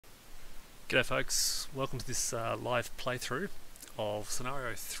G'day folks, welcome to this live playthrough of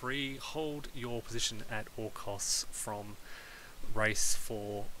Scenario 3, hold your position at all costs from race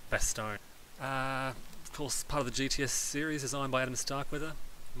for Bastogne. Of course, part of the GTS series designed by Starkweather.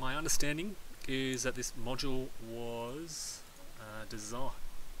 My understanding is that this module was designed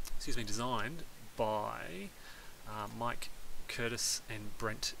by Mike Curtis and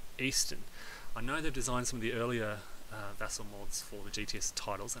Brent Easton. I know they've designed some of the earlier Vassal mods for the GTS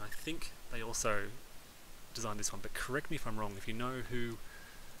titles, and I think they also designed this one, but correct me if I'm wrong. If you know who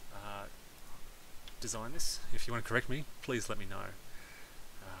designed this, if you want to correct me, please let me know,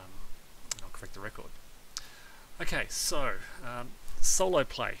 and I'll correct the record. Okay, so solo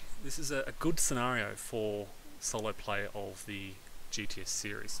play. This is a good scenario for solo play of the GTS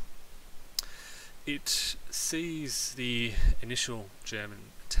series. It sees the initial German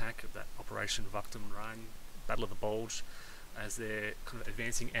attack of that Operation Wachten Rhein, Battle of the Bulge, as they're kind of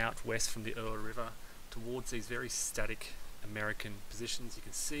advancing out west from the Earl River towards these very static American positions. You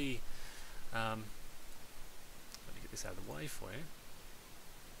can see, let me get this out of the way for you.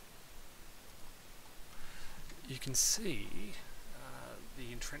 You can see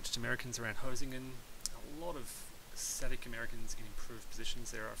the entrenched Americans around Hosingen, a lot of static Americans in improved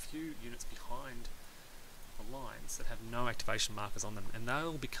positions. There are a few units behind the lines that have no activation markers on them, and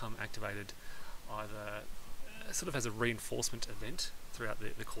they'll become activated either sort of as a reinforcement event throughout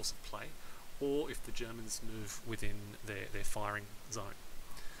the course of play, or if the Germans move within their firing zone.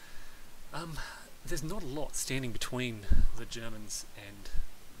 There's not a lot standing between the Germans and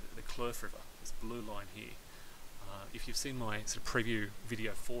the Clerf River, this blue line here. If you've seen my sort of preview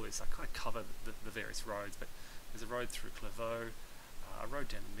video for this, I kind of cover the various roads, but there's a road through Clairvaux, a road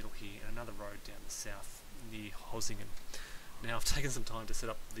down the middle here, and another road down the south near Hosingen. Now, I've taken some time to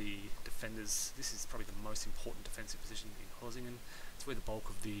set up the defenders. This is probably the most important defensive position in Hosingen. It's where the bulk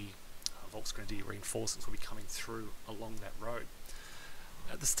of the Volksgrenadier reinforcements will be coming through along that road.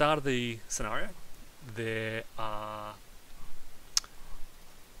 At the start of the scenario, there are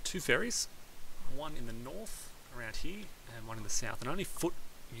two ferries, one in the north around here and one in the south, and only foot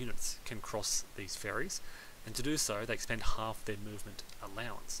units can cross these ferries, and to do so they expend half their movement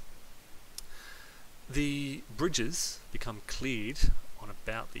allowance. The bridges become cleared on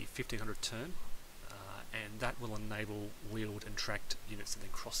about the 1500 turn, and that will enable wheeled and tracked units to then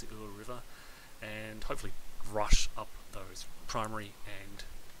cross the Earl River and hopefully rush up those primary and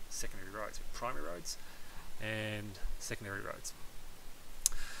secondary roads. Primary roads and secondary roads.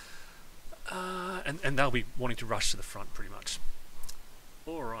 And they'll be wanting to rush to the front pretty much.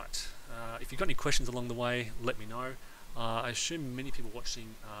 Alright, if you've got any questions along the way, let me know. I assume many people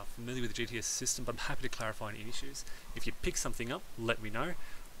watching are familiar with the GTS system, but I'm happy to clarify any issues. If you pick something up, let me know.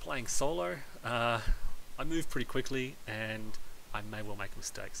 Playing solo, I move pretty quickly and I may well make a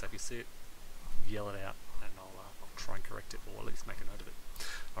mistake, so if you see it, yell it out and I'll try and correct it, or at least make a note of it.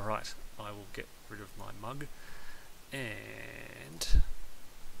 Alright, I will get rid of my mug and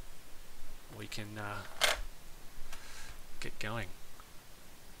we can get going.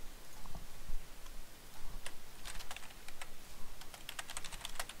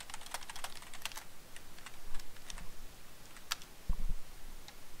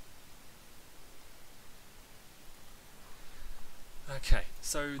 Okay,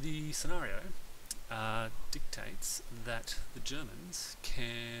 so the scenario dictates that the Germans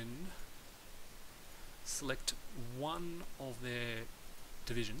can select one of their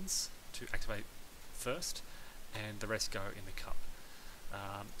divisions to activate first, and the rest go in the cup.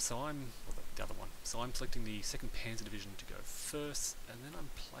 Well, the other one. So I'm selecting the 2nd Panzer Division to go first, and then I'm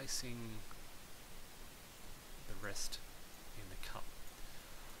placing the rest in the cup.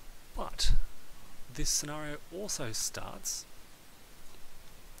 But this scenario also starts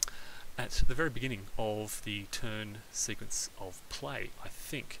at the very beginning of the turn sequence of play, I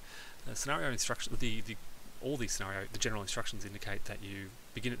think. The scenario instruction, the general instructions indicate that you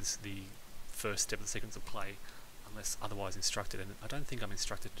begin at the first step of the sequence of play unless otherwise instructed, and I don't think I'm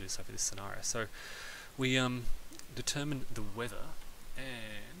instructed to do so for this scenario. So we determine the weather,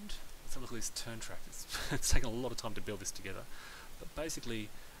 and let's have a look at this turn track. It's taken a lot of time to build this together, but basically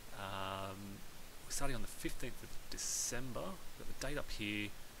we're starting on the 15th of December. We've got the date up here.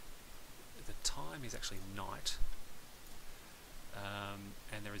 The time is actually night,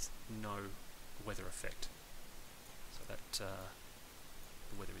 and there is no weather effect, so that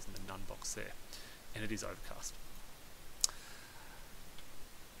the weather is in the none box there, and it is overcast.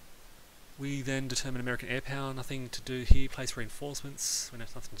 We then determine American air power, nothing to do here, place reinforcements, we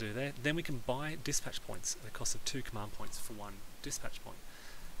have nothing to do there. Then we can buy dispatch points at the cost of 2 command points for 1 dispatch point.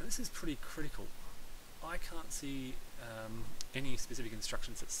 Now this is pretty critical. I can't see any specific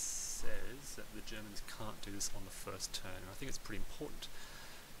instructions that says that the Germans can't do this on the first turn, and I think it's pretty important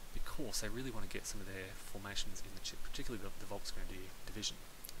because they really want to get some of their formations in the chip, particularly the Volksgrenadier division.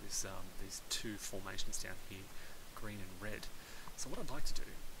 There's these two formations down here, green and red. So what I'd like to do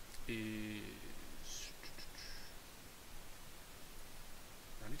is,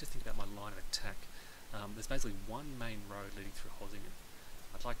 I need to think about my line of attack. There's basically one main road leading through Hosingen.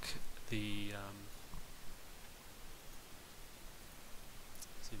 I'd like the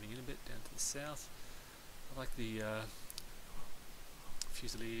zooming in a bit down to the south. I'd like the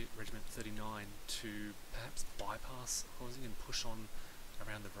Fusilier Regiment 39 to perhaps bypass Hosingen and push on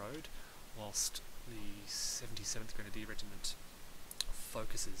around the road, whilst the 77th Grenadier Regiment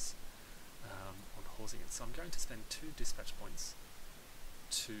focuses on Hosingen. So I'm going to spend 2 dispatch points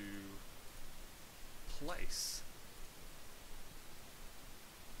to place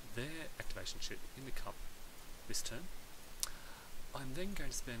their activation ship in the cup this turn. I'm then going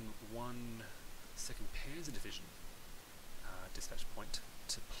to spend 1 2nd Panzer Division dispatch point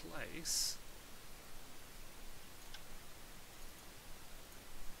to place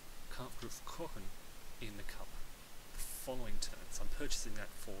Kampfgruppe Chacon in the cup the following turn. So I'm purchasing that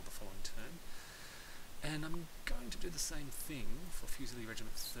for the following turn, and I'm going to do the same thing for Fusilier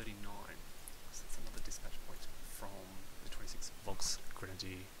Regiment 39. So that's another dispatch point from the 26th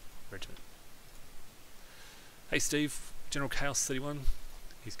Volksgrenadier Regiment. Hey Steve, General Chaos 31.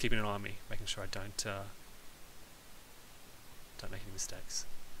 He's keeping an eye on me, making sure I don't make any mistakes.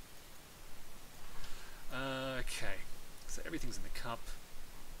 Okay, so everything's in the cup.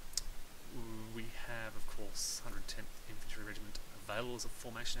 We have, of course, 110th Infantry Regiment available as a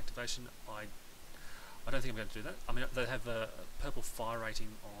formation activation. I don't think I'm going to do that. I mean, they have a purple fire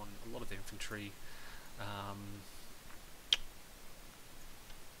rating on a lot of their infantry.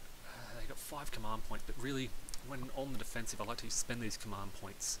 They got 5 command points, but really, when on the defensive, I like to spend these command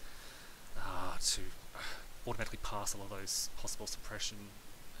points to automatically pass a lot of those possible suppression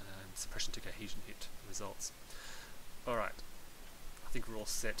and suppression to cohesion hit results. Alright, I think we're all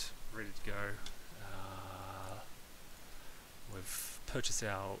set, ready to go. We've purchased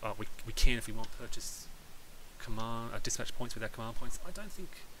our, we can, if we want, purchase dispatch points with our command points. I don't think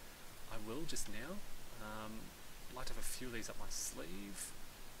I will just now. I'd like to have a few of these up my sleeve.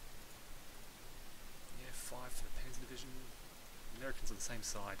 Yeah, 5 for the Panzer Division. Americans on the same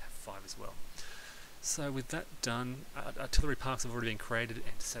side have 5 as well. So with that done, artillery parks have already been created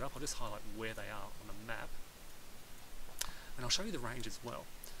and set up. I'll just highlight where they are on the map, and I'll show you the range as well.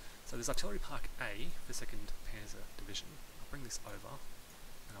 So there's Artillery Park A for 2nd Panzer Division. I'll bring this over,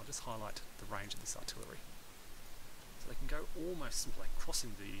 and I'll just highlight the range of this artillery. So they can go almost like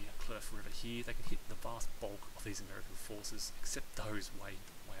crossing the Clerf River here. They can hit the vast bulk of these American forces, except those way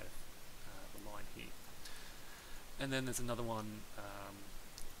out of the line here. And then there's another one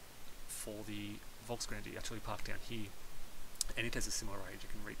for the Volksgrenadier Artillery Park down here, and it has a similar range. It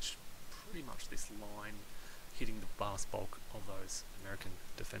can reach pretty much this line, hitting the vast bulk of those American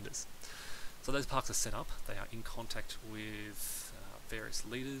defenders. So those parks are set up. They are in contact with various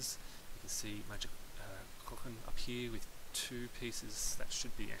leaders. You can see Major Chacon up here with 2 pieces. That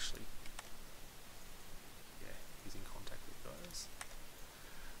should be actually, yeah, he's in contact with those.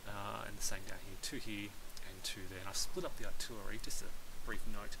 And the same down here, 2 here and 2 there. And I've split up the artillery. Just a brief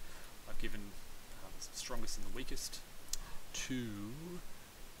note. I've given the strongest and the weakest to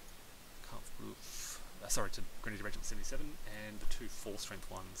to Grenadier Regiment 77, and the 2 4-strength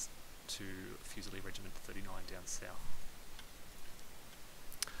ones to Fusilier Regiment 39 down south.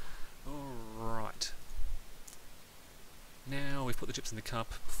 Alright. Now we've put the chips in the cup.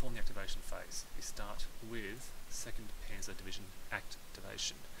 Perform the activation phase. We start with 2nd Panzer Division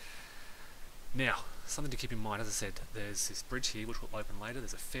activation. Now, something to keep in mind, as I said, there's this bridge here which will open later,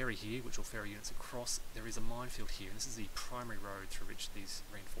 there's a ferry here which will ferry units across, there is a minefield here, and this is the primary road through which these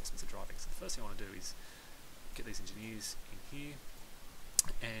reinforcements are driving. So the first thing I want to do is get these engineers in here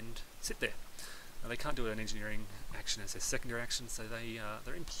and sit there. Now they can't do an engineering action as their secondary action, so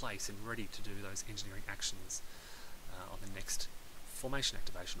they're in place and ready to do those engineering actions on the next formation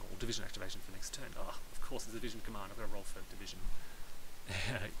activation or division activation for next turn. Oh, of course, there's a division command, I've got to roll for division.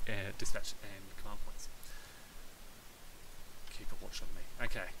 Dispatch and command points. Keep a watch on me.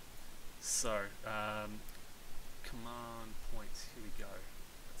 Okay, so command points. Here we go.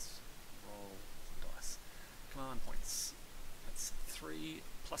 Let's roll some dice. Command points. That's 3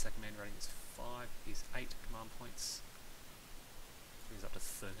 plus our command rating is 5 is 8 command points. Brings up to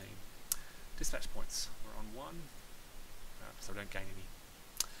 13. Dispatch points. We're on 1, so we don't gain any.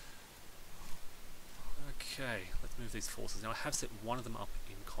 Okay, let's move these forces. Now I have set one of them up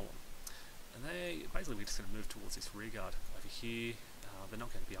in column, and they basically we're just going to move towards this rearguard over here. they're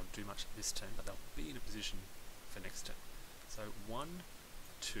not going to be able to do much this turn, but they'll be in a position for next turn. So 1,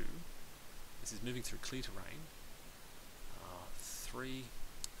 2, this is moving through clear terrain, 3,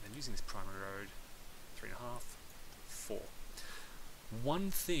 and then using this primary road, 3.5, 4.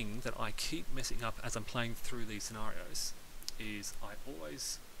 One thing that I keep messing up as I'm playing through these scenarios is I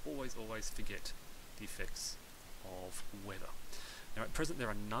always forget the effects of weather. Now at present there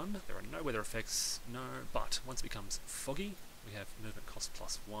are no weather effects, but once it becomes foggy, we have movement cost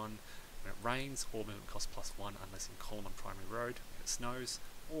 +1. When it rains, all movement cost +1 unless in column on primary road. When it snows,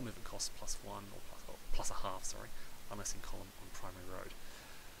 all movement cost +1 or +0.5, sorry, unless in column on primary road.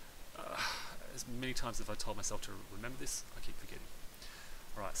 As many times as I've told myself to remember this, I keep forgetting.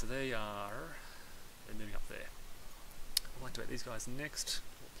 Alright, so they're moving up there. I'd like to add these guys next.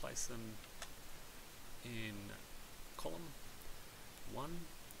 We'll place them in column 1,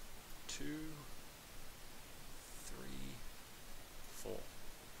 2, 3, 4.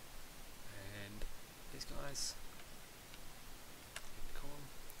 And these guys in column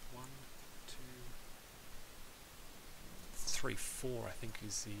 1, 2, 3, 4 I think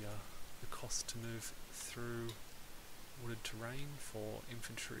is the cost to move through wooded terrain for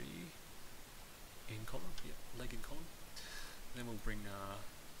infantry in column, leg in column. And then we'll bring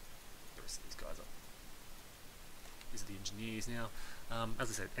the rest of these guys up. These are the engineers now. As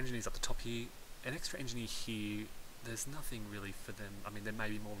I said, engineers up the top here. An extra engineer here, there's nothing really for them. I mean, there may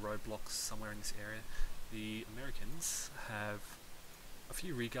be more roadblocks somewhere in this area. The Americans have a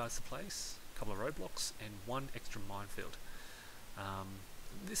few rearguards to place, a couple of roadblocks, and 1 extra minefield.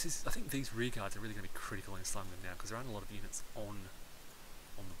 I think these rearguards are really going to be critical in slowing them down because there aren't a lot of units on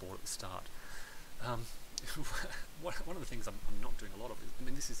the board at the start. One of the things I'm not doing a lot of is, I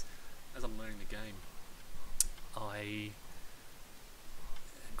mean, this is, as I'm learning the game, I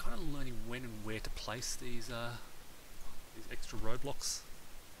am kind of learning when and where to place these extra roadblocks.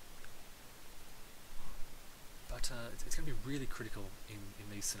 But it's going to be really critical in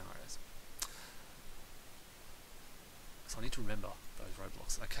these scenarios. So I need to remember those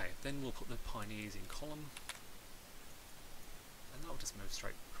roadblocks. Okay, then we'll put the pioneers in column, and they'll just move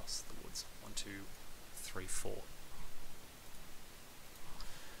straight across the woods. 1, 2, 3, 4.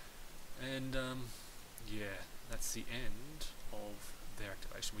 And yeah, that's the end of their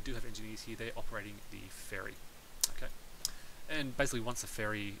activation. We do have engineers here. They're operating the ferry. Okay, and basically once the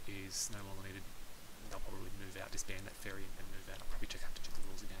ferry is no longer needed, they'll probably move out, disband that ferry, and move out. I'll probably have to check the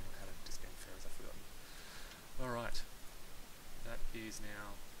rules again on how to disband ferries. I've forgotten. All right, that is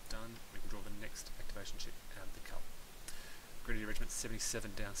now done. We can draw the next activation ship out of the cup. Grenadier Regiment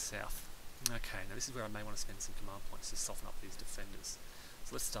 77 down south. Okay, now this is where I may want to spend some command points to soften up these defenders.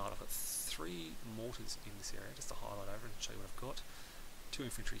 So let's start. I've got 3 mortars in this area, just to highlight over and show you what I've got. 2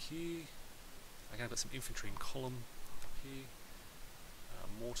 infantry here. Again, I've got some infantry in column up here.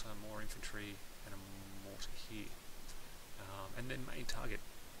 Mortar, more infantry, and a mortar here. And then main target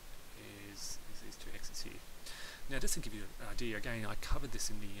is these 2 exits here. Now, just to give you an idea, again, I covered this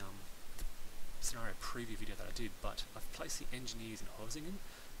in the scenario preview video that I did, but I've placed the engineers in Hosingen.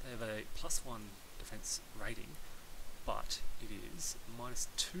 They have a +1 defense rating, but it is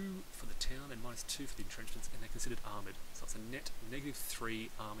 -2 for the town and -2 for the entrenchments, and they're considered armoured. So it's a net -3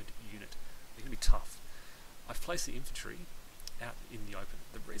 armoured unit. They're going to be tough. I've placed the infantry out in the open.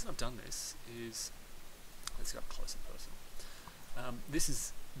 The reason I've done this is, let's go up close and personal. This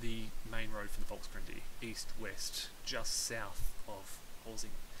is the main road for the Volksgrenadier, east-west, just south of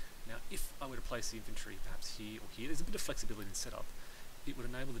Hosingen. Now, if I were to place the infantry perhaps here or here, there's a bit of flexibility in setup. It would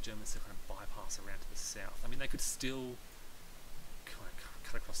enable the Germans to kind of bypass around to the south. I mean, they could still kind of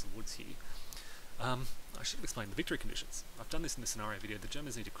cut across the woods here. I should have explained the victory conditions. I've done this in the scenario video. The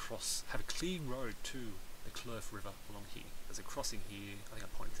Germans need to have a clear road to the Clerf River along here. There's a crossing here. I think I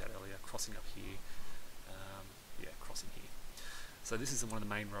pointed this out earlier. Crossing up here. Crossing here. So this is one of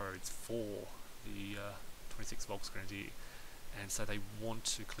the main roads for the 26th Volksgrenadier, and so they want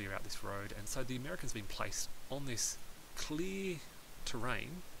to clear out this road. And so the Americans have been placed on this clear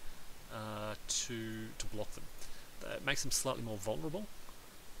terrain to block them. That makes them slightly more vulnerable,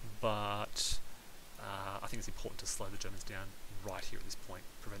 but I think it's important to slow the Germans down right here at this point,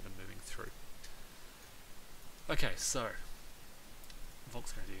 prevent them moving through. Okay, so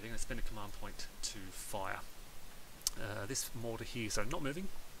Volksgrenadier, they're going to spend a command point to fire. This mortar here, so not moving.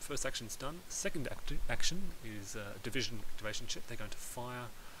 First action's done. Second action is a division activation ship. They're going to fire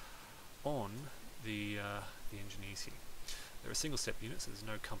on the engineers here. They're a single step unit, so there's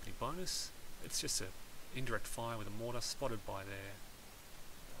no company bonus. It's just an indirect fire with a mortar spotted by their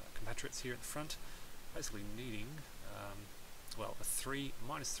compatriots here at the front, basically needing well, a 3,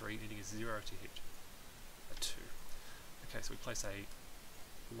 -3, needing a 0 to hit a 2. Okay, so we place a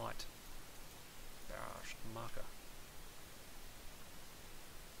light barrage marker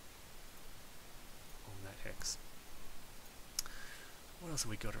on that hex. What else have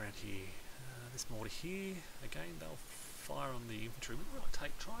we got around here? This mortar here, again they'll fire on the infantry. We might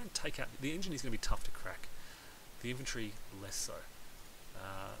try and take out, the engine is going to be tough to crack, the infantry less so.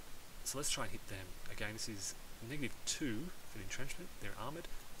 So let's try and hit them. Again, this is -2 for the entrenchment, they're armoured,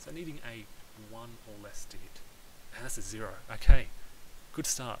 so needing a 1 or less to hit. And that's a 0, okay, good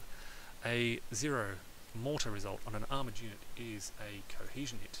start. A 0 mortar result on an armoured unit is a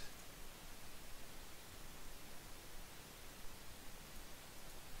cohesion hit.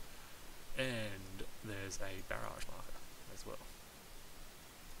 And there's a barrage marker as well.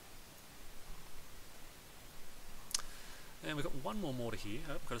 And we've got one more mortar here.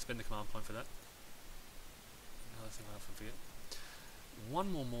 Oh, got to spend the command point for that. Another thing I often forget.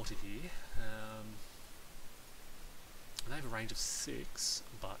 One more mortar here. They have a range of 6,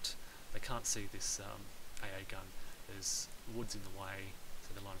 but they can't see this AA gun. There's woods in the way,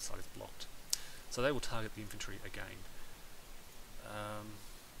 so the line of sight is blocked. So they will target the infantry again.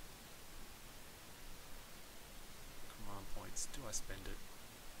 Command points. Do I spend it?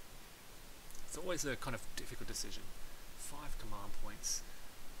 It's always a kind of difficult decision. 5 command points,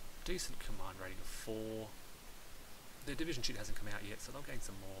 decent command rating of 4. Their division sheet hasn't come out yet, so they'll gain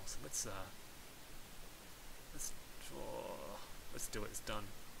some more. So let's do it. It's done.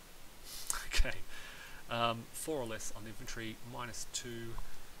 Okay, 4 or less on the infantry. -2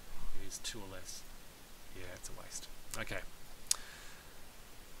 is 2 or less. Yeah, it's a waste. Okay.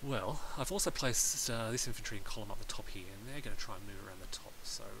 Well, I've also placed this infantry in column up the top here, and they're going to try and move around the top.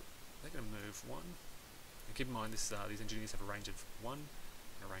 So they're going to move 1. And keep in mind, these engineers have a range of 1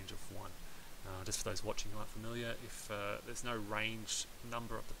 and a range of 1. Just for those watching who aren't familiar, if there's no range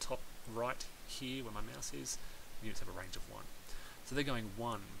number at the top right here where my mouse is, the units have a range of 1. So they're going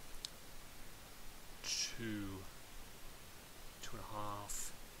 1, 2,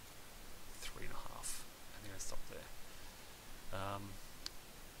 2.5, 3.5, and they're going to stop there.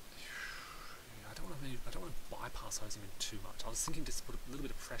 I don't want to bypass hosing in too much. I was thinking just to put a little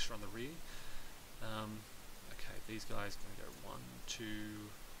bit of pressure on the rear. Okay, these guys are going to go 1,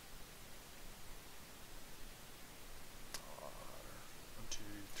 2. 1,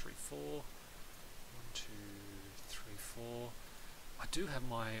 2, 3, 4. 1, 2, 3, 4. I do have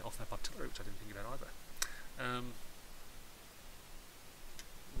my off-map artillery, which I didn't think about either.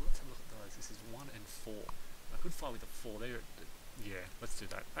 Let's have a look at those. This is 1 and 4. I could fire with a 4 there. Yeah, let's do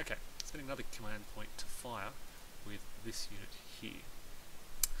that. Okay, spending another command point to fire with this unit here.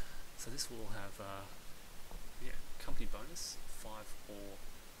 So this will have, company bonus, 4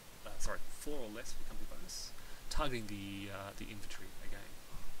 or less for the company bonus, targeting the infantry again.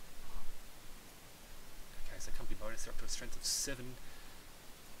 Okay, so company bonus, they're up to a strength of 7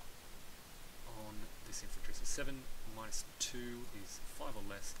 on this infantry. So 7 -2 is 5 or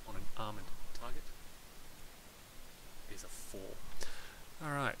less on an armoured target. Is a 4.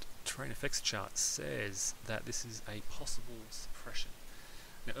 Alright, terrain effects chart says that this is a possible suppression.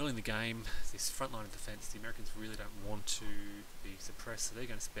 Now early in the game, this front line of defence, the Americans really don't want to be suppressed, so they're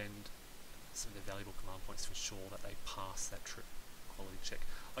going to spend some of their valuable command points to ensure that they pass that trip quality check.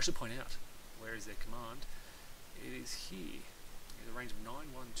 I should point out, where is their command? It is here. In a range of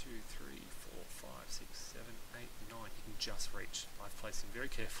 9, 1, 2, 3, 4, 5, 6, 7, 8, 9. He can just reach. I've placed him very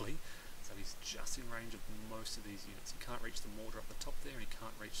carefully, so he's just in range of most of these units. He can't reach the mortar up the top there, and he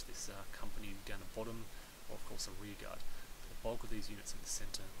can't reach this company down the bottom, or of course a rear guard. The bulk of these units in the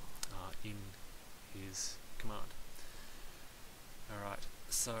centre are in his command. Alright,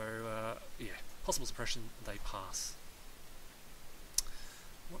 so yeah, possible suppression, they pass.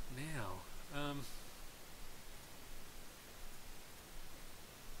 What now?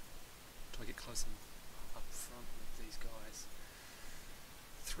 Do I get close and up front with these guys?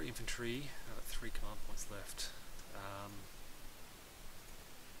 3 infantry, I've got 3 command points left.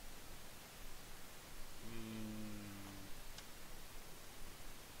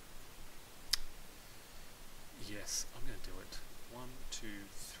 Yes, I'm going to do it. 1, 2,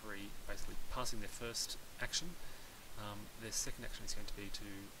 3, basically passing their first action. Their second action is going to be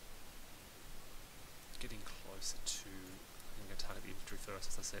to getting closer to, I'm going to target the infantry first,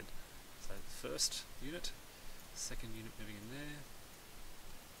 as I said. So first unit, second unit moving in there,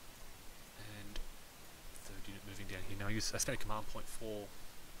 and third unit moving down here. Now I spent a command point for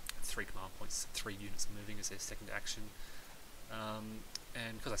 3 command points, 3 units moving as their second action,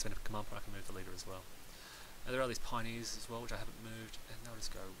 and because I spent a command point I can move the leader as well. Now there are these pioneers as well which I haven't moved, and they'll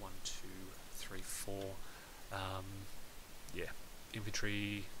just go 1, 2, 3, 4. Yeah,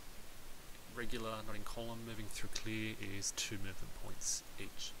 infantry, regular, not in column. Moving through clear is 2 movement points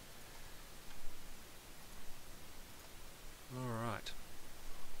each. Alright.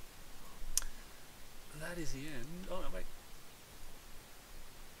 That is the end. Oh no, wait.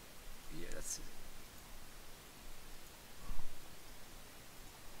 Yeah, that's it.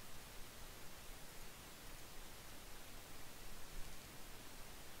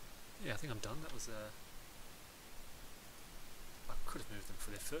 Yeah, I think I'm done. That was I could have moved them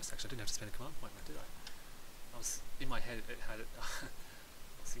for their first action. I didn't have to spend a command point, did I? I was in my head. It had it. I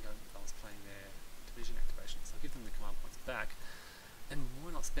think I was playing their division activation, so I'll give them the command points back. And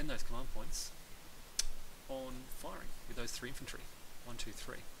why not spend those command points on firing with those 3 infantry? 1, 2,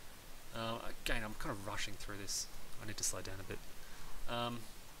 3. Again, I'm kind of rushing through this. I need to slow down a bit.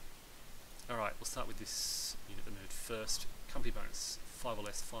 Alright, we'll start with this unit that moved first. Company bonus, 5 or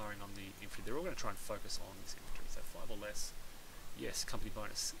less firing on the infantry. They're all going to try and focus on this infantry. So 5 or less, yes, company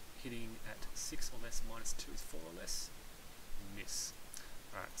bonus. Hitting at 6 or less, -2 is 4 or less. Miss.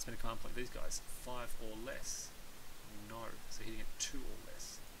 Alright, spend a command point with these guys. 5 or less. No. So hitting at 2 or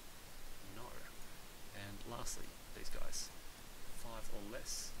less. No. And lastly, these guys. 5 or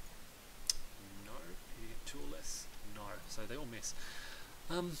less. No. Hitting at 2 or less. No. So they all miss.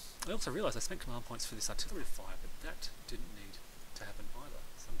 I also realised I spent command points for this artillery fire, but that didn't need to happen either.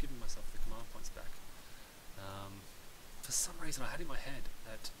 So I'm giving myself the command points back. For some reason I had in my head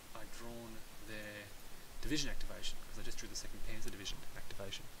that I'd drawn their division activation, because I just drew the 2nd Panzer Division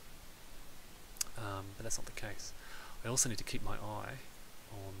activation. But that's not the case. I also need to keep my eye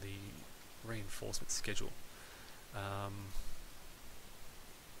on the reinforcement schedule. Yeah,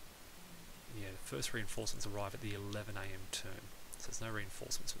 the first reinforcements arrive at the 11 AM turn, so there's no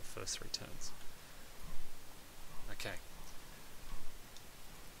reinforcements for the first 3 turns. Okay.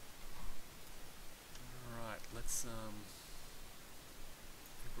 Alright, let's I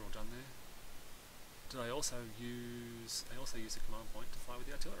think we're all done there. Did I also use a command point to fire with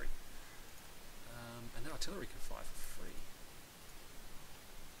the artillery? And that artillery can fire for free.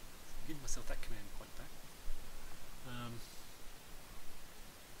 So I'm giving myself that command point back.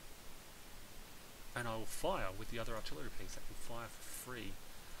 And I will fire with the other artillery piece that can fire for free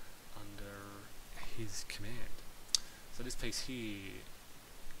under his command. So this piece here,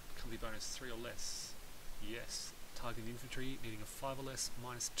 company bonus 3 or less. Yes. Targeting infantry needing a 5 or less,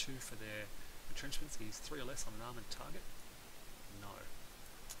 -2 for their entrenchments is 3 or less on an armoured target. No.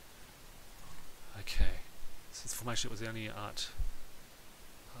 Okay. So this formation was the only arc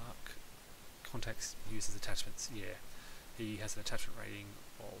contacts used as attachments. Yeah. He has an attachment rating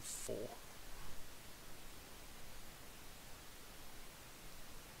of 4.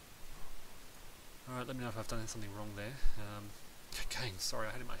 Alright, let me know if I've done something wrong there. Again, sorry,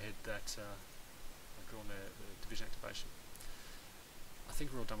 I had in my head that I've drawn the division activation. I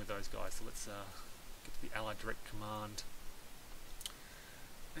think we're all done with those guys, so let's get to the Allied Direct Command.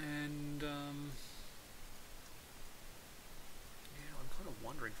 And yeah, I'm kind of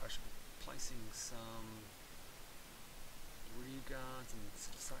wondering if I should be placing some rear guards and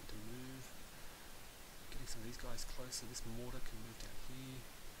sort of starting to move. Getting some of these guys closer. This mortar can move down here.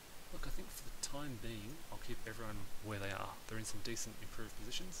 Look, I think for the time being, I'll keep everyone where they are. They're in some decent improved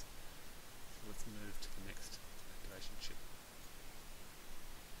positions. So let's move to the next activation chip.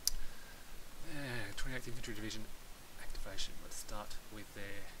 28th Infantry Division activation. Let's start with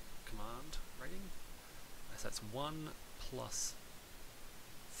their command rating. So that's 1 plus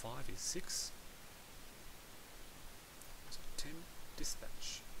 5 is 6. So 10.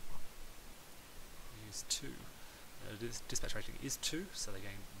 Dispatch. Use 2. Dispatch rating is 2, so they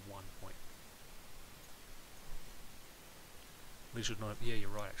gain 1 point. Leader should not have, yeah, you're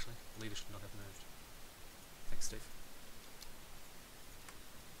right actually. Leader should not have moved. Thanks, Steve.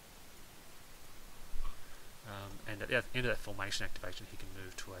 And at the end of that formation activation, he can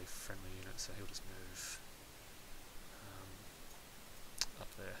move to a friendly unit, so he'll just move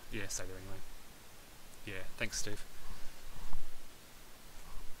up there. Yeah, stay there anyway. Yeah, thanks, Steve.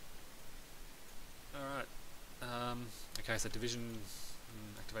 Alright. Okay, so division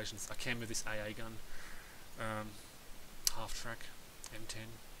activations. I can move this AA gun. Half track,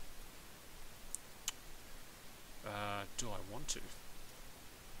 M10. Do I want to?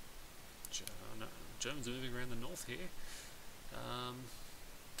 No, Germans are moving around the north here. I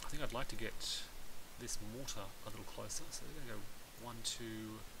think I'd like to get this mortar a little closer. So we're going to go 1,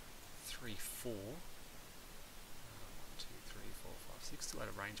 2, 3, 4. 1, 2, 3, 4, 5, 6. Still out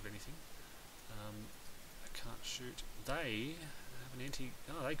of range of anything. I can't shoot. They have an anti...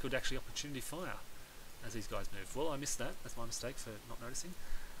 Oh, they could actually opportunity fire as these guys move. Well, I missed that. That's my mistake for not noticing.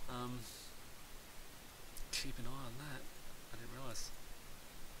 Keep an eye on that. I didn't realise.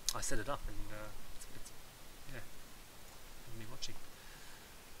 I set it up and it's yeah, me watching.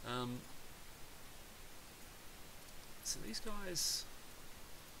 So these guys,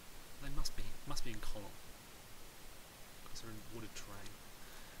 they must be in column because they're in wooded terrain.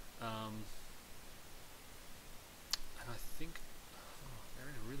 And I think they're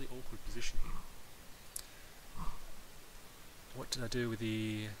in a really awkward position here. What did I do with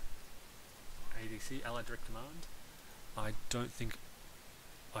the ADC, Allied Direct Command? I don't think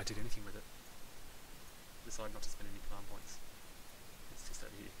I did anything with it. Decided not to spend any command points. It's just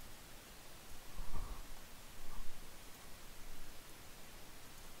over here.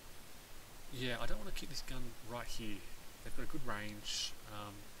 Yeah, I don't want to keep this gun right here. They've got a good range,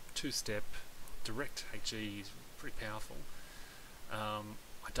 two-step, direct HE is pretty powerful.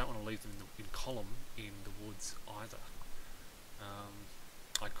 I don't want to leave them in column in the woods either.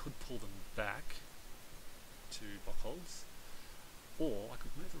 I could pull them back to block holes, or I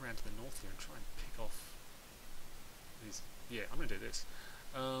could move around to the north here and try and pick off these. Yeah, I'm going to do this.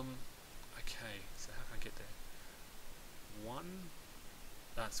 Okay, so how can I get there?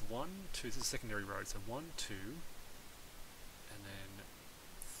 That's 1, 2, this is a secondary road, so 1, 2, and then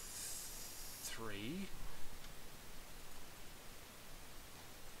 3.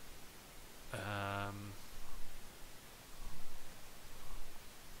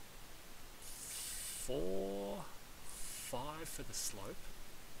 4, 5 for the slope,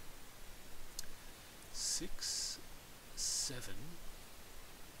 6, 7,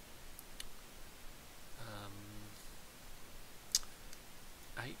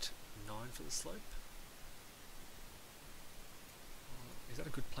 8, 9 for the slope. Is that a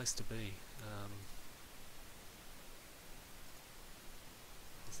good place to be?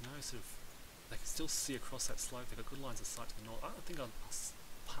 There's no sort of, they can still see across that slope. They've got good lines of sight to the north. I think I'll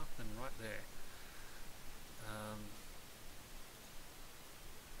park them right there.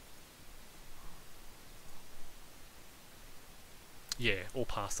 Yeah, all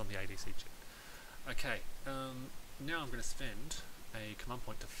passed on the ADC jet. Okay, now I'm going to spend a command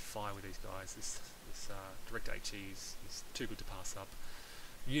point to fire with these guys. This direct HE is too good to pass up.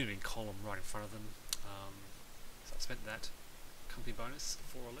 Unit in column right in front of them. So I spent that company bonus,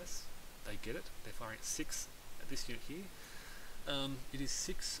 4 or less. They get it. They're firing at 6 at this unit here. It is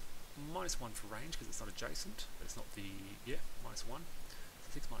 6 minus 1 for range because it's not adjacent, but it's not the, minus 1.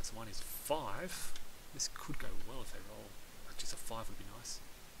 So 6 minus 1 is 5. This could go well if they roll. Just a 5 would be nice.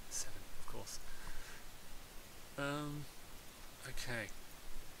 7, of course. Okay.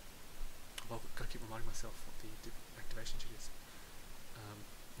 Well, I've got to keep reminding myself what the activation chip is.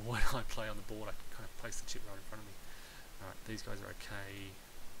 When I play on the board, I can kind of place the chip right in front of me. Alright, these guys are okay.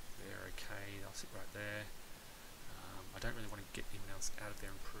 They're okay. They'll sit right there. I don't really want to get anyone else out of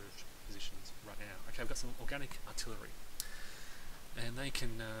their improved positions right now. Okay, we've got some organic artillery, and they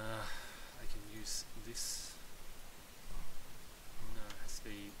can use this. No, it has to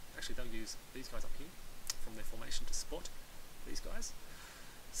be. Actually, they'll use these guys up here from their formation to spot these guys.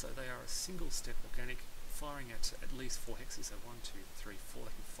 So they are a single-step organic, firing at least 4 hexes. So 1, 2, 3, 4.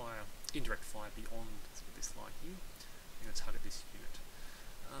 They can fire indirect fire beyond this line here. I'm going to target this unit.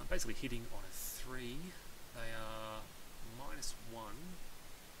 Basically hitting on a 3. They are minus 1.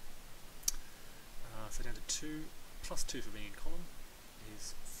 So down to 2, plus 2 for being in column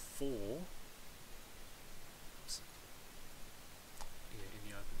is 4. Oops. Yeah, in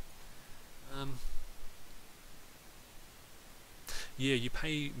the open. Yeah, you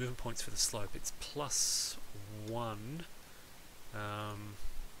pay movement points for the slope. It's plus 1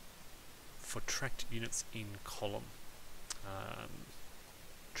 for tracked units in column.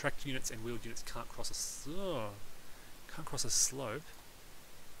 Tracked units and wheeled units can't cross a slope.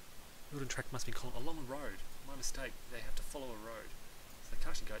 Wheeled and tracked must be in column along a road. My mistake. They have to follow a road. So they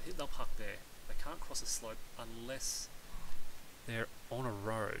can't actually go. They'll park there. They can't cross a slope unless they're on a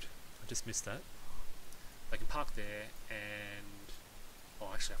road. I just missed that. They can park there and. Oh,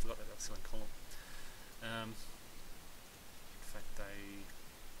 actually, I forgot that they were still in column. In fact, they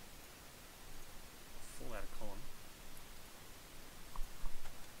fall out of column.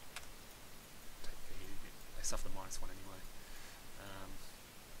 They suffer the minus 1 anyway.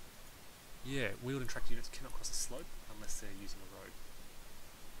 Yeah, wheeled and tracked units cannot cross a slope unless they're using a road.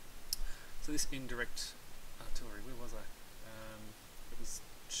 So this indirect artillery, where was I? It was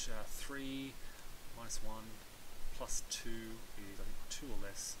 3 minus 1 plus 2 is, I think, 2 or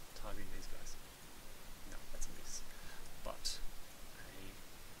less targeting these guys. No, that's a miss. But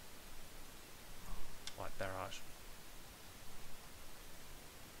a light barrage.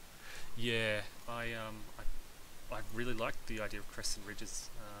 Yeah, I really like the idea of crests and ridges.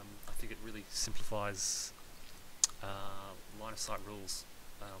 I think it really simplifies line of sight rules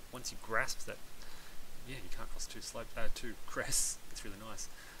once you grasp that, yeah, you can't cross two crests, it's really nice.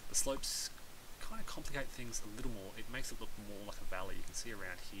 The slopes kind of complicate things a little more. It makes it look more like a valley. You can see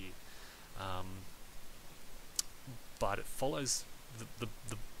around here, but it follows the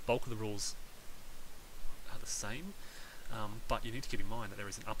bulk of the rules are the same. But you need to keep in mind that there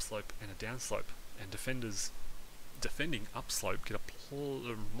is an upslope and a downslope, and defenders defending upslope get a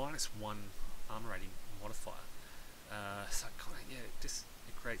 -1 armor rating modifier. So kind of, yeah, it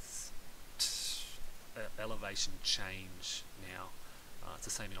creates elevation change now. It's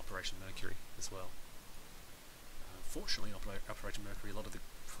the same in Operation Mercury as well. Fortunately, in Operation Mercury, most of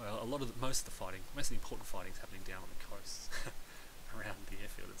the important fighting is happening down on the coast, around the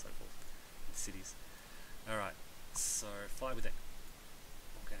airfield and so forth, in cities. All right, so fire with that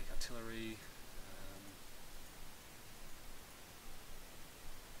organic artillery.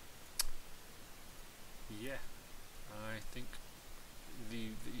 Yeah, I think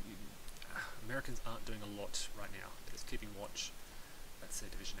the Americans aren't doing a lot right now. They're just keeping watch. That's their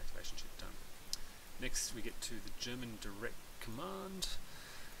division activation ship done. Next, we get to the German Direct Command.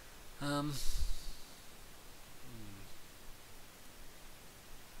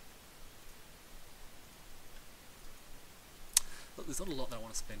 Look, there's not a lot that I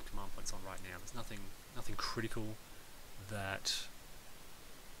want to spend command points on right now. There's nothing critical that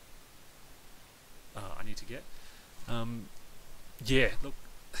I need to get. Yeah, look.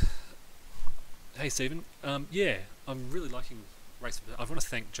 Hey, Stephen. Yeah, I'm really liking Race. I want to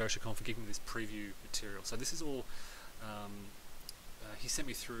thank Joe Chacon for giving me this preview material. So this is all. He sent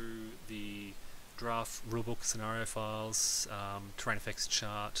me through the draft rulebook, scenario files, terrain effects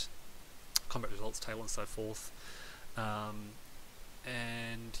chart, combat results table, and so forth. And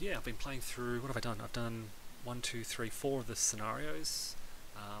yeah, I've been playing through. What have I done? I've done 1, 2, 3, 4 of the scenarios.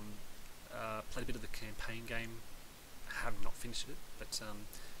 Played a bit of the campaign game. Have not finished it, but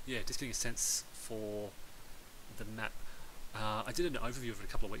yeah, just getting a sense for the map. I did an overview of it a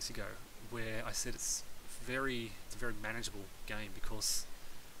couple of weeks ago, where I said it's a very manageable game, because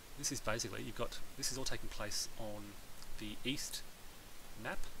this is basically this is all taking place on the east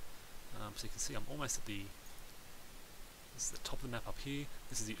map. So you can see I'm almost at this is the top of the map up here.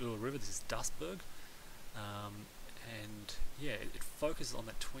 This is the Ur River. This is Dustberg. And yeah, it focuses on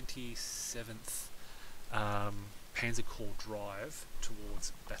that 27th Panzer Corps drive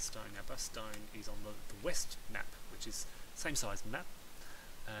towards Bastogne. Now Bastogne is on the west map, which is same size map,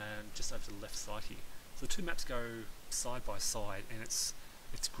 and just over to the left side here. So the two maps go side by side, and it's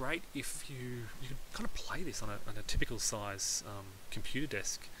great if you can kind of play this on a typical size computer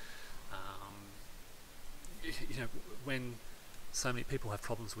desk. You know, when so many people have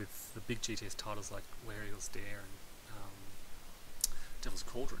problems with the big GTS titles like Where Eagles Dare and Devil's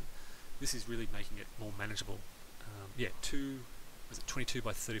Cauldron, this is really making it more manageable. Yeah, 22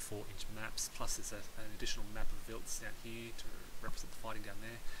 by 34 inch maps, plus there's an additional map of Wilts down here to represent the fighting down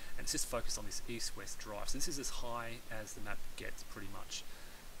there, and it's just focused on this east-west drive. So this is as high as the map gets, pretty much,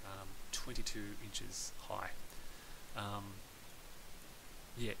 22 inches high.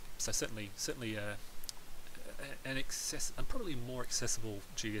 Yeah, so certainly and probably more accessible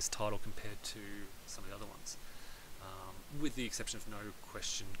GS title compared to some of the other ones, with the exception of no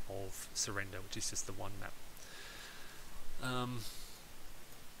question of Surrender, which is just the one map.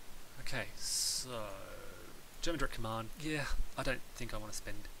 Okay, so German Direct Command. Yeah, I don't think I want to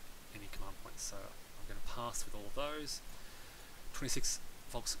spend any command points, so I'm going to pass with all of those. 26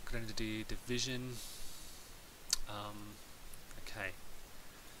 Volksgrenadier Division. Okay,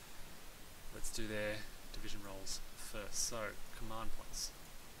 let's do their division rolls first. So command points.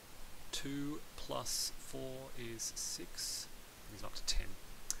 2 plus 4 is 6. Brings up to 10.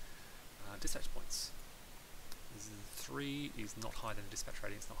 Dispatch points. 3 is not higher than the dispatch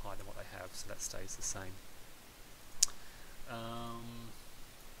rating. It's not higher than what they have, so that stays the same. Now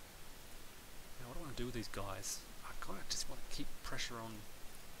what do I want to do with these guys? I kind of just want to keep pressure on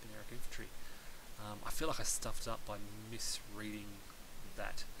the American infantry. I feel like I stuffed up by misreading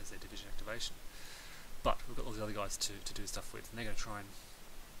that as their division activation. But we've got all these other guys to do stuff with, and they're going to try and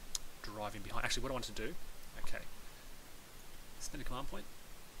drive in behind. Actually, what I want to do, okay, spend a command point.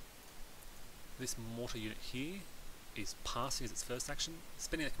 This mortar unit here is passing as its first action,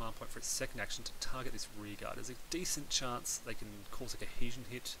 spending a command point for its second action to target this rear guard. There's a decent chance they can cause a cohesion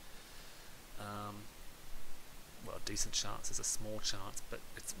hit. Well, a decent chance, there's a small chance, but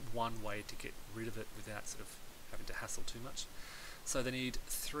it's one way to get rid of it without sort of having to hassle too much. So they need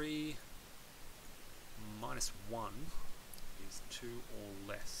 3 minus 1 is 2 or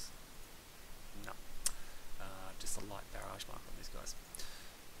less. No. Just a light barrage mark on these guys.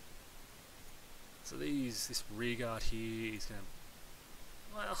 So this rear guard here is going to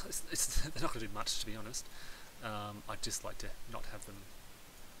well, they're not going to do much, to be honest. I'd just like to not have them,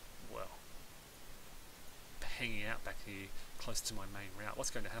 well, hanging out back here close to my main route.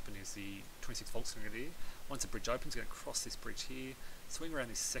 What's going to happen is the 26 volts going to go here. Once the bridge opens, it's going to cross this bridge here, swing around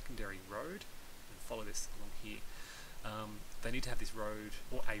this secondary road, and follow this along here. They need to have this road,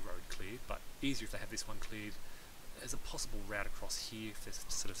 or a road cleared, but easier if they have this one cleared. There's a possible route across here if there's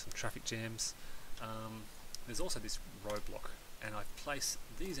sort of some traffic jams. There's also this roadblock, and I've placed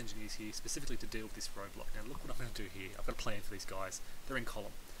these engineers here specifically to deal with this roadblock. Now look what I'm going to do here. I've got a plan for these guys. They're in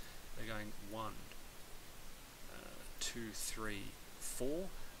column. They're going 1, 2, 3, 4.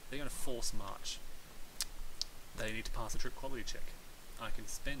 They're going to force march. They need to pass a troop quality check. I can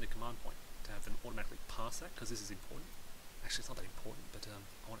spend a command point to have them automatically pass that, because this is important. Actually, it's not that important, but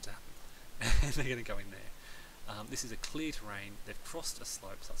I want it to happen. And they're going to go in there. This is a clear terrain. They've crossed a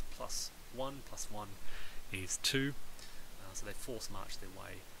slope, so that's +1 + 1 is 2. So they force march their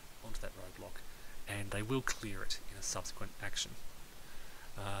way onto that roadblock, and they will clear it in a subsequent action.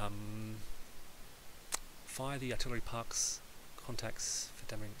 Fire the artillery parks contacts for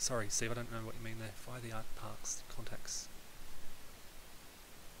damaging. Sorry, Steve, I don't know what you mean there. Fire the art parks contacts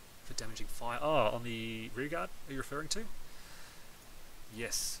for damaging fire. Oh, on the rearguard, are you referring to?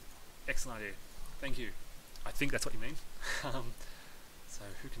 Yes, excellent idea. Thank you. I think that's what you mean. So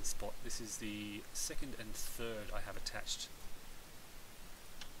who can spot? This is the 2nd and 3rd I have attached,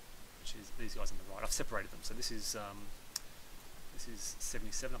 which is these guys on the right. I've separated them. So this is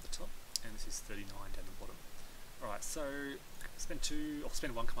 77 up the top, and this is 39 down the bottom. Alright, so I'll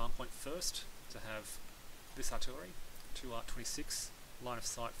spend 1 command point first to have this artillery, 2 Art 26, line of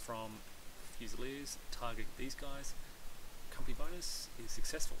sight from Fusiliers, targeting these guys. Company bonus is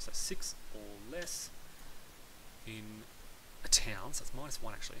successful, so 6 or less in a town, so it's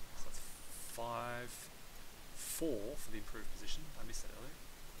 -1 actually, so that's 5, 4 for the improved position. I missed that earlier.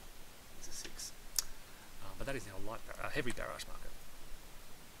 It's a 6. But that is now a heavy barrage marker.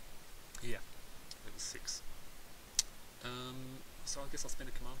 Yeah, it was 6. So I guess I'll spend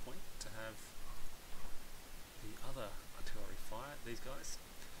a command point to have the other artillery fire. These guys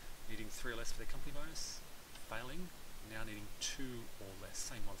needing 3 or less for their company bonus, failing. Now needing 2 or less,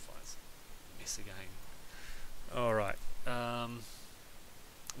 same modifiers. Miss again. Alright,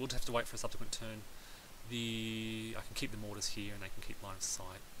 we'll have to wait for a subsequent turn. I can keep the mortars here, and they can keep line of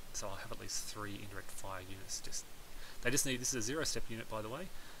sight. So I'll have at least 3 indirect fire units. This is a 0-step unit, by the way.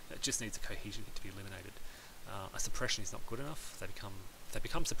 It just needs a cohesion hit to be eliminated. A suppression is not good enough. If they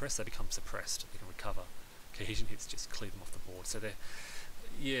become suppressed, they become suppressed. They can recover. Cohesion hits just clear them off the board. So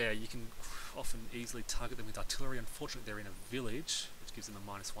you can often easily target them with artillery. Unfortunately, they're in a village, which gives them a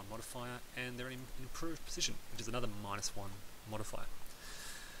 -1 modifier, and they're in an improved position, which is another -1 modifier.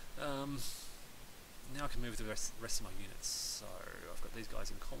 Now I can move the rest of my units. So I've got these guys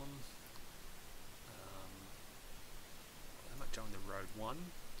in column. I might join the road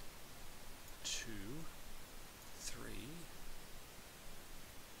 1, 2, 3.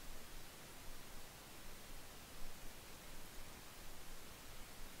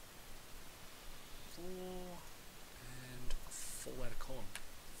 And fall out of column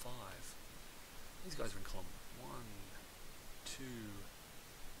 5. These guys are in column 1, 2,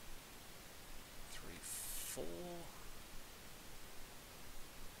 3, 4.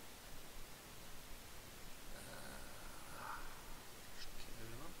 Keep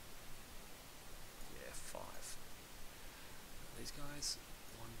moving them up. Yeah, 5. These guys,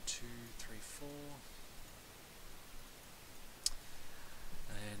 1, 2, 3, 4.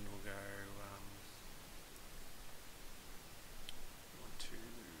 And we'll go 1, 2.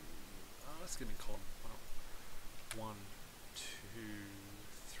 Let's get them in column. 1, 2,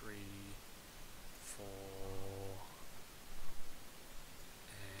 3, 4,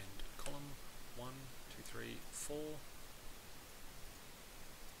 and column 1, 2, 3, 4.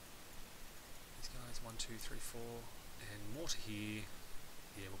 These guys 1, 2, 3, 4, and mortar here.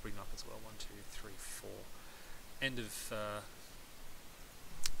 Yeah, we'll bring them up as well. 1, 2, 3, 4. End of.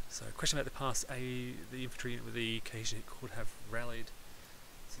 So, question about the pass. The infantry unit with the cohesion hit could have rallied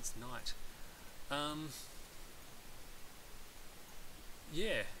since night.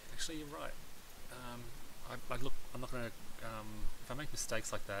 Yeah, actually you're right. I'm not going to, if I make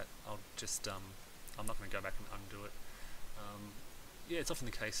mistakes like that, I'll just, I'm not going to go back and undo it. Yeah, it's often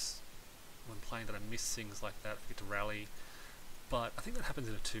the case when playing that I miss things like that, I forget to rally, but I think that happens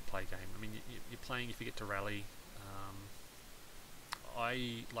in a 2-play game. I mean, you're playing, you forget to rally.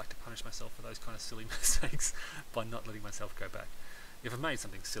 I like to punish myself for those kind of silly mistakes by not letting myself go back. If I've made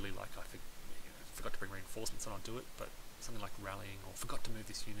something silly like I forgot to bring reinforcements, then I'll do it, but something like rallying or forgot to move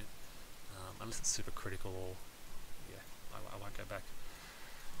this unit, unless it's super critical, or yeah, I won't go back.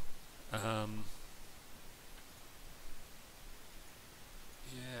 Yeah,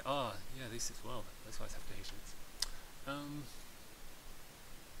 oh, yeah, these as well. Those guys have cohesions.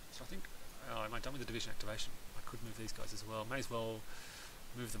 So I think, am I done with the division activation? I could move these guys as well. May as well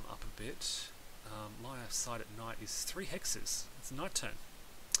move them up a bit. Line of sight at night is 3 hexes. It's night turn.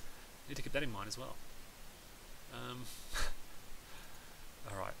 Need to keep that in mind as well.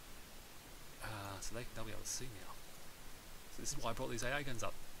 Alright. So they'll be able to see now. So this is why I brought these AA guns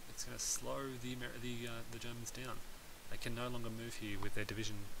up. It's going to slow the Germans down. They can no longer move here with their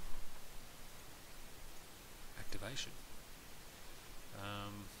division activation.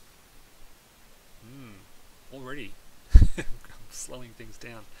 Already I'm slowing things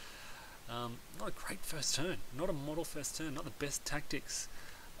down. Not a great first turn. Not a model first turn. Not the best tactics.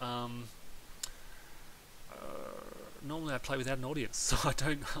 Normally I play without an audience, so I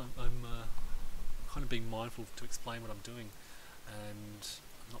don't. I'm kind of being mindful to explain what I'm doing, and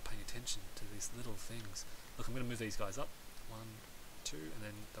I'm not paying attention to these little things. Look, I'm going to move these guys up. 1, 2, and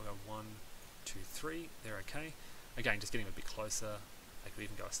then they'll go 1, 2, 3. They're okay. Again, just getting a bit closer. They could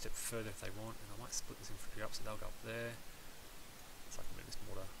even go a step further if they want, and I might split this infantry up so they'll go up there. So I can move this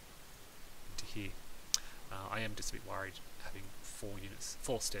mortar into here. I am just a bit worried having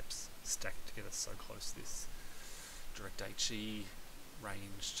 4 steps stacked together so close. This direct HE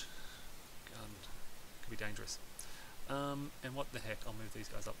ranged gun could be dangerous. And what the heck? I'll move these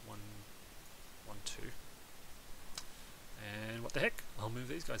guys up 1, 2. And what the heck? I'll move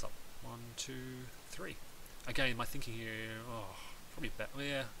these guys up 1, 2, 3. Again, my thinking here. Probably about.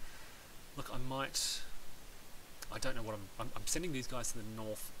 Yeah. Look, I don't know what I'm sending these guys to the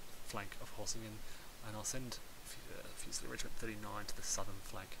north flank of Horsingen, and I'll send Fusilier Regiment 39 to the southern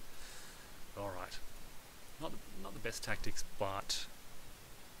flank. Alright. Not the best tactics, but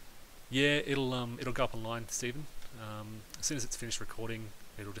yeah, it'll go up online, Stephen. As soon as it's finished recording,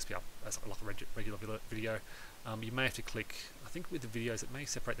 it'll just be up as like a regular video. You may have to click, I think with the videos it may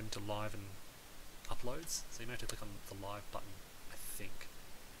separate them into live and uploads, so you may have to click on the live button, I think.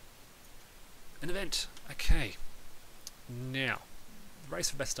 An event. Okay. Now, the Race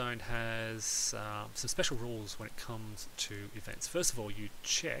for Bastogne has some special rules when it comes to events. First of all, you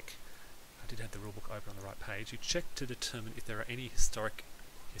check, I did have the rulebook open on the right page, you check to determine if there are any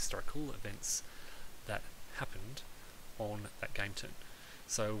historical events that happened on that game turn.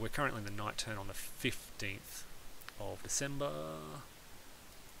 So we're currently in the night turn on the 15th of December.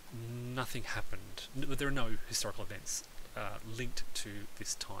 Nothing happened. There are no historical events linked to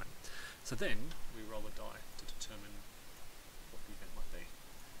this time. So then we roll a die to determine what the event might be.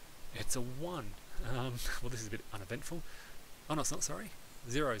 It's a 1. Well, this is a bit uneventful. Oh no, it's not, sorry.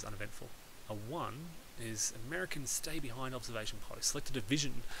 0 is uneventful. A 1 is American stay behind observation post. Select a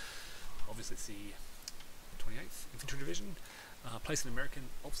division. Obviously it's the 28th Infantry Division. Place an American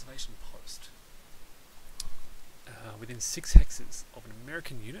observation post within 6 hexes of an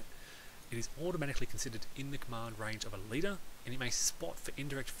American unit. It is automatically considered in the command range of a leader, and it may spot for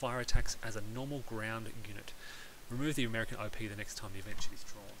indirect fire attacks as a normal ground unit. Remove the American OP the next time the event sheet is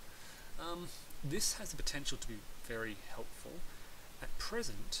drawn. This has the potential to be very helpful. At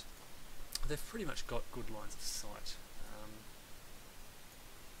present, they've pretty much got good lines of sight.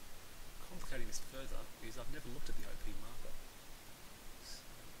 Complicating this further is I've never looked at the OP marker. So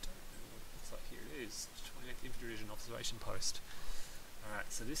I don't know what it looks like. Here it is, 28th Infantry Division observation post. Alright,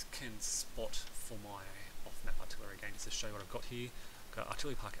 so this can spot for my off-map artillery again, just to show you what I've got here. I've got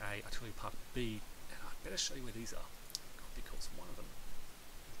Artillery Park A, Artillery Park B, and I better show you where these are, because one of them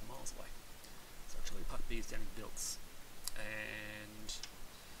is miles away. So Artillery Park B is down in Biltz, and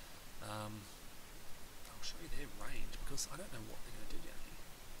I'll show you their range, because I don't know what they're going to do down here.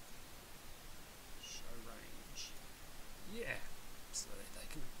 Show range. Yeah, so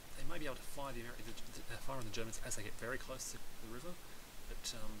they may be able to fire fire on the Germans as they get very close to the river,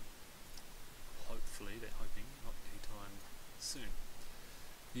 but hopefully they're hoping not anytime soon.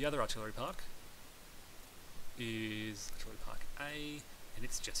 The other artillery park is Artillery Park A, and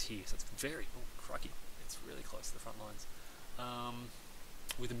it's just here, so it's very, oh crikey, it's really close to the front lines.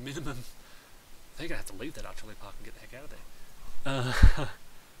 With a minimum, they're going to have to leave that artillery park and get the heck out of there.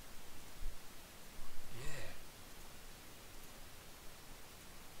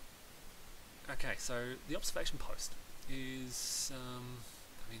 Okay, so the observation post is,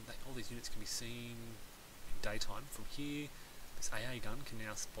 I mean, all these units can be seen in daytime. From here, this AA gun can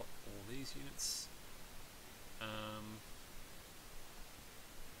now spot all these units.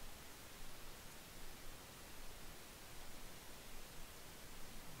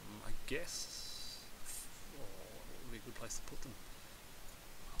 I guess, what would be a good place to put them?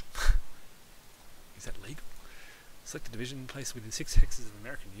 Is that legal? Select a division placed within 6 hexes of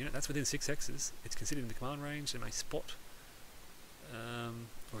American unit. That's within 6 hexes. It's considered in the command range and may spot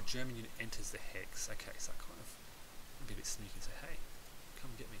or a German unit enters the hex. Okay, so I kind of be a bit sneaky and say, hey,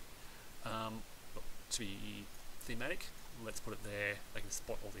 come get me. But to be thematic, let's put it there. They can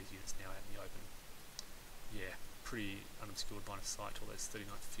spot all these units now out in the open. Yeah, pretty unobscured line of sight to all those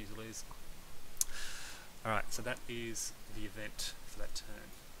 39th Fusiliers. Alright, so that is the event for that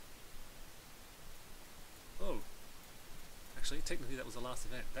turn. Oh, actually, technically that was the last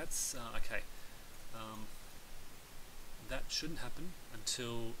event. That's, okay. That shouldn't happen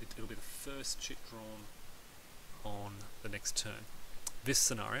until it'll be the first chit drawn on the next turn. This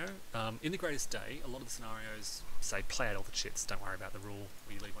scenario, in the Greatest Day, a lot of the scenarios say play out all the chits, don't worry about the rule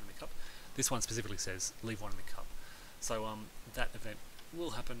where you leave one in the cup. This one specifically says leave one in the cup. So that event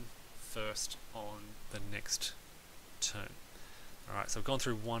will happen first on the next turn. Alright, so I've gone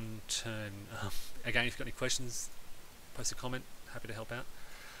through one turn. Again, if you've got any questions, post a comment, happy to help out.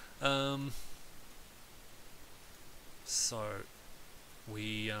 So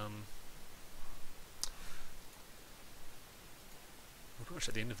we're pretty much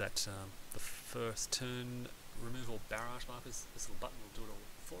at the end of that, the first turn. Remove all barrage markers. This little button will do it all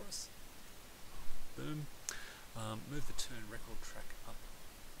for us. Boom. Move the turn record track up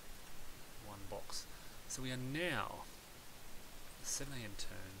one box. So we are now at the 7 AM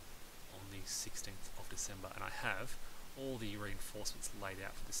turn on the 16th of December, and I have all the reinforcements laid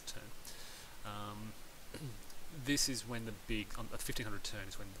out for this turn. This is when the big, at 1500 turn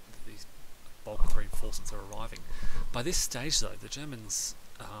is when these bulk of reinforcements are arriving. By this stage though, the Germans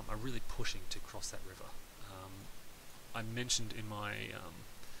are really pushing to cross that river. I mentioned in my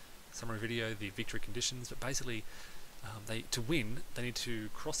summary video the victory conditions, but basically to win they need to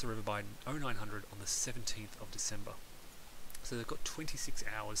cross the river by 0900 on the 17th of December. So they've got 26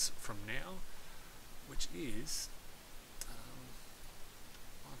 hours from now, which is 1,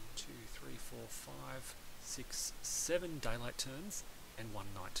 2, 3, 4, 5, 6, 7 daylight turns and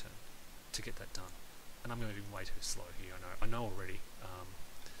 1 night turn to get that done. And I'm going to be way too slow here, I know already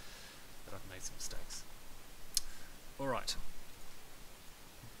that I've made some mistakes. Alright,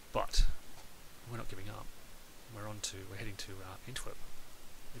 but we're not giving up. We're heading to Antwerp,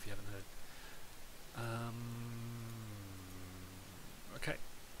 if you haven't heard. Okay.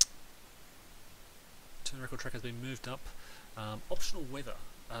 Turn record track has been moved up. Optional weather.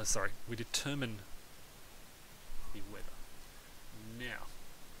 We determine the weather. Now,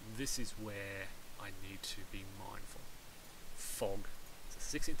 this is where I need to be mindful. Fog.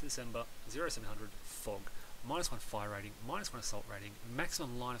 So 16th of December, 0700, fog. -1 fire rating, -1 assault rating,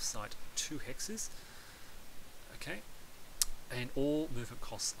 maximum line of sight 2 hexes. Okay. And all movement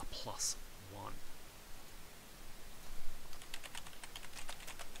costs are +1.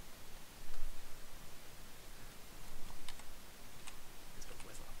 Here's the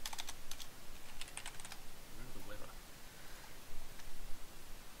weather. Remember the weather.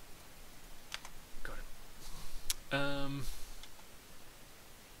 Got it.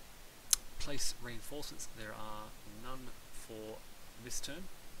 Place reinforcements. There are none for this turn,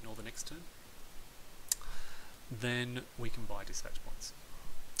 nor the next turn. Then we can buy dispatch points.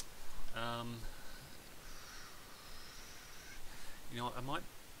 You know what, I might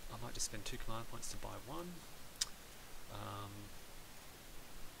just spend 2 command points to buy 1.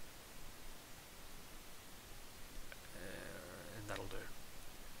 And that'll do.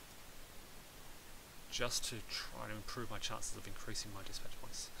 Just to try to improve my chances of increasing my dispatch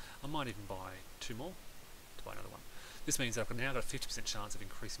points. I might even buy 2 more to buy another 1. This means I've now got a 50% chance of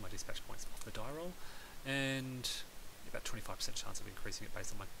increasing my dispatch points off the die roll, and about 25% chance of increasing it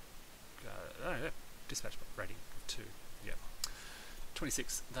based on my dispatch rating of 2. Yep.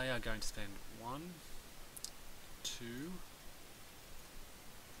 26. They are going to spend 1, 2,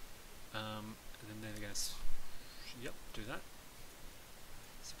 and then they're going to do that.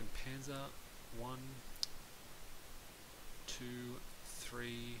 Second Panzer. 1, 2,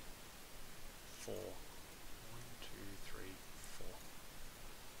 3, 4. 1, 2, 3, 4.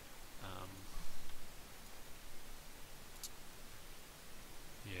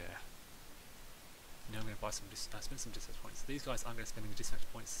 Yeah. Now I'm going to buy some. Spend some dispatch points. These guys aren't going to spend any dispatch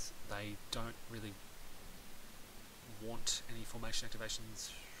points. They don't really want any formation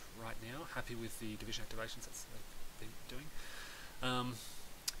activations right now. Happy with the division activations that's they've been doing.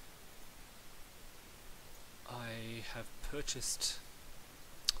 I have purchased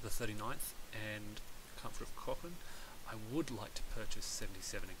the 39th and Comfort of Chacon. I would like to purchase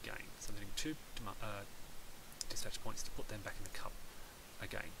 77 again. So I'm getting 2 dispatch points to put them back in the cup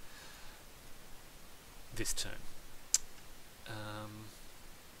again this turn.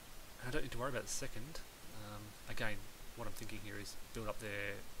 I don't need to worry about the second. Again, what I'm thinking here is build up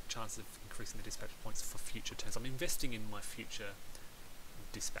their chance of increasing the dispatch points for future turns. I'm investing in my future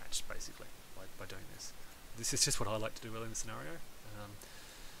dispatch, basically, by doing this. This is just what I like to do well in the scenario.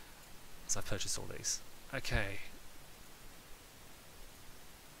 So I've purchased all these. Okay.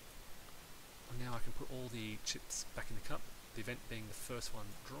 Now I can put all the chips back in the cup, the event being the first one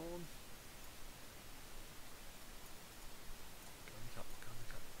drawn. Go in the cup, go in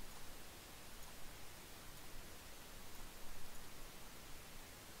the cup.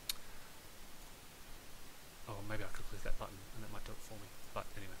 Oh, maybe I could click that button and that might do it for me. But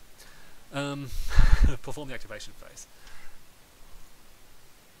anyway. Perform the activation phase.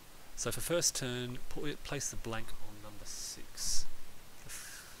 So for first turn, place the blank on number 6.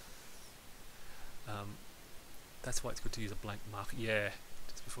 That's why it's good to use a blank marker. Yeah,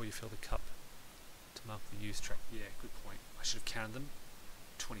 just before you fill the cup to mark the use track. Yeah, good point. I should have counted them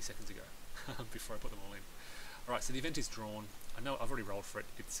 20 seconds ago before I put them all in. Alright, so the event is drawn. I know I've already rolled for it.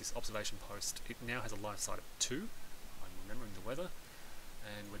 It's this observation post. It now has a line of sight of 2. I'm remembering the weather.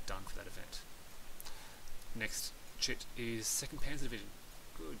 And we're done for that event. Next chit is 2nd Panzer Division.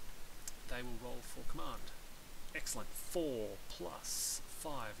 Good. They will roll for command. Excellent. 4 plus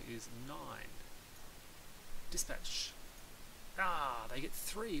 5 is 9. Dispatch. Ah, they get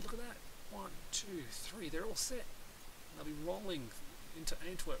 3. Look at that. 1, 2, 3. They're all set. They'll be rolling into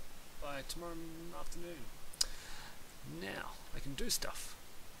Antwerp by tomorrow afternoon. Now, they can do stuff.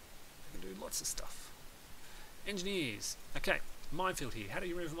 They can do lots of stuff. Engineers. Okay, minefield here. How do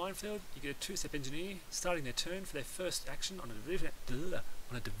you remove a minefield? You get a 2-step engineer starting their turn for their first action on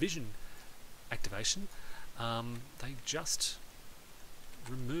a division activation. They just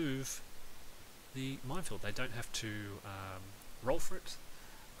remove the minefield. They don't have to roll for it.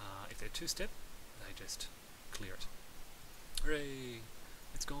 If they're 2-step, they just clear it. Hooray!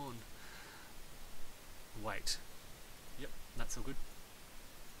 It's gone. Wait. Yep, that's all good.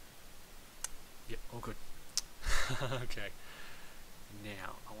 Yep, all good. Okay.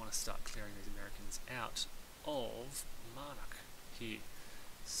 Now, I want to start clearing these Americans out of Marnock here.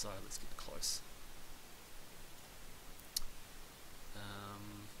 So, let's get close.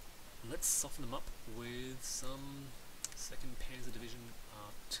 Let's soften them up with some 2nd Panzer Division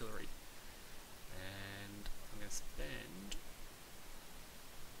artillery. And I'm going to spend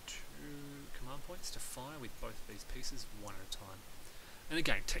 2 command points to fire with both of these pieces one at a time. And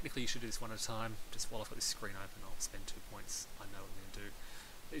again, technically you should do this one at a time. Just while I've got this screen open, I'll spend 2 points. I know what I'm going to do.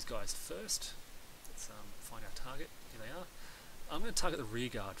 These guys first. Let's find our target. Here they are. I'm going to target the rear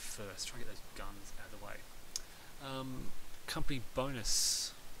guard first. Try and get those guns out of the way. Company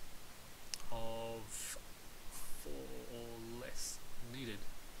bonus of 4 or less needed.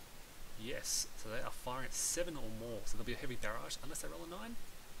 Yes, so they are firing at 7 or more. So there'll be a heavy barrage unless they roll a 9.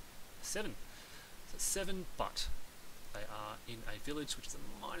 7. So 7, but they are in a village which is a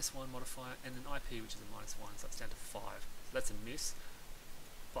 -1 modifier and an IP which is a -1, so that's down to 5. So that's a miss,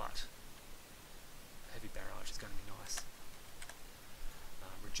 but a heavy barrage is going to be nice.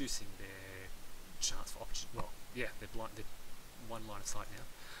 Reducing their chance for opportunity. Well, yeah, they're blind. They're one line of sight now.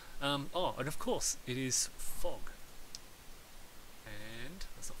 Oh, and of course, it is fog. And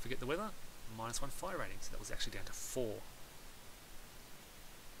let's not forget the weather. -1 fire rating, so that was actually down to 4.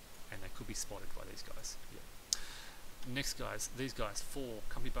 And they could be spotted by these guys. Yep. Next guys, these guys, 4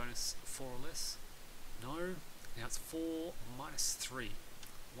 company bonus, 4 or less. No. Now it's 4 -3.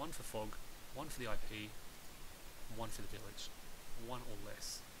 1 for fog, 1 for the IP, 1 for the village. 1 or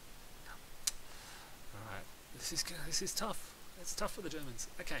less. Alright, this is tough. It's tough for the Germans.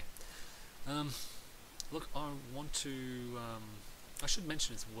 Okay. Look, I want to. I should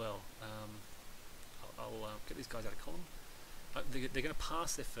mention as well. I'll get these guys out of column. They're going to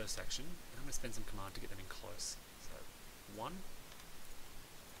pass their first action, and I'm going to spend some command to get them in close. So 1.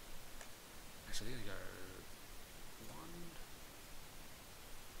 Actually, they're going to go 1,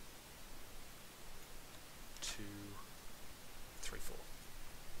 2, 3, 4.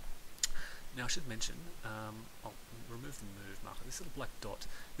 Now I should mention, I'll remove the move marker. This little black dot,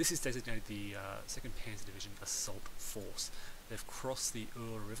 this is designated the 2nd Panzer Division Assault Force. They've crossed the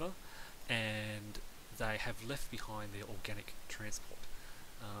Ur River and they have left behind their organic transport.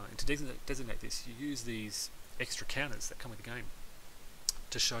 And to designate this, you use these extra counters that come with the game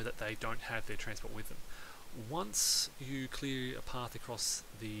to show that they don't have their transport with them. Once you clear a path across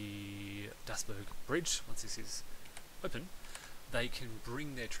the Dasburg Bridge, once this is open, they can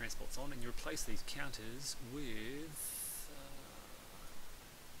bring their transports on, and you replace these counters with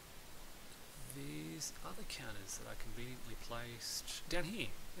these other counters that are conveniently placed down here.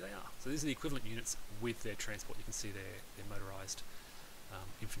 Here they are. So these are the equivalent units with their transport. You can see their motorised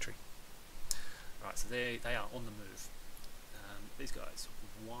infantry. Alright, so they are on the move. These guys,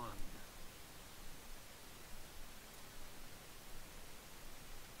 1,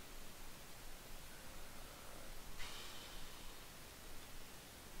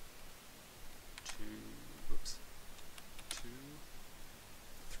 2, whoops, 2,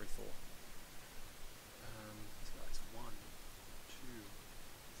 3, 4. These guys, 1, 2,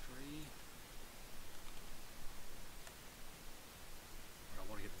 3. I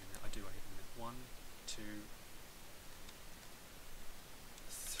want to get them in there. I do want to get them in there. 1, 2,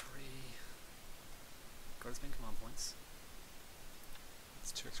 3. Got to spend command points.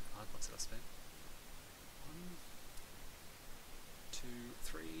 That's 2 extra command points that I spent. 1, 2,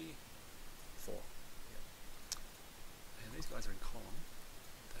 3, 4. Yep. And these guys are in column.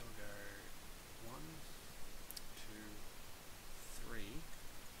 They will go 1, 2, 3,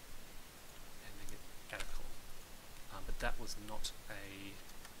 and they get out of column. But that was not a.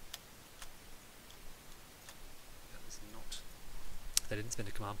 They didn't spend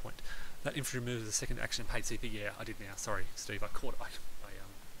a command point. That infantry move is a second action paid CP. Yeah, I did now. Sorry, Steve. I caught.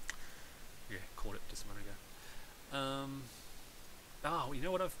 Caught it just a moment ago. Oh, you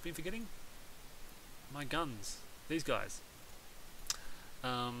know what I've been forgetting? My guns. These guys. They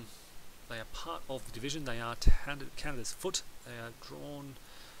are part of the division. They are counted as foot. They are drawn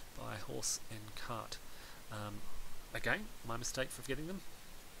by horse and cart. Again, my mistake for forgetting them.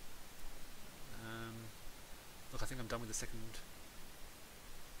 Look, I think I'm done with the second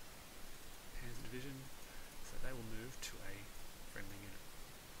Panzer division, so they will move to a friendly unit.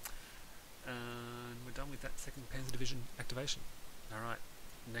 And we're done with that second Panzer division activation. Alright,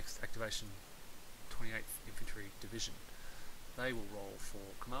 next activation, 28th Infantry Division. They will roll for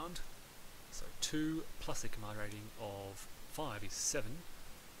command. So 2 plus a command rating of 5 is 7. 1,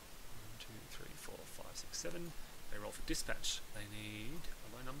 2, 3, 4, 5, 6, 7. They roll for dispatch. They need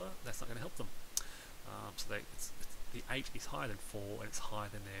a low number. That's not going to help them. So the 8 is higher than 4, and it's higher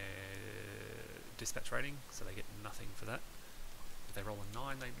than their dispatch rating, so they get nothing for that. If they roll a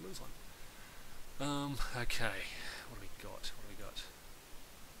 9, they lose 1. Okay, what do we got?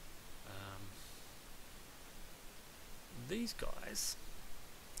 These guys,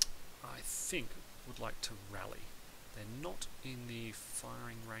 I think, would like to rally. They're not in the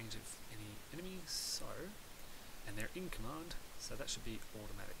firing range of any enemies, and they're in command, so that should be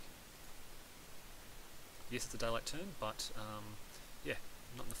automatic. Yes, it's a daylight turn, but yeah,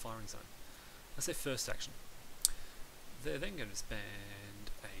 not in the firing zone. That's their first action. They're then going to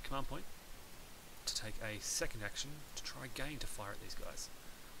spend a command point to take a second action to try again to fire at these guys.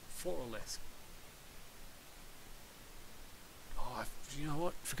 4 or less. Oh, you know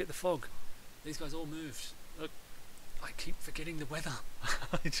what? Forget the fog. These guys all moved. Look, I keep forgetting the weather.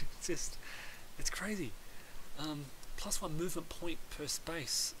 It's crazy. +1 movement point per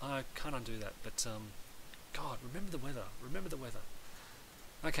space. I can't undo that, but God, remember the weather.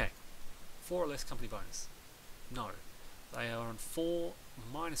 Okay, 4 or less company bonus. No, they are on 4.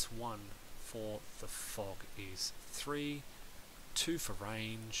 -1 for the fog is 3. 2 for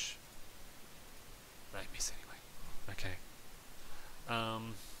range. They miss anyway. Okay.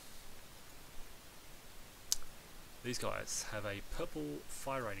 These guys have a purple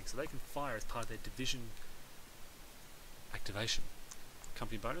fire rating, so they can fire as part of their division activation.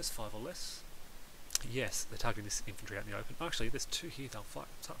 Company bonus 5 or less. Yes, they're targeting this infantry out in the open. Actually, there's 2 here. They'll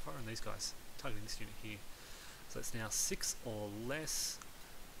start firing these guys. Targeting this unit here. So it's now 6 or less.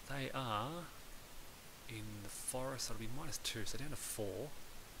 They are in the forest. So it'll be -2. So down to 4.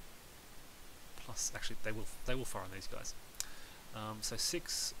 Plus, actually, they will fire on these guys. So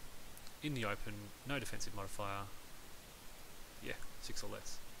 6 in the open. No defensive modifier. Yeah, 6 or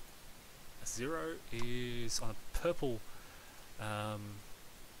less. A 0 is on a purple.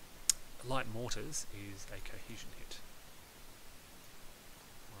 Light mortars is a cohesion hit.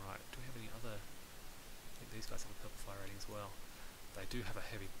 Alright, do we have any other? I think these guys have a purple fire rating as well. They do have a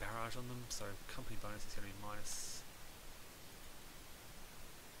heavy barrage on them, so company bonus is going to be -2.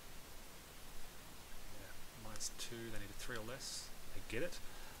 They need a 3 or less. They get it.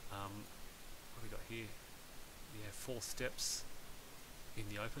 What have we got here? We have 4 steps in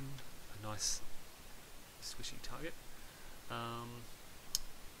the open. A nice squishy target.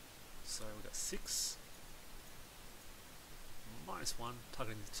 So we've got 6, -1,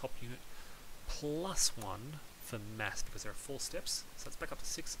 targeting the top unit, +1 for mass because there are 4 steps, so it's back up to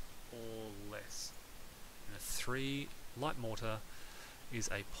 6 or less. And a 3 light mortar is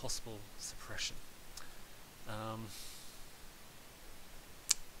a possible suppression. Oh,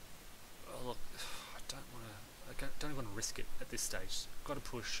 look, I don't want to risk it at this stage. Got to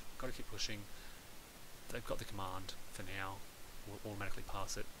push, got to keep pushing. They've got the command for now. We'll automatically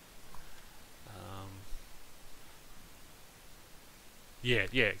pass it. Yeah,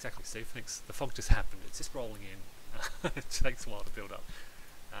 yeah, exactly, Steve. Thanks. The fog just happened. It's just rolling in. It takes a while to build up.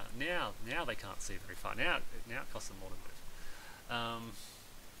 Now they can't see very far. Now it costs them more to move.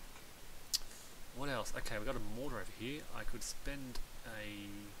 What else? Okay, we've got a mortar over here. I could spend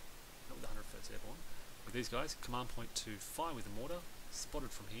not with the 101st Airborne, with these guys. Command point to fire with the mortar.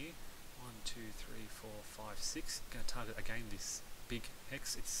 Spotted from here. 1, 2, 3, 4, 5, 6. Going to target again this big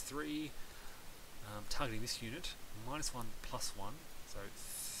hex. It's 3. Targeting this unit. -1, +1. So,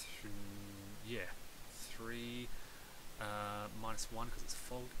 yeah. 3 -1 because it's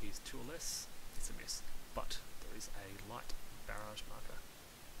fog is 2 or less. It's a miss. But there is a light barrage marker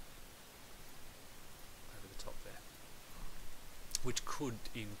over the top there, which could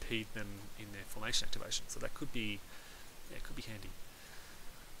impede them in their formation activation. So that could be, yeah, it could be handy.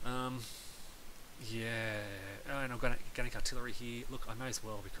 Yeah, and I've got organic artillery here. Look, I may as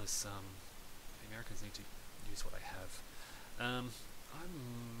well because the Americans need to use what they have.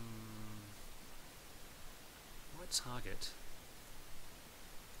 My target.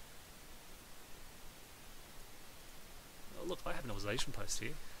 Oh, look, I have an observation post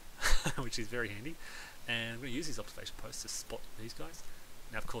here, which is very handy, and I'm going to use these observation posts to spot these guys.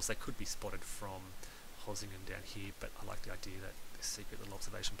 Now, of course, they could be spotted from Hosingen down here, but I like the idea that this secret little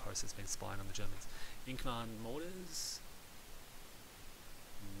observation post has been spying on the Germans. In command mortars?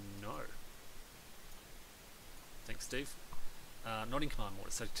 No. Thanks, Steve. Not in command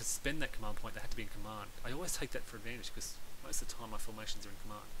mortars, so to spend that command point they had to be in command. I always take that for advantage because most of the time my formations are in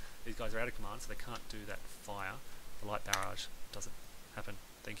command. These guys are out of command, so they can't do that fire. The light barrage doesn't happen.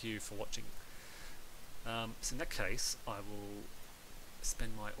 Thank you for watching. So in that case, I will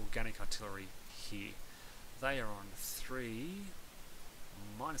spend my organic artillery here. They are on 3.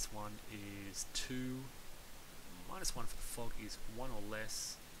 -1 is 2. -1 for the fog is 1 or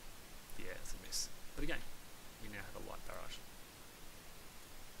less. Yeah, it's a miss. But again, we now have a light barrage.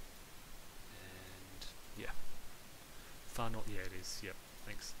 And yeah. Far north, yeah it is, yep,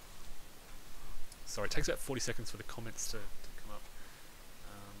 thanks. Sorry, it takes about 40 seconds for the comments to come up.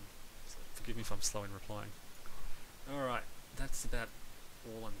 So forgive me if I'm slow in replying. Alright, that's about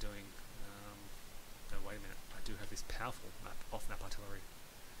all I'm doing. No, wait a minute, I do have this powerful off-map artillery.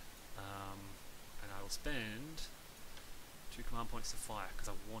 And I will spend 2 command points to fire because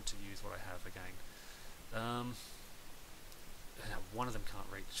I want to use what I have again. One of them can't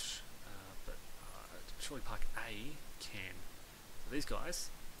reach, but surely Park A can. So these guys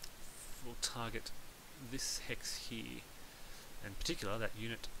will target this hex here, and in particular that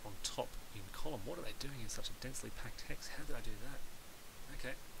unit on top in column. What are they doing in such a densely packed hex? How did I do that?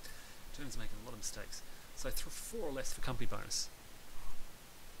 Okay, Germans making a lot of mistakes. So 4 or less for company bonus.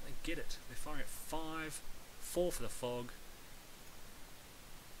 They get it. They're firing at 5, 4 for the fog,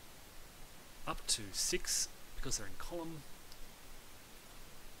 up to 6 because they're in column.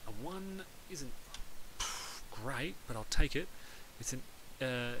 A 1 isn't great, but I'll take it. It's an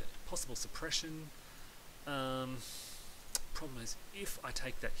possible suppression. Problem is, if I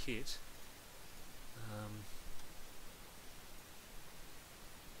take that hit,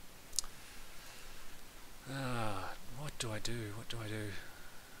 what do I do? What do I do?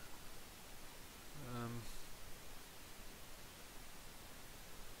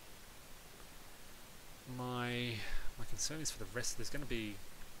 My concern is for the rest. There's going to be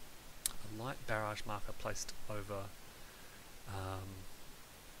a light barrage marker placed over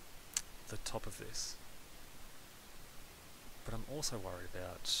the top of this, but I'm also worried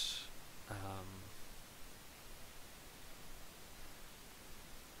about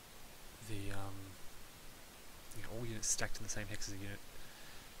all units stacked in the same hex as a unit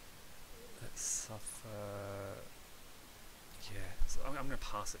that suffer. Yeah, so I'm going to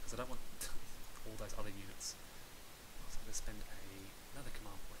pass it because I don't want all those other units. So I'm going to spend another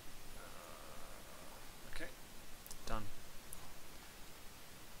command point. Okay, done.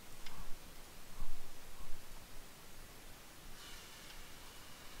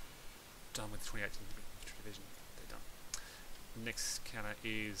 Done with 28th Infantry Division. They're done. Next counter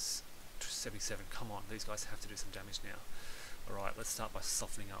is 77. Come on, these guys have to do some damage now. Alright, let's start by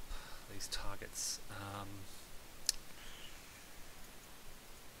softening up these targets.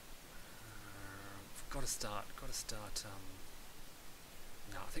 Got to start.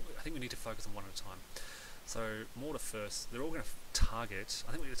 No, I think we need to focus on one at a time. So mortar first. They're all going to target.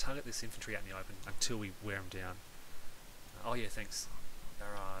 I think we're going to target this infantry out in the open until we wear them down. Oh yeah, thanks.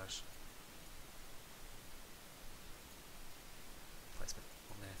 Barrage. Placement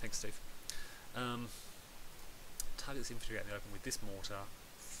on there. Thanks, Steve. Target this infantry out in the open with this mortar.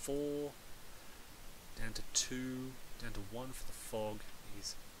 4 down to 2 down to 1 for the fog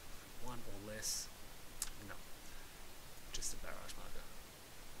is 1 or less. No, just a barrage marker.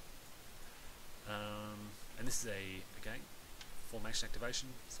 And this is again, formation activation,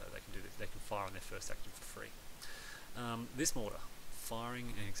 so they can do this. They can fire on their first action for free. This mortar,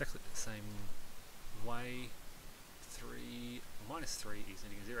 firing in exactly the same way. -3 is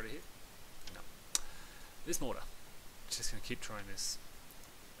needing a 0 to hit. No. This mortar, just going to keep trying this.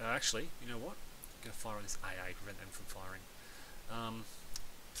 Actually, you know what? I'm going to fire on this AA, prevent them from firing.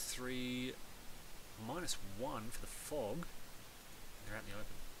 3 -1 for the fog. And they're out in the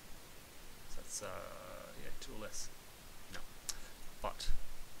open. So that's yeah, 2 or less. No. But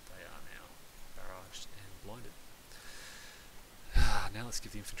they are now barraged and blinded. Now let's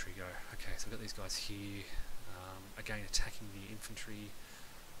give the infantry a go. Okay, so I've got these guys here. Again, attacking the infantry.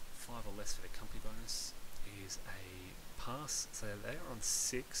 5 or less for the company bonus is a pass. So they are on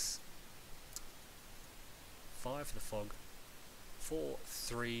 6. 5 for the fog. 4,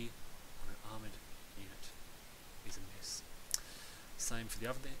 3 on an armoured unit is a miss. Same for the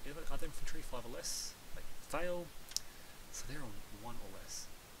other infantry, 5 or less. They fail. So they're on 1 or less.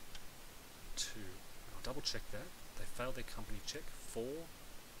 2. And I'll double check that. They failed their company check. 4,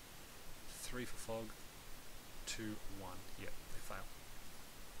 3 for fog. 2, 1. Yep, they fail.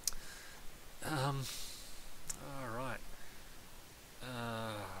 Alright.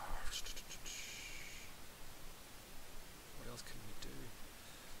 What else can we do?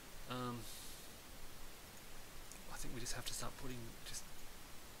 I think we just have to start putting, just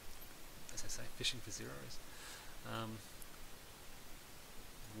as I say, fishing for zeros.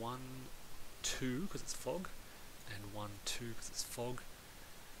 1, 2 because it's fog, and 1, 2 because it's fog.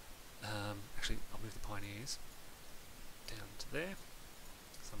 Actually, I'll move the pioneers down to there,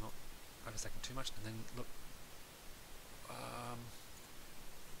 so I'm not overstacking too much. And then look,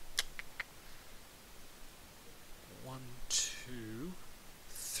 1, 2,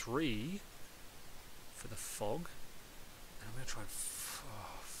 3 for the fog, and I'm going to try and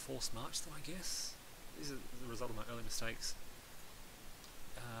force march them, I guess. This is the result of my early mistakes.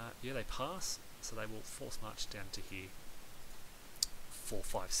 Yeah, they pass, so they will force march down to here. 4,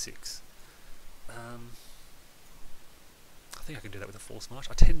 5, 6. I think I can do that with a force march.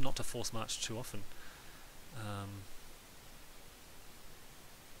 I tend not to force march too often,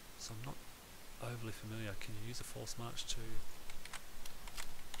 so I'm not overly familiar. Can you use a force march to...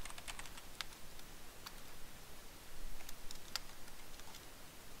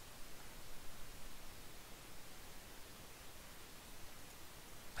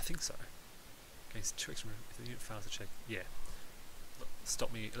 I think so. Against 2 extra if the unit fails to check. Yeah. Look,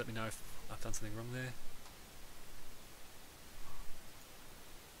 stop me, let me know if I've done something wrong there.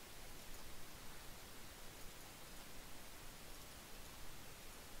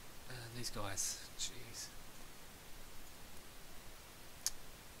 And these guys, jeez.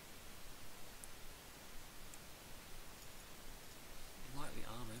 Lightly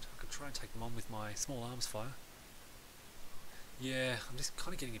armoured. I could try and take them on with my small arms fire. Yeah, I'm just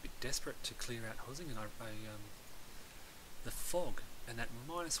kind of getting a bit desperate to clear out housing, and the fog and that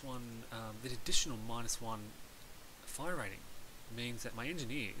 -1, the additional -1 fire rating means that my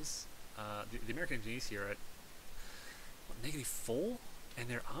engineers, the American engineers here are at what, -4, and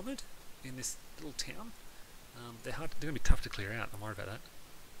they're armoured in this little town. They're going to be tough to clear out. I'm worried about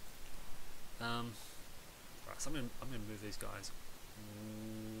that. Right, so I'm going to move these guys.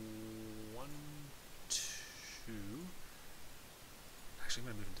 1, 2. Actually,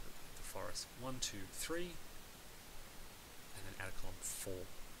 I'm going to move into the forest. 1, 2, 3, and then add a column 4.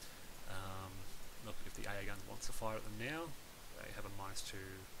 Look, if the AA gun wants to fire at them now, they have a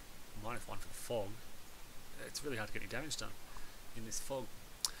 -2, -1 for the fog. It's really hard to get any damage done in this fog.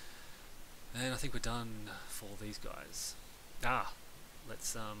 And I think we're done for these guys.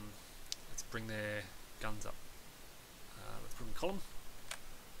 Let's bring their guns up. Let's put them in column.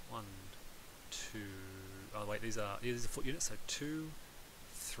 1, 2. Oh wait, these are foot units. So 2,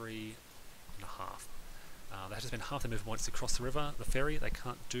 3 and a half. They have to spend half their movement points to cross the river, the ferry. They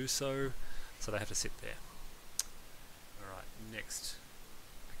can't do so, so they have to sit there. Alright, next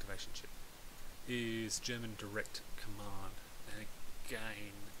activation chip is German Direct Command. And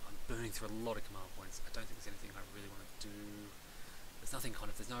again, I'm burning through a lot of command points. I don't think there's anything I really want to do. There's nothing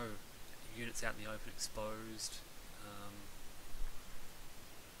there's no units out in the open exposed.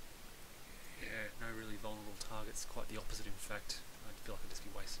 Yeah, no really vulnerable targets, quite the opposite in fact. I feel like I'd just be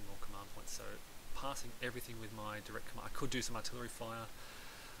wasting more command points, so passing everything with my direct command. I could do some artillery fire,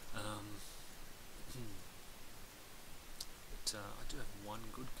 but I do have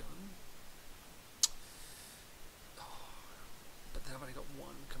one good gun. But then I've only got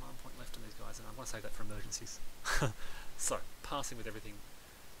one command point left on these guys, and I want to save that for emergencies. So, passing with everything.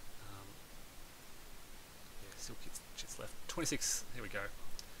 Still chits left. 26. Here we go.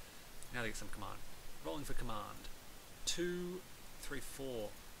 Now they get some command. Rolling for command. 2, 3, 4. 1,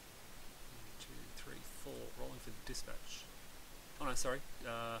 2, 3, 4. Rolling for dispatch. Oh no, sorry.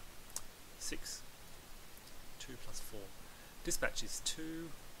 6. 2 plus 4. Dispatch is 2.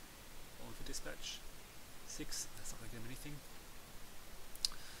 Rolling for dispatch. 6. That's not going to get him anything.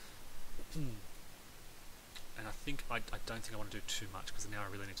 And I think I don't think I want to do too much because now I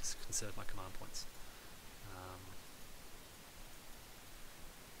really need to conserve my command points.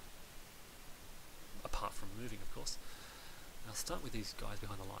 Apart from moving, of course. And I'll start with these guys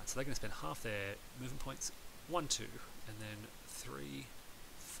behind the line. So they're going to spend half their movement points. 1, 2, and then 3,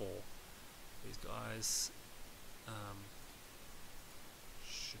 4. These guys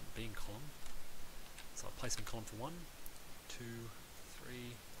shouldn't be in column. So I'll place them in column for 1, 2,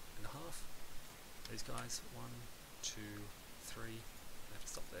 3 and a half. These guys, 1, 2, 3. I have to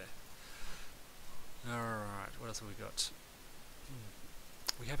stop there. Alright, what else have we got?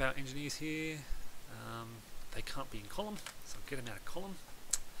 We have our engineers here. They can't be in column, so I'll get them out of column.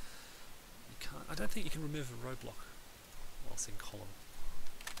 You can't. I don't think you can remove a roadblock whilst in column.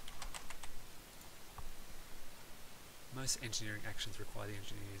 Most engineering actions require the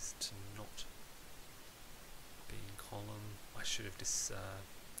engineers to not be in column. I should have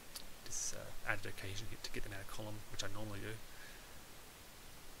added occasion here to get them out of column, which I normally do.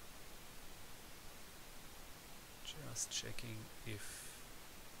 Just checking if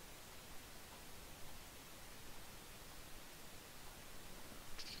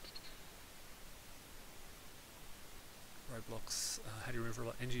roadblocks. How do you remove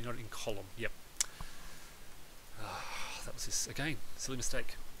roadblock? Engineer not in column. Yep. That was this again. Silly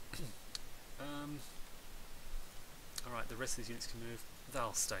mistake. Alright, the rest of these units can move.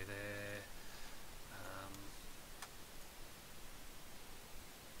 They'll stay there.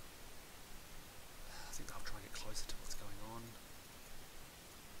 I think they'll try and get closer to what's going on.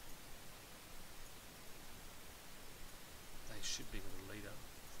 They should be with a leader.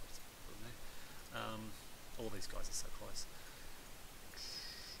 All these guys are so close.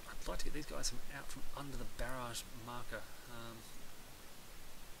 I'd like to get these guys from out from under the barrage marker.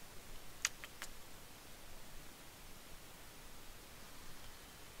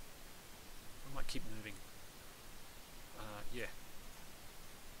 I might keep moving. Yeah.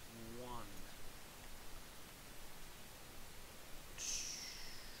 1.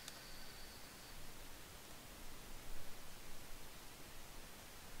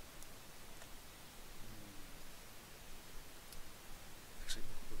 Actually,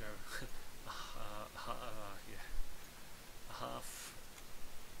 we'll go yeah, a half.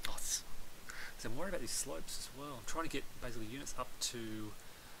 Oh, so I'm worried about these slopes as well. I'm trying to get basically units up to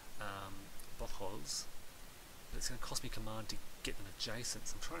Botholes, but it's going to cost me command to get them adjacent.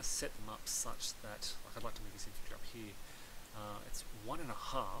 So I'm trying to set them up such that, like, I'd like to move this infantry up here. It's 1.5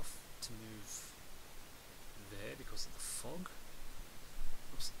 to move there because of the fog.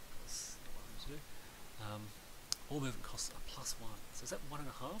 Oops, that's not what I wanted to do. All movement costs are +1. So is that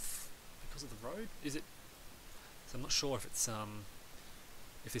 1.5 because of the road? Is it? So I'm not sure if it's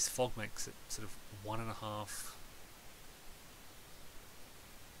if this fog makes it sort of 1.5.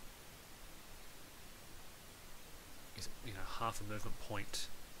 Is it, you know, half a movement point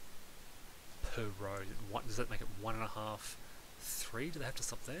per road? Does that make it 1.5, 3? Do they have to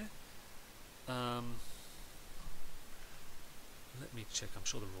stop there? Let me check. I'm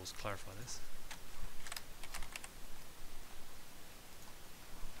sure the rules clarify this.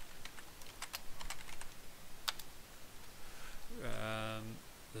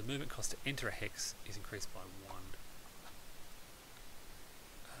 The movement cost to enter a hex is increased by 1.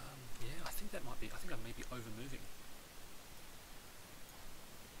 Yeah, I think that might be. I think I may be over moving.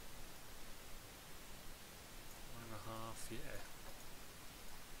 1.5, yeah.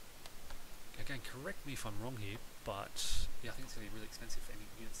 Again, correct me if I'm wrong here, but yeah, I think it's going to be really expensive for any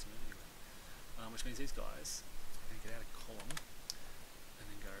units to move anywhere. Which means these guys are going to get out of column and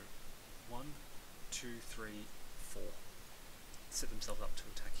then go 1, 2, 3, 4. Set themselves up to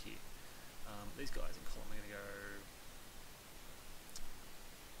attack here. These guys in column are going to go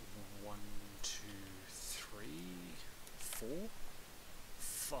 1, 2, 3, 4,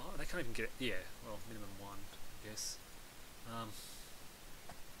 5. They can't even get it. Yeah, well, minimum 1, I guess. I'll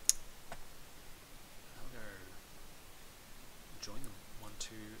go join them. 1,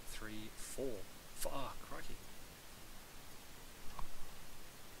 2, 3, 4. Ah, crikey.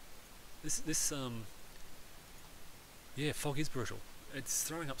 Yeah, fog is brutal. It's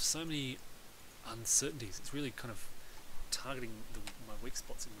throwing up so many uncertainties. It's really kind of targeting my weak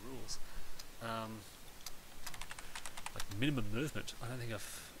spots in the rules. Like minimum movement. I don't think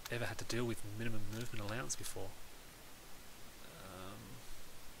I've ever had to deal with minimum movement allowance before.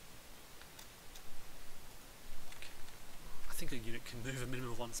 I think a unit can move a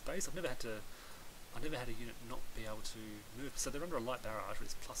minimum of 1 space. I've never had a unit not be able to move. So they're under a light barrage, which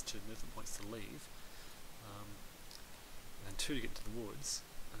is +2 movement points to leave, and then 2 to get into the woods,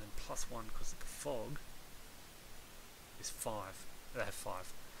 and then +1 because of the fog is 5. They have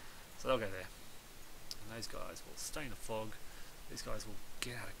 5, so they'll go there. And those guys will stay in the fog. These guys will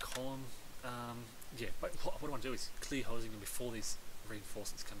get out of column. Yeah, but what I want to do is clear hosing them before these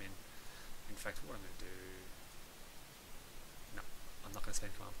reinforcements come in. In fact, what I'm going to do... No, I'm not going to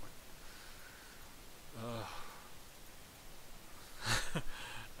spend command point.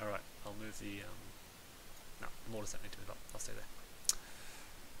 Alright, I'll move the... no, the mortars don't need to move up. I'll stay there.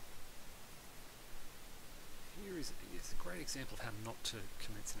 Here is a great example of how not to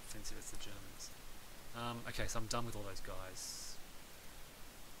commence an offensive as the Germans. Okay, so I'm done with all those guys.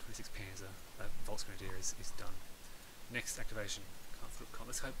 26 Panzer, Volksgrenadier is done. Next activation.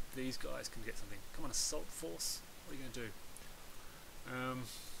 Let's hope these guys can get something. Come on, assault force. What are you going to do?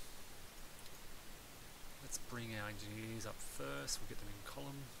 Let's bring our engineers up first. We'll get them in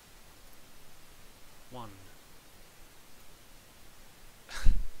column. 1.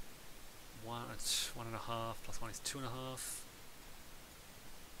 1.5 plus 1 is 2.5.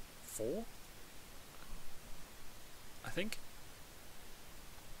 4, I think.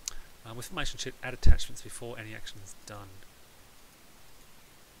 With formation chip, add attachments before any action is done.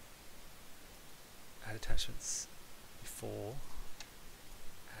 Add attachments before.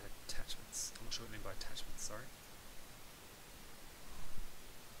 Add attachments. I'm not sure what I mean by attachments, sorry.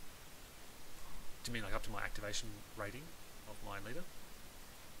 Do you mean like up to my activation rating of my leader?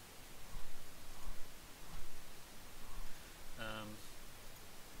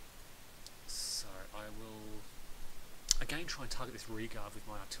 So I will again try and target this rearguard with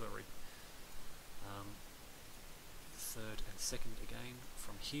my artillery. Third and second again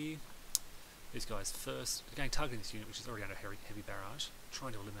from here. These guys first, again targeting this unit which is already under heavy barrage,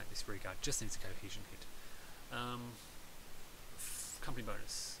 trying to eliminate this rearguard, just needs a cohesion hit. Company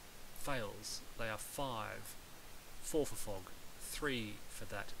bonus, fails, they are 5, 4 for fog, 3 for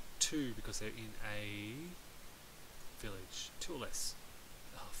that, 2 because they're in a village, 2 or less.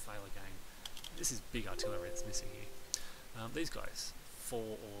 Oh, fail again. This is big artillery that's missing here. These guys, 4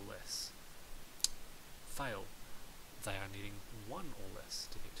 or less. Fail. They are needing 1 or less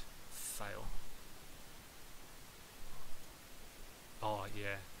to hit. Fail. Oh,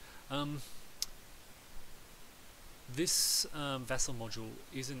 yeah. This vassal module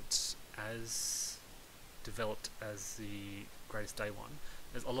isn't as developed as the Greatest Day one.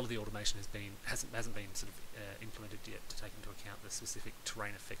 There's a lot of the automation hasn't been sort of implemented yet to take into account the specific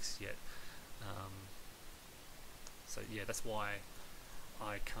terrain effects yet. So yeah, that's why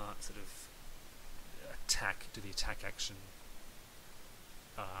I can't sort of do the attack action.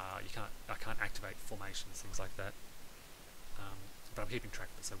 I can't activate formations, things like that. But I'm keeping track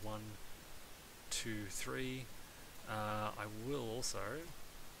of it. So 1, 2, 3. I will also.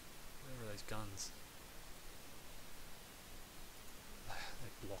 Where are those guns?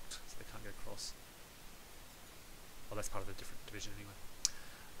 They're blocked, so they can't go across. Well, that's part of a different division anyway.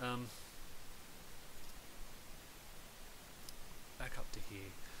 Back up to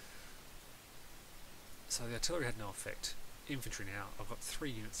here. So the artillery had no effect. Infantry now, I've got 3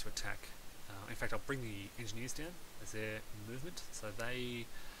 units to attack. In fact, I'll bring the engineers down as their movement, so they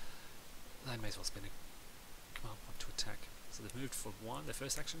may as well spend a command point to attack. So they've moved for 1, their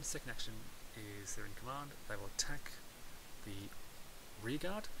first action. Second action is they're in command. They will attack the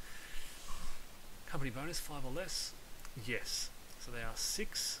rearguard. Company bonus, 5 or less. Yes. So they are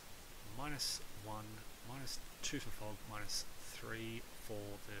 6, minus 1, minus 2 for fog, minus 3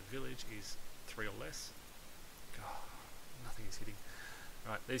 for the village is 3 or less. God, nothing is hitting.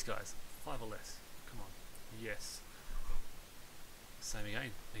 Right, these guys, 5 or less. Come on. Yes. Same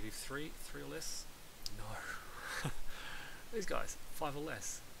again. -3, 3 or less. No. These guys, 5 or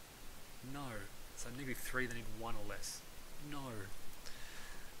less. No. So -3, they need 1 or less. No.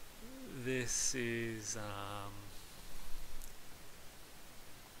 This is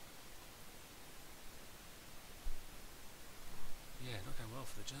yeah, not going well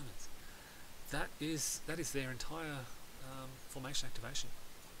for the Germans. That is their entire formation activation.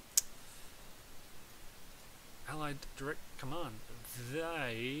 Allied direct command.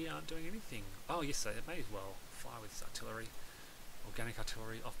 They aren't doing anything. Oh yes, they may as well fire with this artillery, organic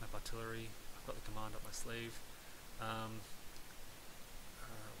artillery, off-map artillery. I've got the command up my sleeve.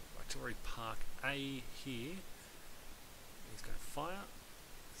 Artillery Park A here. He's going to fire.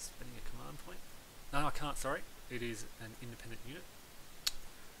 Spending a command point. No, I can't. Sorry, it is an independent unit.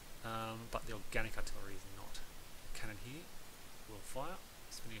 but the organic artillery is not. Cannon here will fire,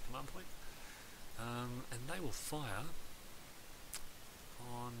 spinning a command point, and they will fire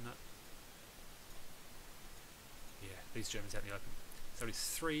on, yeah, these Germans out in the open. So it is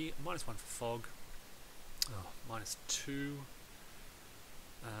 3, -1 for fog, -2,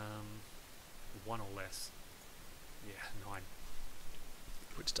 1 or less, yeah, 9,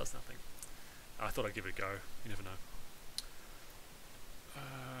 which does nothing. I thought I'd give it a go, you never know.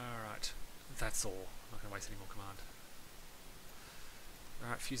 Alright, that's all, I'm not going to waste any more command.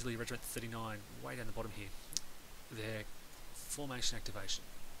 Alright, Fusilier Regiment 39, way down the bottom here. Their formation activation.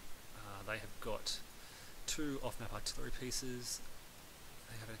 They have got 2 off-map artillery pieces.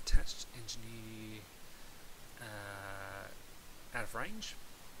 They have an attached engineer out of range.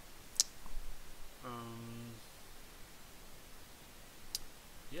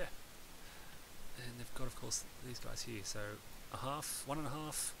 Yeah. And they've got, of course, these guys here. So, 1.5,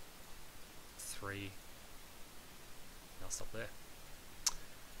 1.5, 3. I'll stop there.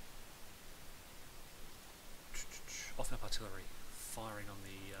 Off-map artillery firing on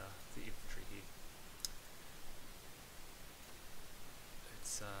the infantry here.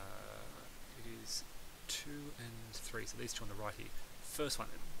 It is 2 and 3, so these two on the right here. First one,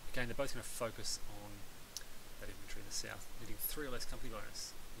 again, they're both going to focus on that infantry in the south. Needing 3 or less company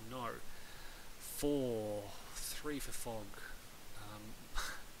bonus. No. 4, 3 for fog.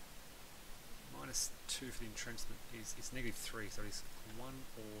 -2 for the entrenchment is -3, so it is 1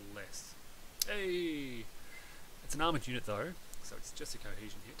 or less. Hey! It's an armoured unit though, so it's just a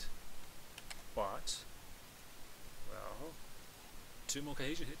cohesion hit. But, well, 2 more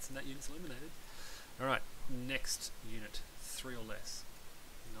cohesion hits and that unit's eliminated. Alright, next unit, 3 or less.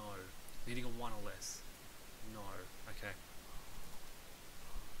 No. Needing a 1 or less. No. Okay.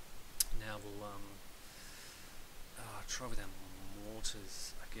 Now we'll try with our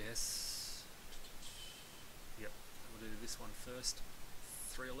mortars, I guess. Yep, we'll do this one first.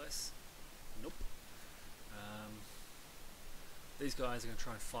 3 or less. Nope. These guys are going to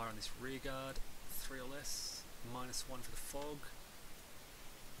try and fire on this rear guard. 3 or less. -1 for the fog.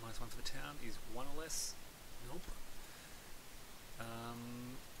 -1 for the town is 1 or less. Nope.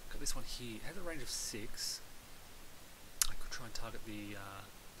 Got this one here. It has a range of 6. I could try and target the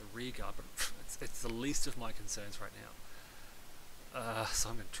rear guard, but it's the least of my concerns right now. So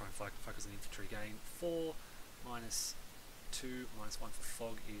I'm going to try and focus on the infantry again. 4, -2, -1 for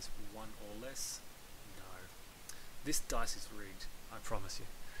fog is 1 or less. No. This dice is rigged, I promise you.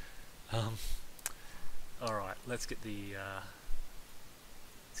 Alright, let's get the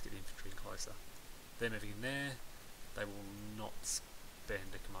infantry in closer. They're moving in there. They will not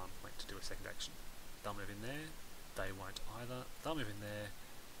spend a command point to do a second action. They'll move in there. They won't either. They'll move in there.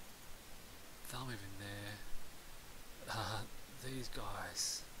 They'll move in there. These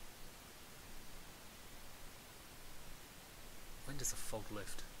guys. When does the fog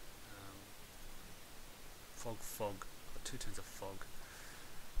lift? Fog. Got 2 turns of fog.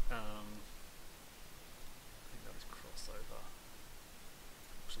 I think that was crossover.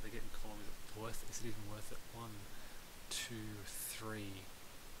 Should they get in column? Is it even worth it? 1, 2, 3.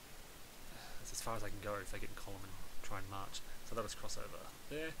 That's as far as I can go if they get in column and try and march. So that was crossover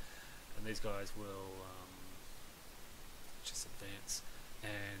there. And these guys will just advance.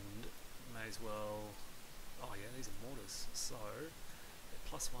 And may as well... Oh yeah, these are mortars. So,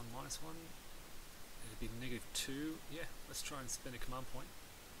 +1, -1. It'd be -2. Yeah, let's try and spend a command point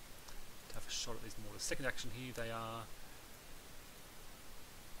to have a shot at these mortars. Second action here, they are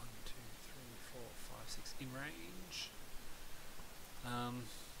 1, 2, 3, 4, 5, 6 in range.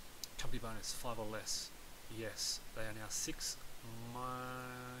 Company bonus 5 or less. Yes, they are now 6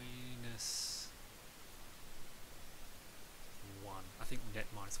 -1. I think net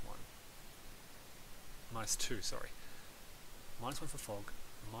 -1. -2, sorry. -1 for fog,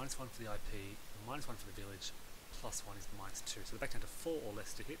 -1 for the IP, -1 for the village, +1 is -2. So they're back down to 4 or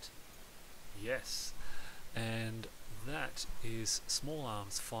less to hit. Yes. And that is small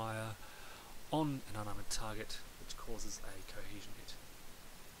arms fire on an unarmoured target, which causes a cohesion hit.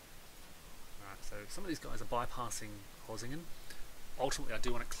 Alright, so some of these guys are bypassing Hosingen. Ultimately, I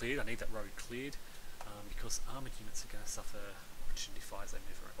do want it cleared. I need that road cleared because armoured units are going to suffer opportunity fire as they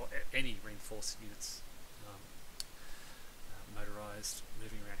move around, or any reinforced units, motorised,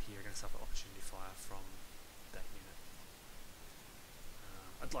 moving around here are going to suffer opportunity fire from that unit.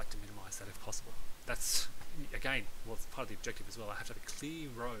 I'd like to minimise that if possible. That's, again, well, it's part of the objective as well. I have to have a clear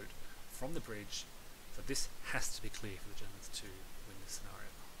road from the bridge, so this has to be clear for the Germans to win this scenario.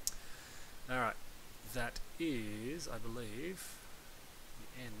 Alright, that is, I believe, the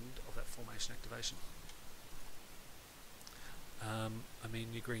end of that formation activation. I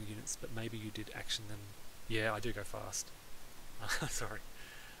mean your green units, but maybe you did action them. Yeah, I do go fast. Sorry.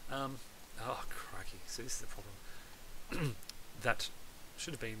 Oh, crikey. So this is the problem. That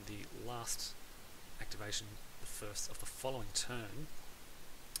should have been the last activation, the first of the following turn.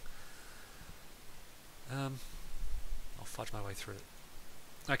 I'll fudge my way through it.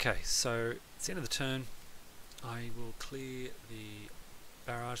 Okay, so it's the end of the turn. I will clear the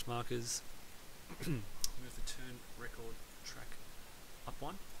barrage markers, move the turn record track up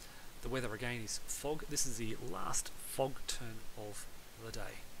one. The weather again is fog. This is the last fog turn of the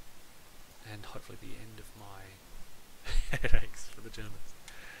day, and hopefully the end of my headaches for the Germans.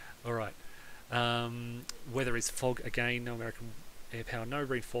 Alright, weather is fog again, no American air power, no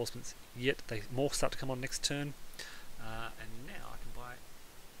reinforcements yet. They more start to come on next turn, and now I can buy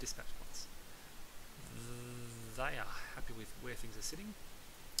dispatch points. They are happy with where things are sitting.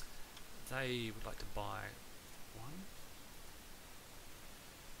 They would like to buy 1,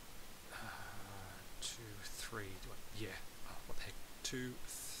 2, 3. Yeah. Oh, what the heck? 2,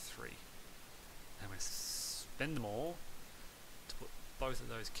 3. And I'm going to spend them all to put both of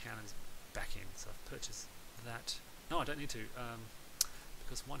those counters back in. So I've purchased that. No, I don't need to,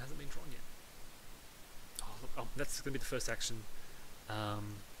 because one hasn't been drawn yet. Oh, look, that's going to be the first action.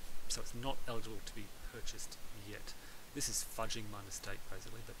 So it's not eligible to be purchased yet. This is fudging my mistake,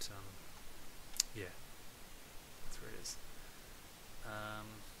 basically, but yeah, that's where it is.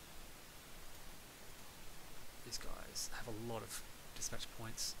 These guys have a lot of dispatch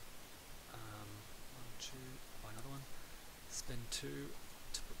points. 1, 2, buy another one. Spend 2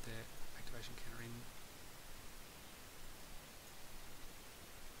 to put their activation counter in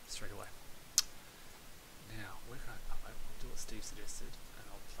straight away. Now, where can I'll do what Steve suggested, and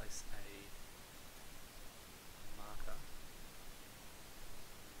I'll place a marker.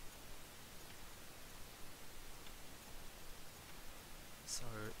 So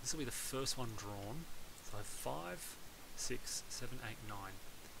this will be the first one drawn. So I have 5, 6, 7, 8, 9.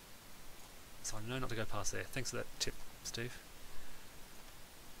 So I know not to go past there. Thanks for that tip, Steve.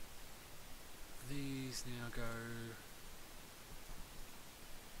 These now go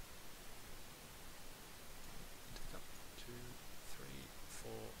into the cup. 2, 3,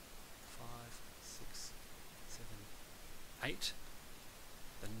 4, 5, 6, 7, 8.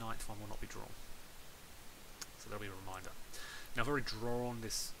 The 9th one will not be drawn. So that'll be a reminder. Now I've already drawn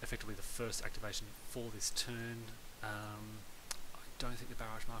this, effectively the first activation for this turn. I don't think the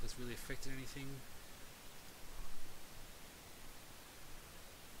barrage markers really affected anything.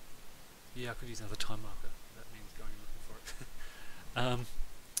 Yeah, I could use another time marker. That means going and looking for it.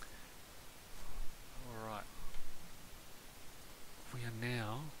 Alright. We are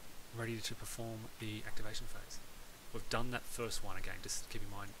now ready to perform the activation phase. We've done that first one again, just keep in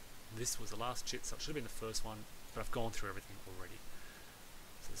mind, this was the last chit, so it should have been the first one, but I've gone through everything already.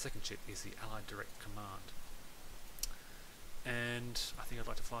 So the second chit is the Allied Direct Command. And I think I'd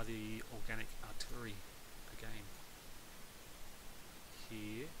like to fire the Organic Artillery again.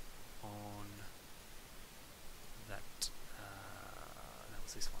 Here on that, that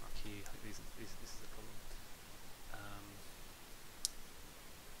was this one up here. I think this is the problem.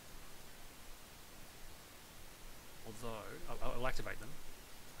 Although, I'll activate them.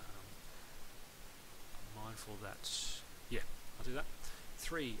 I'm mindful that, yeah, I'll do that.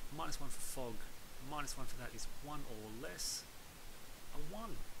 3, -1 for fog, -1 for that is 1 or less. A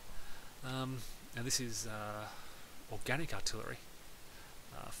 1. Now this is organic artillery.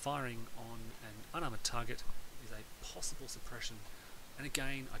 Firing on an unarmoured target is a possible suppression. And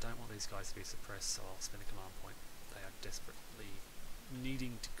again, I don't want these guys to be suppressed, so I'll spend a command point. They are desperately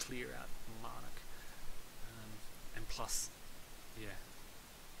needing to clear out Monarch. And plus, yeah.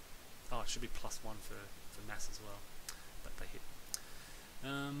 Oh, it should be +1 for mass as well. But they hit.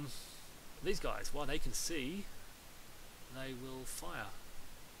 These guys, while they can see, they will fire.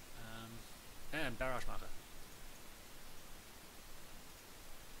 And barrage marker.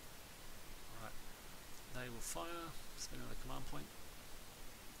 Alright. They will fire, spend another command point.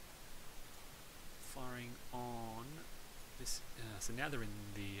 Firing on this. So now they're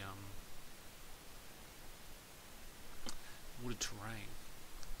in the wooded terrain.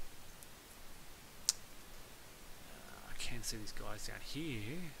 I can see these guys down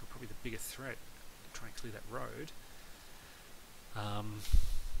here, are probably the bigger threat. Try and clear that road.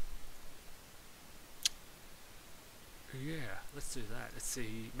 Yeah, let's do that. Let's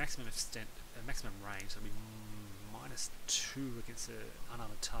see, maximum extent, maximum range. So it'll be -2 against an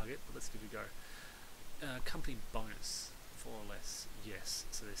unarmored target. But let's give it a go. Company bonus, 4 or less. Yes.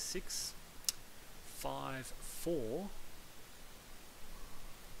 So there's 6, 5, 4.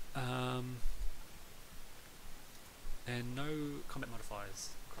 and no combat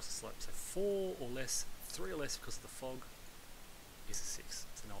modifiers across the slope. So 4 or less, 3 or less because of the fog is a 6.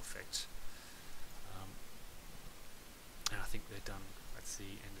 It's no effect. And I think they're done. That's the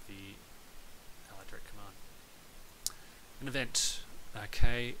end of the Allied Direct Command. An event.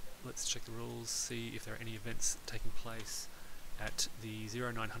 Okay, let's check the rules, see if there are any events taking place at the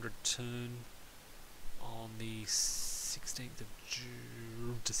 0900 turn on the 16th of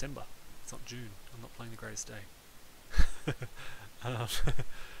December. It's not June. I'm not playing the greatest day.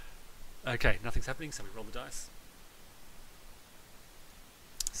 Okay, nothing's happening, so we roll the dice.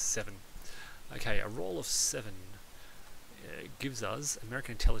 7. Okay, a roll of 7 gives us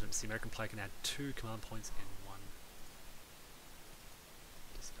American intelligence. The American player can add 2 command points and 1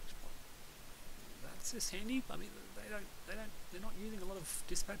 dispatch point. That's just handy. I mean, they're not using a lot of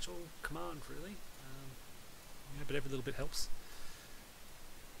dispatch or command really. But every little bit helps.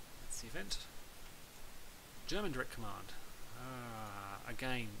 That's the event. German direct command.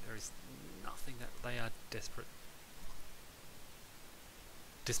 Again, there is nothing that they are desperate.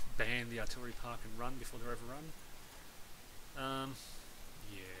 Disband the artillery park and run before they're overrun.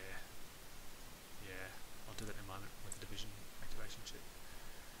 Yeah, I'll do that in a moment with the division activation chip.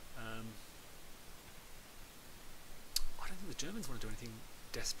 I don't think the Germans want to do anything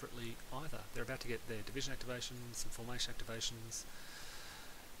desperately either. They're about to get their division activations, some formation activations.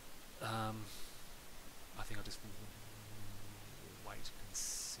 I think I'll just wait and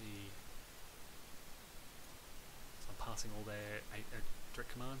see. So I'm passing all their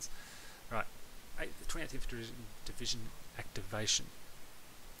direct commands. Right, 28th Infantry Division activation.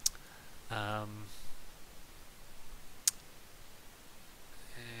 And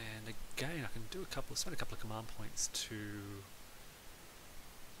again, I can do spend a couple of command points to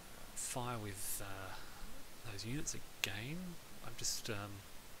fire with those units again. I'm just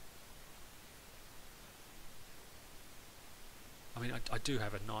I mean, I do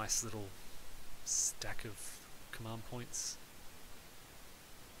have a nice little stack of command points.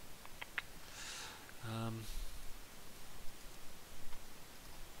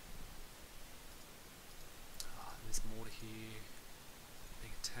 There's mortar here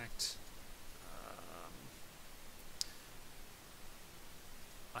being attacked.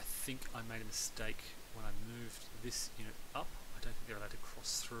 I think I made a mistake when I moved this unit up. I don't think they're allowed to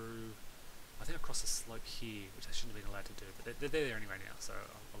cross through. I think I crossed the slope here, which I shouldn't have been allowed to do, but they're there anyway now, so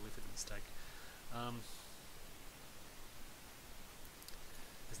I'll live with the mistake.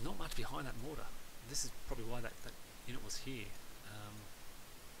 There's not much behind that mortar. This is probably why that unit was here,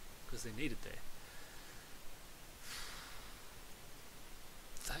 because they're needed there.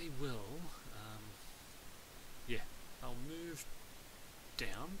 They will, yeah, I'll move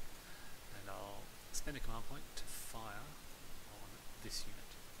down and I'll spend a command point to fire on this unit.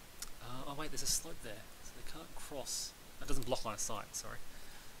 Oh wait, there's a slope there, so they can't cross. That doesn't block line of sight, sorry.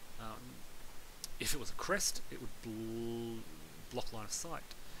 If it was a crest, it would block line of sight.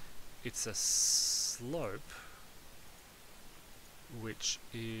 It's a slope, which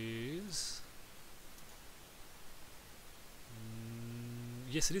is...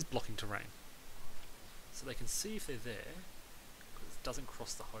 yes, it is blocking terrain. So they can see if they're there, because it doesn't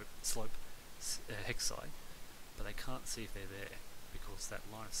cross the slope hex side, but they can't see if they're there, because that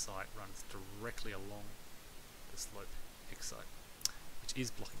line of sight runs directly along the slope hex side, which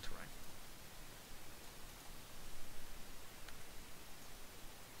is blocking terrain.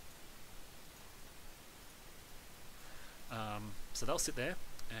 So they'll sit there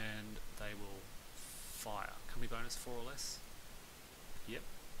and they will fire. Company bonus 4 or less. Yep.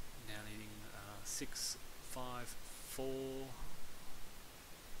 Now needing 6, 5, 4,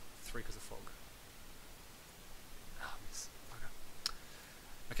 3 because of fog. Ah, miss.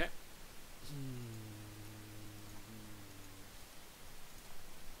 Okay.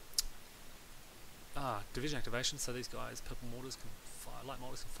 Division activation. So these guys, purple mortars can fire, light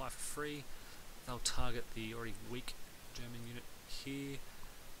mortars can fire for free. They'll target the already weak German unit here.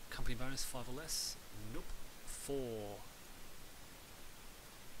 Company bonus 5 or less. Nope. 4.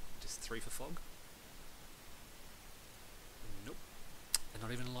 Just 3 for fog. Nope. And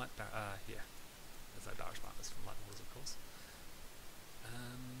not even a light yeah. There's no barrage markers from light mortars, of course.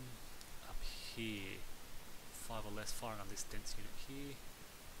 Up here. 5 or less firing on this dense unit here.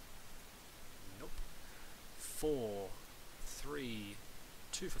 Nope. 4, 3,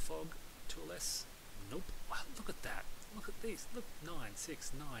 2 for fog. 2 or less. Nope. Wow, look at that. Look at these. Look, 9,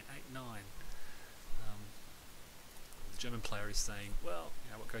 6, 9, 8, 9. The German player is saying, well,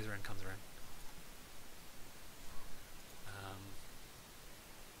 you know, what goes around comes around.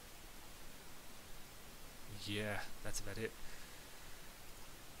 Yeah, that's about it.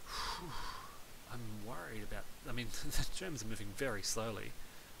 Whew. I'm worried about... I mean, the Germans are moving very slowly.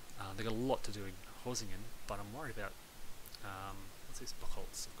 They've got a lot to do in Hosingen, but I'm worried about... what's this?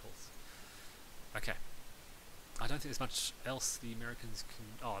 Bockholtz, of course. Okay. I don't think there's much else the Americans can...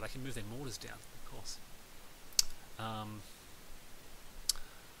 Oh, they can move their mortars down, of course. How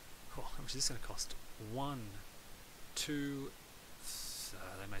much is this going to cost? 1, 2...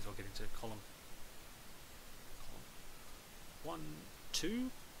 they may as well get into column. 1,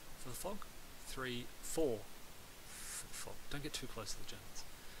 2 for the fog. 3, 4 for the fog. Don't get too close to the Germans.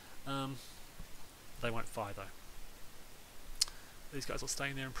 They won't fire though. These guys will stay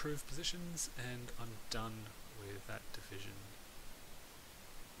in their improved positions, and I'm done with that division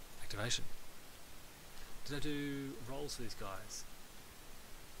activation. Did I do rolls for these guys?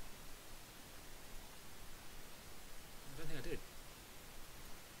 I don't think I did.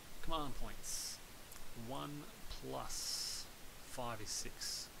 Command points. 1 plus 5 is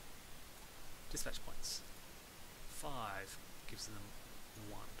 6. Dispatch points. 5 gives them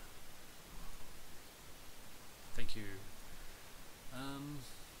 1. Thank you.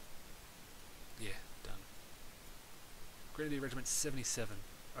 Yeah, done. Grenadier Regiment 77.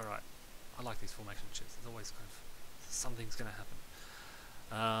 Alright. I like these formation checks. There's always kind of something's going to happen.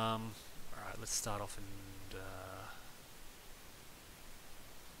 Alright, let's start off and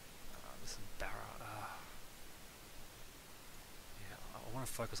there's some barra. Yeah, I want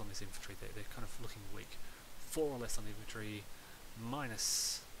to focus on this infantry. They're kind of looking weak. 4 or less on the infantry.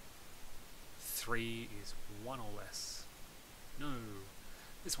 Minus 3 is 1 or less. No.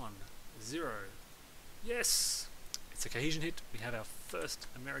 This one, 0. Yes! It's a cohesion hit. We have our first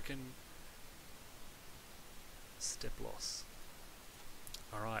American step loss.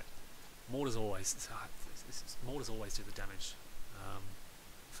 Alright. Mortars always do the damage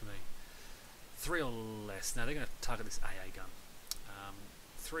for me. 3 or less. Now they're going to target this AA gun.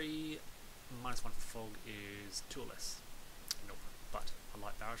 3 minus 1 for fog is 2 or less. Nope. But I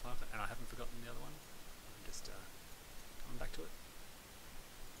like barrage marker, and I haven't forgotten the other one. I'm just coming back to it.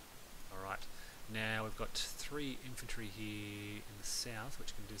 Alright. Now we've got 3 infantry here in the south,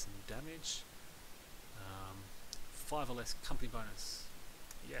 which can do some damage. 5 or less company bonus.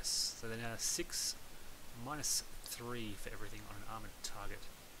 Yes. So they're now 6 minus 3 for everything on an armoured target.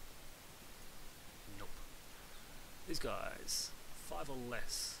 Nope. These guys, 5 or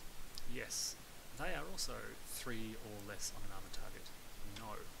less. Yes. They are also 3 or less on an armoured target.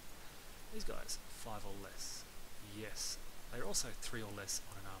 No. These guys, 5 or less. Yes. They're also 3 or less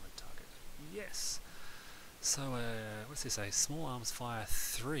on an armoured target. Yes. So, what does this say? Small arms fire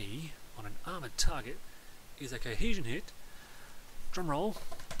 3 on an armoured target is a cohesion hit. Drum roll.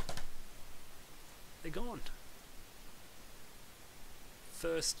 They're gone.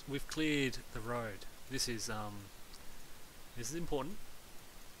 First, we've cleared the road. This is important.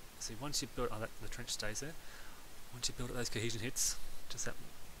 See, once you build, the trench stays there. Once you build up those cohesion hits, just that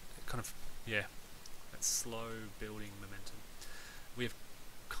kind of, yeah, that slow building momentum. We have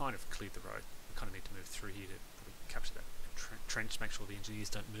kind of cleared the road. We kind of need to move through here to probably capture that trench, make sure the engineers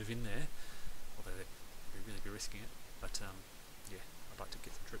don't move in there, although they'd really be risking it. But yeah, I'd like to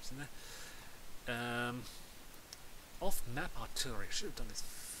get some troops in there. Off-map artillery. I should have done this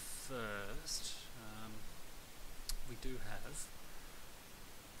first. We do have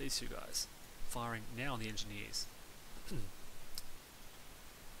these 2 guys firing now on the engineers.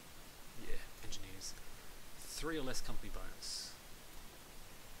 Yeah, engineers. 3 or less company bonus.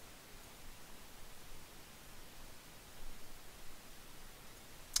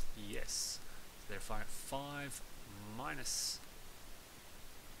 Yes. So they're firing at 5 minus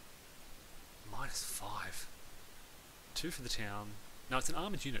 5. 2 for the town. No, it's an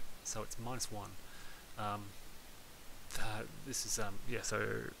armoured unit, so it's minus 1. This is, yeah,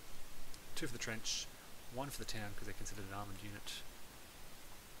 so 2 for the trench, 1 for the town because they're considered an armoured unit,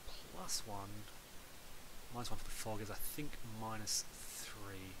 plus 1, minus 1 for the fog is, I think, minus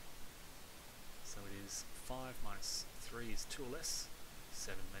 3. So it is 5 minus 3 is 2 or less.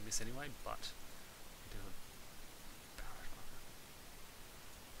 7 they miss anyway, but we do have a barrage marker.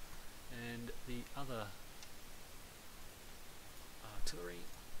 And the other artillery,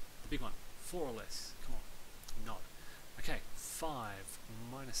 the big one, 4 or less. Come on, no. Okay, 5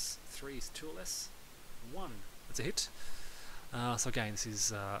 minus 3 is 2 or less. 1, that's a hit. So again, this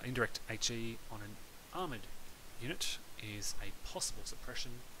is indirect HE on an armoured unit is a possible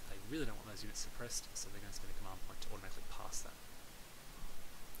suppression. They really don't want those units suppressed, so they're going to spend a command point to automatically pass that.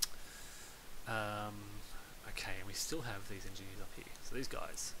 Okay, and we still have these engineers up here. So these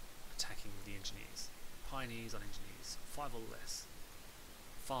guys attacking the engineers. Pioneers on engineers, 5 or less.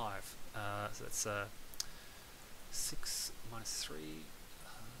 5. So that's 6 minus 3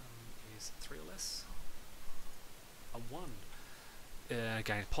 is 3 or less. a 1.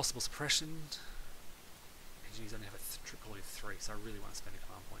 Again, possible suppression. Engineers only have a quality of 3, so I really want to spend a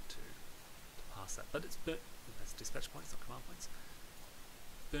command point to pass that. But that's dispatch points, not command points.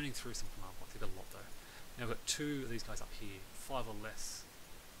 Burning through some command points. They've got a lot though. Now I've got 2 of these guys up here. 5 or less.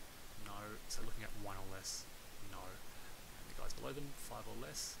 No. So looking at 1 or less. No. And the guys below them, 5 or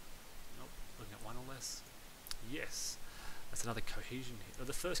less. Nope. Looking at 1 or less. Yes. That's another cohesion hit. Or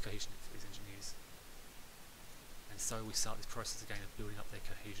the first cohesion hit for these engineers. And so we start this process again of building up their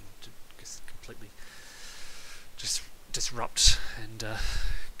cohesion to just completely just disrupt and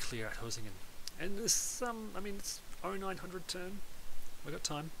clear out Hosingen. And this, I mean, it's 0900 turn. We've got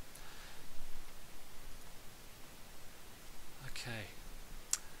time. Okay.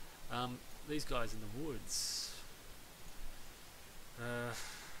 These guys in the woods.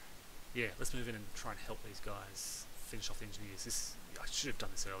 Yeah, let's move in and try and help these guys finish off the engineers. I should have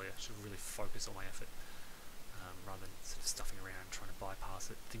done this earlier. I should have really focused all my effort. Rather than sort of stuffing around trying to bypass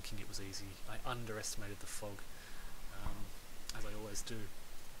it, thinking it was easy. I underestimated the fog, as I always do.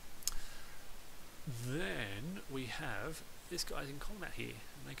 Then we have this guy's in column out here,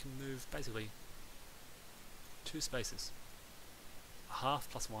 and they can move basically 2 spaces. A half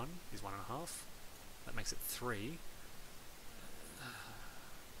plus 1 is 1.5. That makes it 3.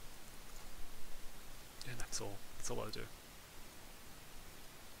 And that's all. That's all I do.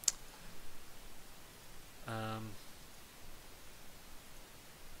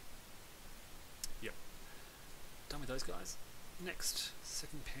 Yep. Done with those guys. Next,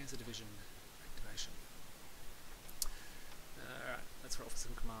 2nd Panzer Division activation. Alright, let's roll for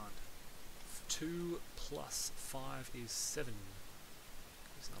some command. 2 plus 5 is 7.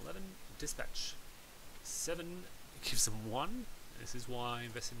 Gives an 11. Dispatch. 7 gives them 1. This is why I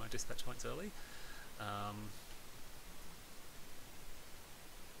invested my dispatch points early.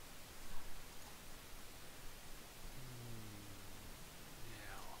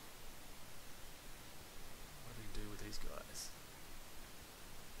 Guys.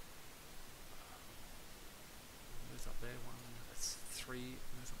 Moves up there, 1, that's 3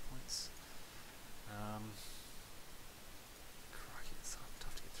 movement points. Crikey, it's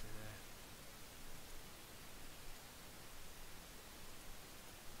tough to get through there.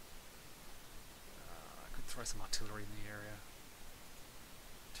 I could throw some artillery in the area.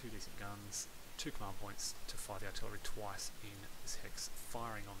 2 decent guns, 2 command points to fire the artillery twice in this hex,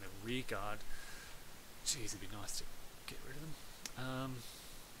 firing on the rear guard. Jeez, it'd be nice to get rid of them.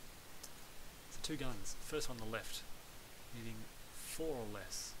 So 2 guns. First one on the left, needing 4 or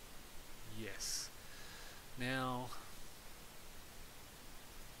less. Yes. Now,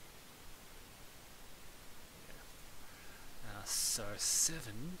 yeah. So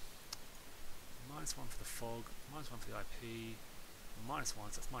 7, -1 for the fog, -1 for the IP, -1, so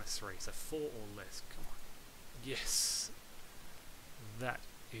that's -3. So 4 or less. Come on. Yes. That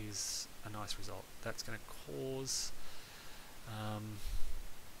is a nice result. That's going to cause a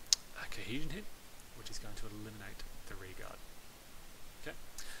cohesion hit, which is going to eliminate the rear guard. Okay,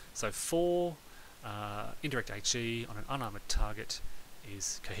 so 4 indirect HE on an unarmoured target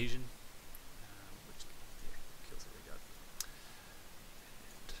is cohesion, which kills the rear guard.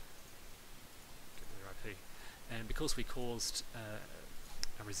 And get rid of their IP. And because we caused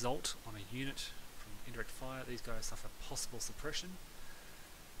a result on a unit from indirect fire, these guys suffer possible suppression.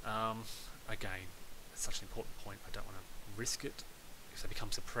 Again, it's such an important point, I don't want to risk it. If they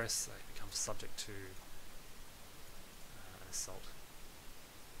become suppressed, they become subject to assault.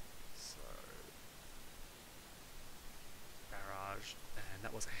 So, barrage, and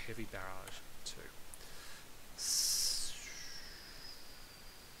that was a heavy barrage too.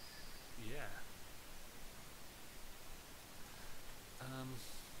 Yeah.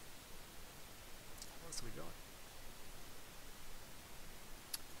 What else have we got?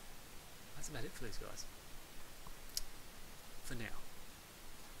 That's about it for these guys. For now.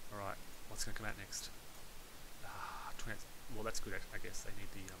 Alright, what's going to come out next? 28. Well, that's good, I guess. They need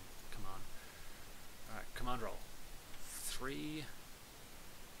the command. Alright, command roll. 3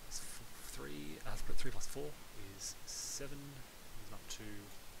 split 3 plus 4 is 7. Moves up to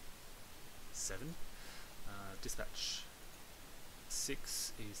 7. Dispatch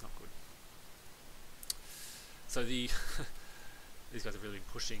 6 is not good. So these guys have really been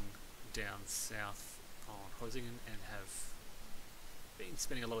pushing down south on Hosingen and have been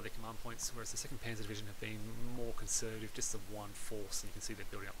spending a lot of their command points, whereas the 2nd Panzer Division have been more conservative, just the 1 force, and you can see they're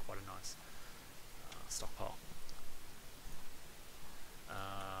building up quite a nice stockpile.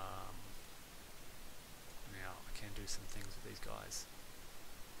 Now I can do some things with these guys.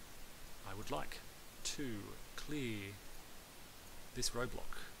 I would like to clear this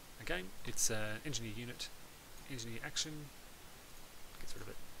roadblock. Again, it's an engineer unit engineer action. Gets rid of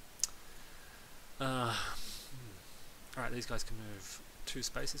it. Alright, these guys can move 2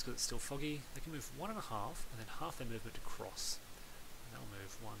 spaces because it's still foggy. They can move 1.5 and then half their movement to cross. And they'll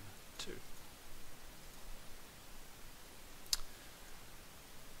move 1, 2.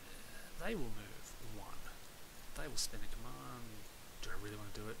 They will move 1. They will spend a command. Do I really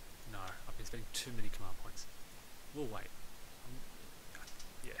want to do it? No, I've been spending too many command points. We'll wait.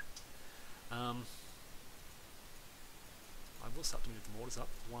 Yeah. I will start to move the mortars up.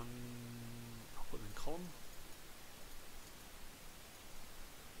 I'll put them in column.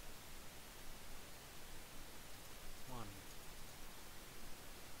 One.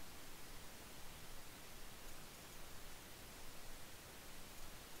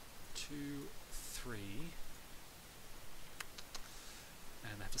 Two, 3.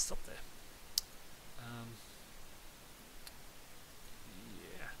 And they have to stop there.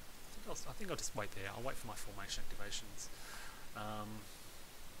 Yeah. I think I'll just wait there. I'll wait for my formation activations.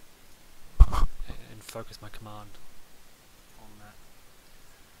 And focus my command on that.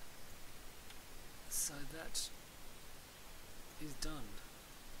 So that is done.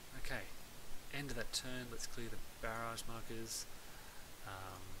 Okay, end of that turn. Let's clear the barrage markers.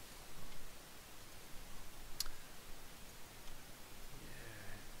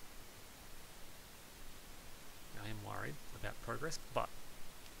 Yeah. I am worried about progress, but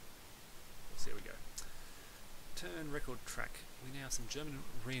we'll see how we go. Turn record track. We now have some German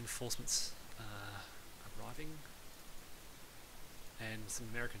reinforcements arriving and some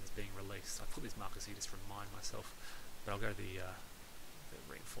Americans being released. I put these markers here just to remind myself, but I'll go to the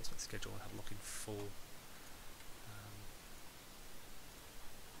reinforcement schedule and have a look in full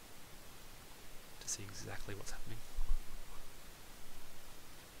to see exactly what's happening.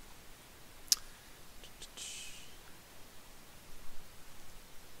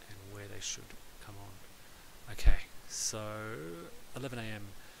 And where they should come on. Okay, so 11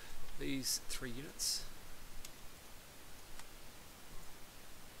 AM, these 3 units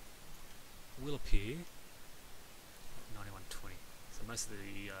will appear at 9120. So most of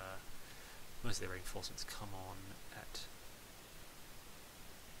their reinforcements come on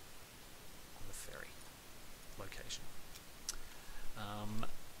the ferry location.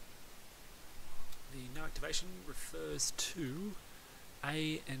 The no activation refers to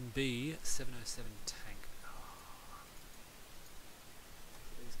A and B 707 tank.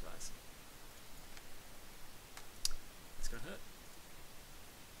 These guys. It's going to hurt.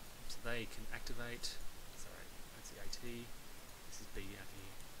 So they can activate. Sorry, that's the AT. This is B out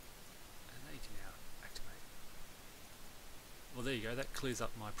here. And they can now activate. Well, there you go. That clears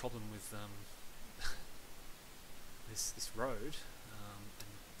up my problem with this road.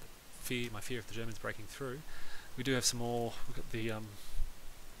 And my fear of the Germans breaking through. We do have some more. We've got the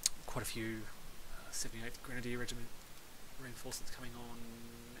quite a few 78th Grenadier Regiment reinforcements coming on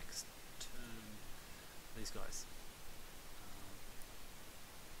next turn. These guys.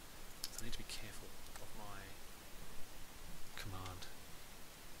 So I need to be careful of my command.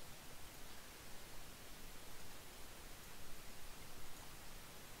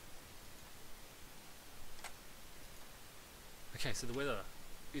 Okay, so the weather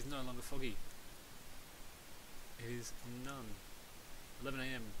is no longer foggy. It is none. 11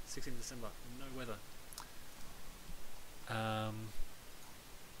 AM, 16th December, no weather.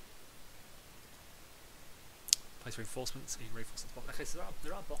 Place reinforcements in reinforcements box. Okay, so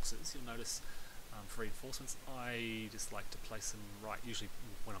there are boxes, you'll notice, for reinforcements. I just like to place them right, usually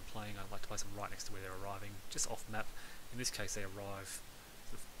when I'm playing, I like to place them right next to where they're arriving, just off map. In this case, they arrive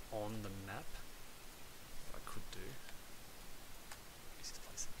sort of on the map. What I could do is just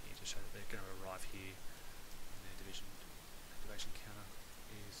place them here to show that they're going to arrive here when their division activation counter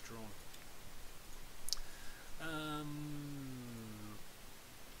is drawn.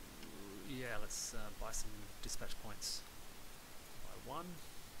 Yeah, let's buy some dispatch points. Buy 1.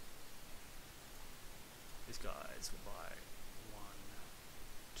 These guys will buy 1,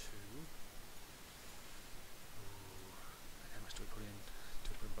 2. Ooh. How much do we put in? Do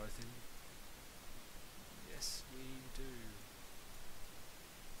we put them both in? Yes, we do.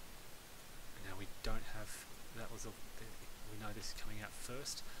 Now we don't have. That was we know this is coming out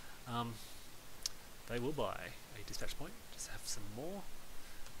first. They will buy a dispatch point. Just have some more.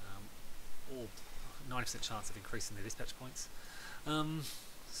 Or 90% chance of increasing their dispatch points.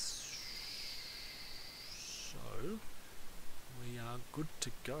 So we are good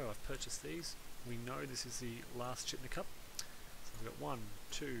to go. I've purchased these. We know this is the last ship in the cup. So we've got 1,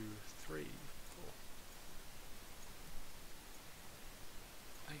 2, 3,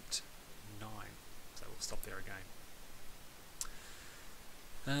 4, 8, 9. So we'll stop there again.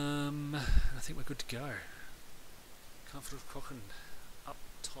 I think we're good to go. Comfort of Chacon up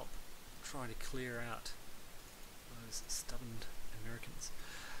top, trying to clear out those stubborn Americans.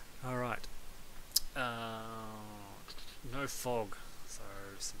 Alright. No fog, so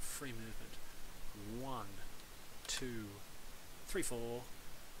some free movement. 1, 2, 3, 4.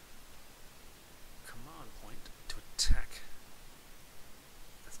 Command point to attack.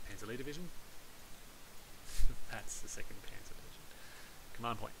 That's Panzer Division. That's the 2nd Panzer Division.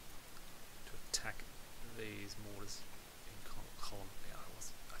 Command point to attack these mortars in column. Yeah,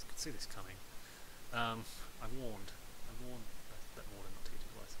 I could see this coming. I warned that mortar not to get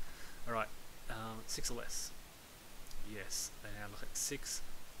too close. Alright, 6 or less. Yes, they now look at 6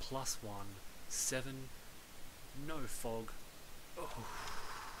 plus 1, 7. No fog. Oh,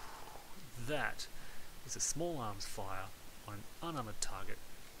 that is a small arms fire on an unarmoured target,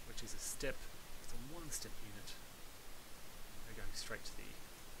 which is a step. It's a 1-step unit. They're going straight to the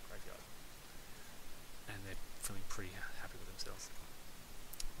graveyard, and they're feeling pretty happy with themselves.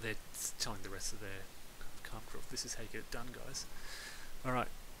 They're telling the rest of their camp crew, this is how you get it done, guys.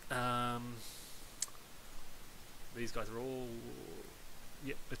 Alright, these guys are all,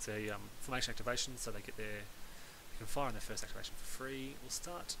 yep, it's a formation activation, so they can fire on their first activation for free. We'll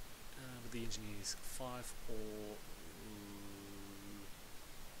start with the engineers. 5 or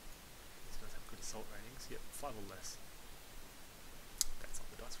these guys have good assault ratings. Yep, 5 or less. That's not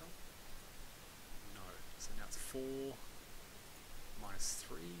the dice roll. No. So now it's 4 minus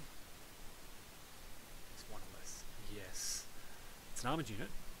 3. It's 1 or less. Yes. It's an armoured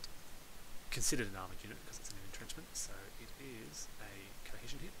unit. Considered an armoured unit because it's an entrenchment, so it is a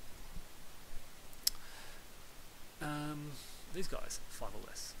cohesion hit. These guys, 5 or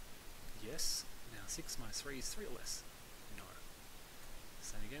less. Yes. Now 6 minus 3 is 3 or less. No.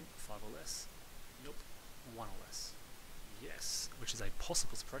 Same again, 5 or less. Nope. 1 or less. Yes. Which is a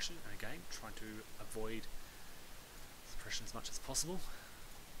possible suppression, and again, trying to avoid suppression as much as possible.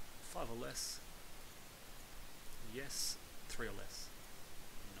 5 or less. Yes. 3 or less.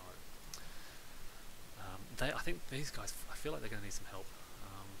 No. I think these guys, I feel like they're going to need some help.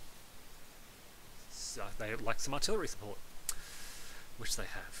 So they like some artillery support, which they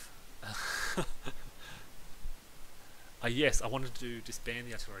have. Yes, I wanted to disband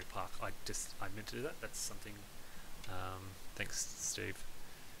the artillery park. I meant to do that. That's something. Thanks, Steve.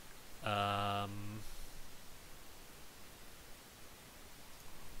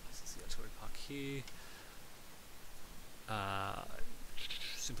 This is the artillery park here.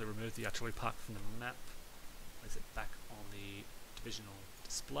 Simply remove the artillery park from the map. Place it back on the divisional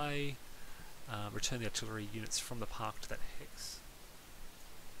display. Return the artillery units from the park to that hex.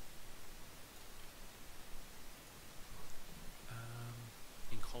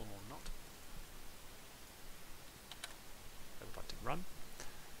 In column or not. They would like to run.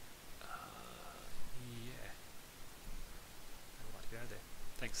 Yeah. They would like to go there.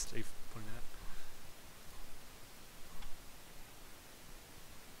 Thanks, Steve, for pointing that out.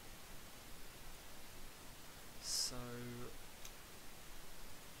 So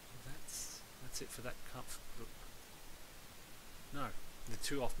that's it for that camp. No, the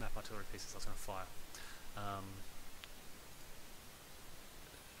 2 off-map artillery pieces I was going to fire.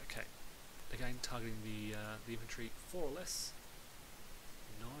 Okay, again targeting the infantry. 4 or less.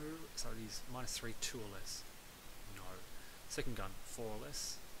 No. So these minus 3, 2 or less. No. Second gun, 4 or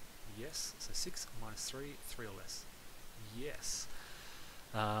less. Yes. So 6 minus 3, 3 or less. Yes.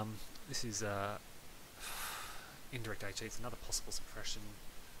 This is indirect HE. It's another possible suppression.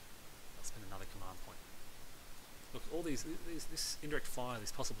 I'll spend another command point. Look, all this indirect fire,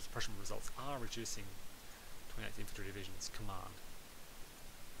 these possible suppression results are reducing 28th Infantry Division's command.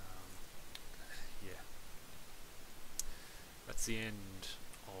 Yeah. That's the end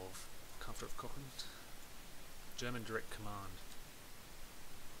of Comfort of Chacon. German direct command.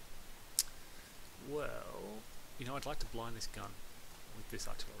 Well, you know, I'd like to blind this gun with this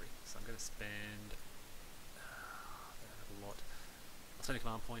artillery, so I'm going to spend a lot. I'll spend a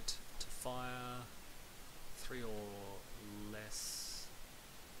command point to fire 3 or less.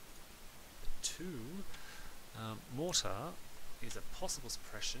 2. Mortar is a possible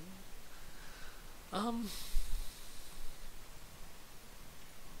suppression. I'll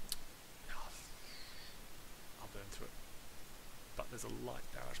burn through it, but there's a light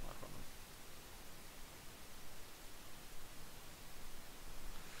barrage marker on them.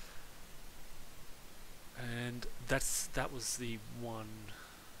 And that was the one.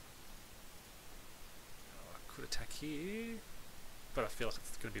 I could attack here, but I feel like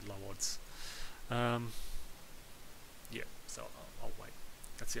it's going to be low odds. Yeah, so I'll wait.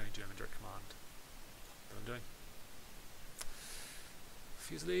 That's the only German direct command that I'm doing.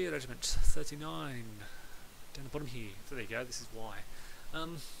 Fusilier Regiment 39. down the bottom here. So there you go, this is why. A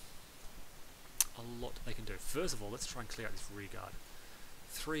lot they can do. First of all, let's try and clear out this rear guard.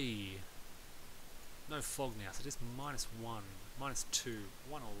 3. No fog now, so just -1, -2,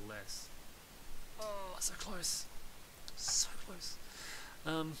 1 or less. Oh, so close. So close.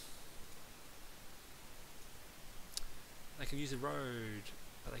 They can use the road,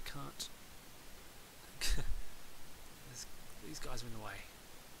 but they can't. These guys are in the way.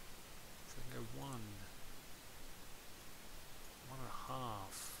 So they can go 1,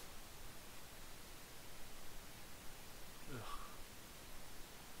 1.5. Ugh.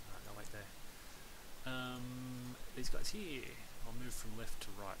 No, wait there. These guys here. I'll move from left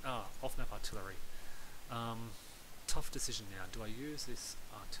to right. Off map artillery. Tough decision now. Do I use this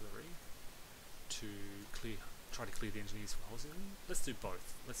artillery to try to clear the engineers from holes in them? Let's do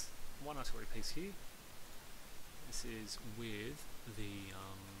both. Let's one artillery piece here. This is with the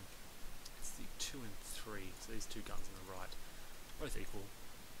it's the 2 and 3. So these 2 guns on the right, both equal.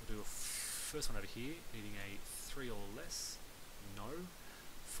 We'll do a first one over here, needing a 3 or less. No.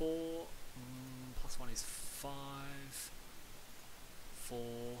 4 +1 is 5.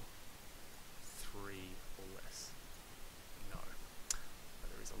 4, 3 or less. No. But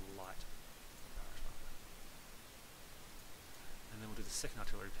there is a light. And then we'll do the second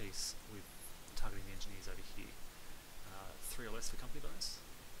artillery piece with targeting the engineers over here. 3 or less for company bonus.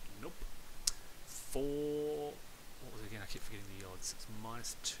 Nope. 4. What was it again? I keep forgetting the odds. It's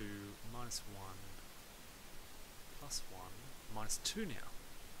 -2, -1, +1, -2 now.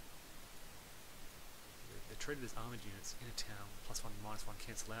 They're treated as armoured units in a town. +1, -1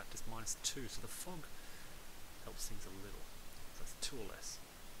 cancel out, just -2. So the fog helps things a little. So that's 2 or less.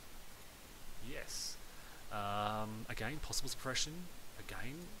 Yes. Again, possible suppression.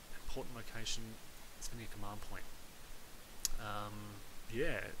 Again, important location. Spending a command point.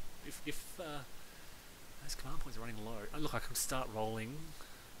 Yeah. If those command points are running low, look, I could start rolling,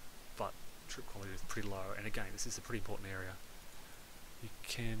 but troop quality is pretty low. And again, this is a pretty important area. You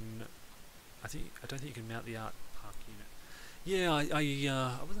can. I don't think you can mount the art park unit. Yeah, I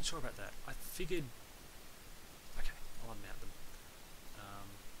wasn't sure about that. I figured. Okay, I'll unmount them.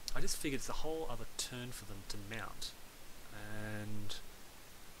 I just figured it's a whole other turn for them to mount, and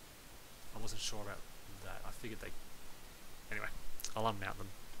I wasn't sure about that. I figured they. Anyway, I'll unmount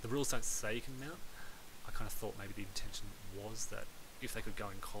them. The rules don't say you can mount. I kind of thought maybe the intention was that if they could go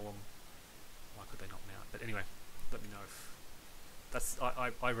in column, why could they not mount? But anyway, let me know if. That's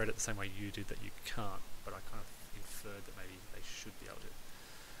I read it the same way you did, that you can't, but I kind of inferred that maybe they should be able to.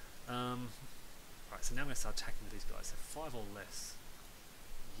 Right, so now I'm going to start attacking with these guys. So 5 or less.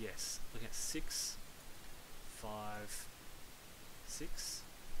 Yes. Looking at 6, 5, 6,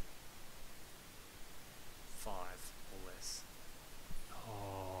 5 or less.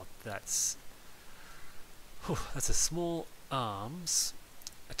 Oh, that's a small arms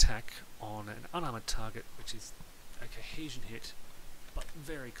attack on an unarmoured target, which is a cohesion hit, but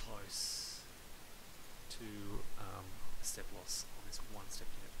very close to a step loss on this 1-step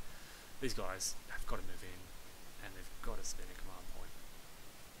unit. These guys have got to move in, and they've got to spend a command point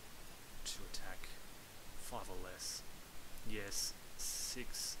to attack 5 or less. Yes,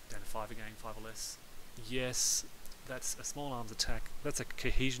 6 down to 5 again, 5 or less. Yes, that's a small arms attack. That's a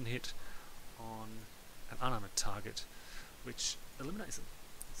cohesion hit on an unarmoured target, which eliminates them.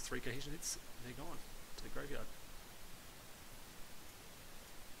 It's 3 cohesion hits, and they're gone to the graveyard.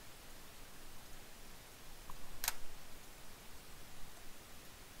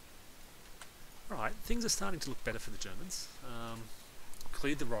 Right, things are starting to look better for the Germans.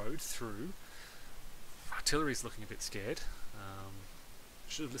 Cleared the road through. Artillery's looking a bit scared.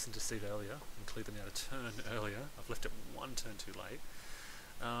 Should have listened to Steve earlier and cleared them out a turn earlier. I've left it 1 turn too late.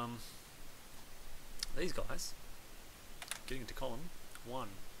 These guys, getting into column. 1,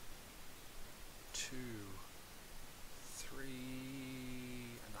 2,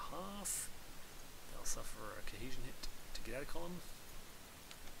 3.5. They'll suffer a cohesion hit to get out of column.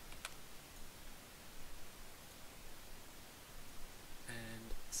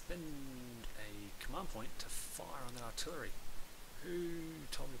 And spend a command point to fire on that artillery. Who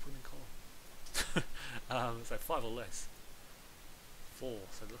told me to put them in column? So 5 or less. 4,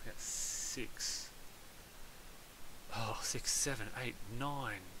 so looking at 6. Oh, 6, 7, 8,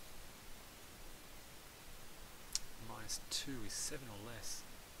 9. -2 is 7 or less.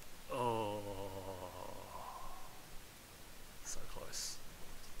 Oh, so close.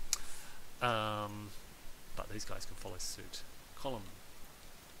 But these guys can follow suit. Column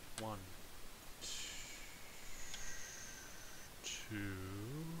 1,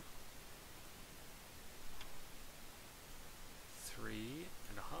 2,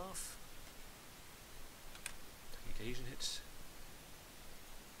 3.5. cohesion hit.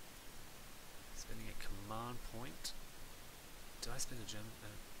 Spending a command point. Did I spend a German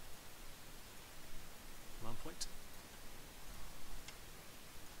command point?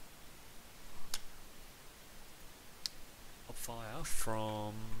 Up fire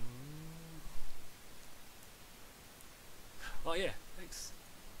from... Oh yeah, thanks.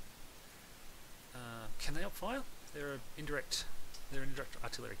 Can they up fire? They're indirect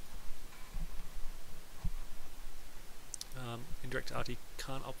artillery. Indirect arty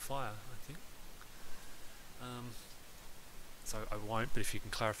can't up fire, I think. So I won't, but if you can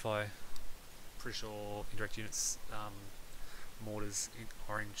clarify, pretty sure indirect units, mortars,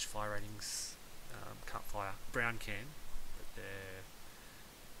 orange fire ratings, can't fire. Brown can, but they're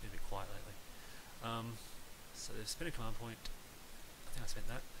been a bit quiet lately. So they've spent a command point. I think I spent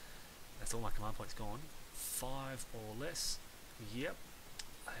that. That's all my command points gone. 5 or less. Yep.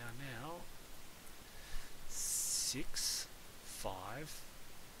 They are now 6, 5,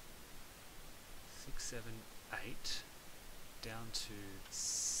 6, 7, 8, down to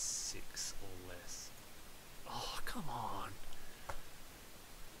 6 or less. Oh, come on.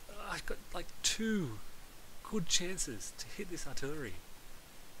 I've got like 2 good chances to hit this artillery.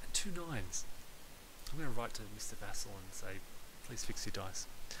 And 2 9s. I'm going to write to Mr. Vassal and say, please fix your dice.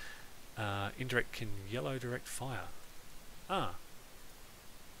 Indirect can yellow direct fire. Ah.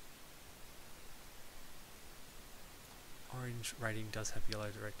 Orange rating does have yellow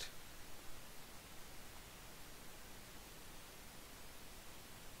direct.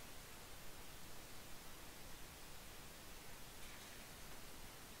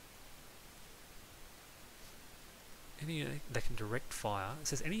 Any unit that can direct fire. It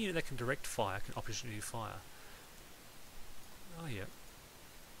says any unit that can direct fire can opportunity fire. Oh yeah.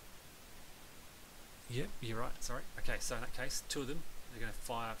 Yep, you're right, sorry. Okay, so in that case, 2 of them, they're going to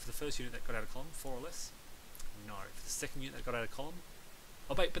fire for the first unit that got out of column, 4 or less. No. For the second unit that got out of column.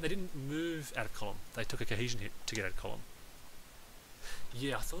 Oh wait, but they didn't move out of column. They took a cohesion hit to get out of column.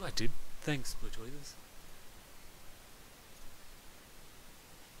 Yeah, I thought I did. Thanks, Blue Tweezers.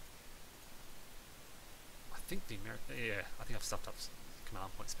 I think the American... Yeah, I think I've stuffed up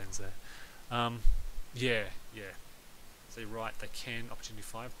command point spends there. Yeah. So you're right, they can opportunity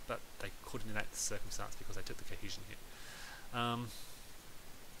fire, but they couldn't in that circumstance because they took the cohesion hit.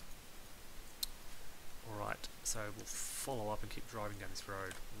 Alright, so we'll follow up and keep driving down this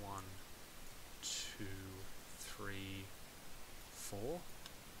road. 1, 2, 3, 4.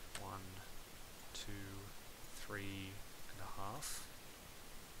 1, 2, 3 and a half.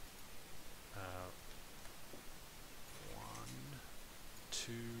 1,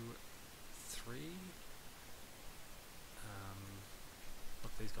 2, 3.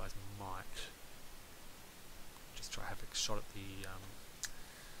 Look, these guys might just try to have a shot at the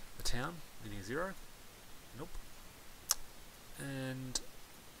town, needing a 0. Nope. And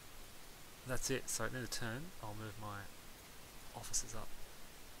that's it. So at the end of the turn, I'll move my officers up.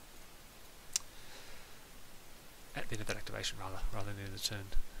 At the end of that activation, rather than the end of the turn.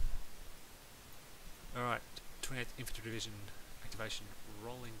 Alright, 28th Infantry Division activation,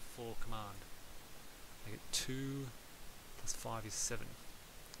 rolling for command. I get 2 plus 5 is 7.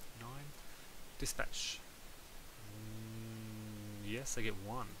 9. Dispatch. Yes, I get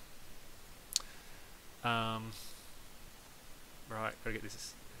 1. Right, gotta get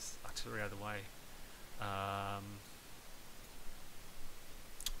this artillery out of the way.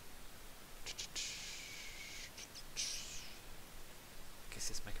 Guess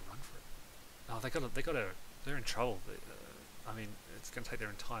just make a run for it. Oh, they're in trouble. I mean, it's gonna take their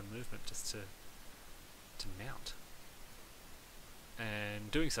entire movement just to mount.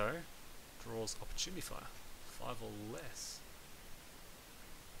 And doing so draws opportunity fire. 5 or less.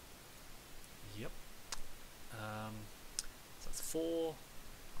 Yep. So it's 4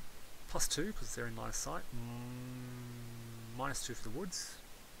 plus 2 because they're in line of sight. Minus 2 for the woods.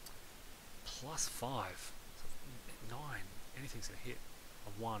 Plus 5. So 9. Anything's going to hit. A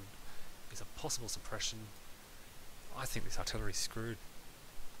 1 is a possible suppression. I think this artillery's screwed.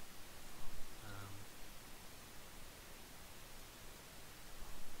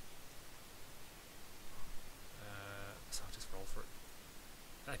 So I'll just roll for it.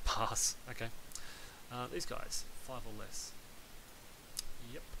 They pass. Okay. These guys, 5 or less.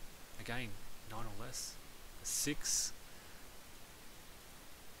 Yep. Again, 9 or less. A 6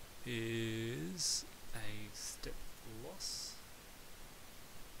 is a step loss.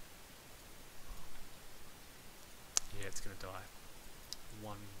 Yeah, it's going to die.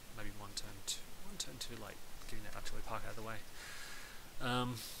 Maybe one turn too late, getting that artillery park out of the way.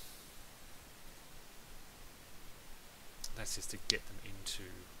 That's just to get them into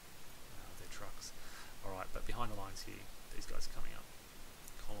their trucks. Alright, but behind the lines here, these guys are coming up.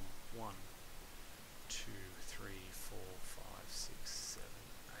 Column 1, 2, 3, 4, 5, 6, 7,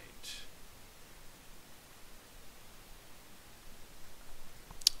 8,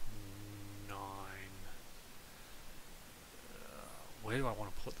 9. Where do I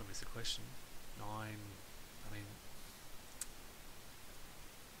want to put them is the question. 9, I mean,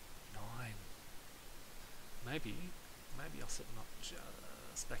 9. Maybe I'll set them up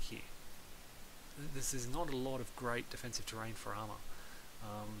just back here. This is not a lot of great defensive terrain for armour.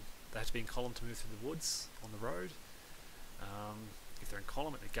 They have to be in column to move through the woods on the road. If they're in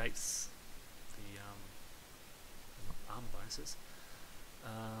column, it negates the armour bonuses.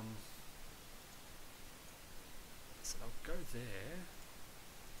 So they'll go there,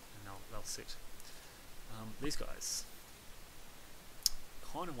 and they'll sit. These guys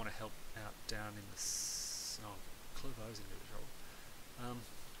kind of want to help out down in the Clervaux's into the trouble.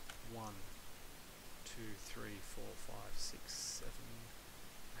 1, 2, 3, 4, 5, 6, 7,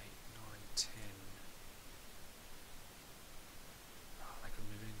 8, 9, 10. Oh, they could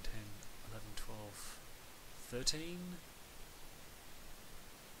move in 10, 11, 12, 13,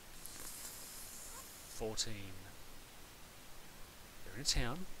 14. They're in a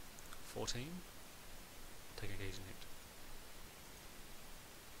town. 14. Take a cohesion hit.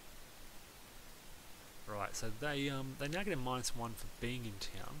 Right, so they now get a -1 for being in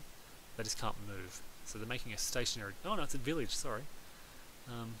town. They just can't move. So they're making a stationary... Oh no, it's a village, sorry.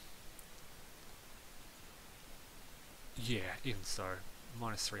 Yeah, even so.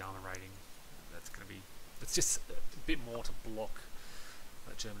 -3 armor rating. That's going to be... It's just a bit more to block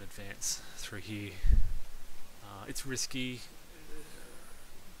that German advance through here. It's risky.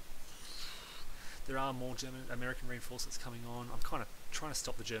 There are more American reinforcements coming on. I'm kind of trying to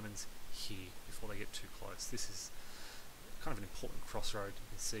stop the Germans here before they get too close. This is kind of an important crossroad. You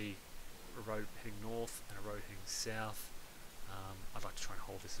can see a road heading north and a road heading south. I'd like to try and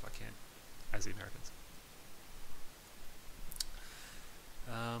hold this if I can, as the Americans.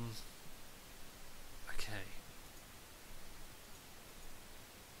 Okay.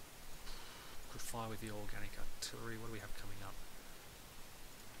 Could fire with the organic artillery. What do we have coming up?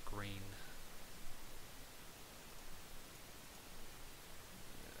 Green.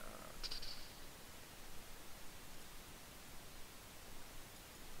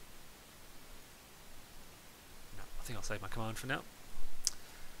 I think I'll save my command for now.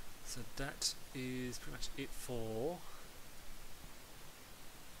 So that is pretty much it for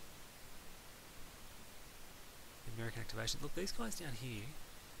the American activation. Look, these guys down here,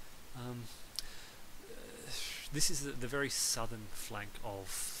 this is the very southern flank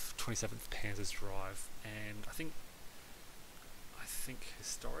of 27th Panzer's drive, and I think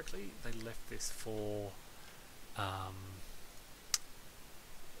historically they left this for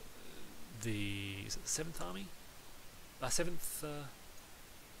the 7th Army? 7th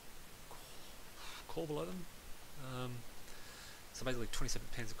Corps below them. So basically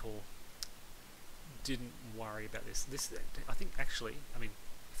 27th Panzer Corps didn't worry about this. I think actually, I mean,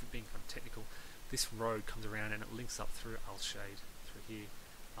 if it being kind of technical, this road comes around and it links up through Alshade, through here.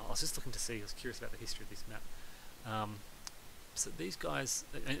 I was just looking to see, I was curious about the history of this map. So these guys,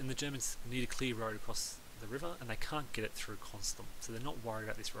 and the Germans need a clear road across the river, and they can't get it through Constant, so they're not worried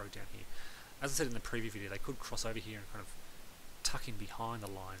about this road down here. As I said in the previous video, they could cross over here and kind of tuck in behind the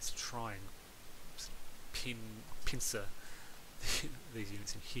lines to try and pincer these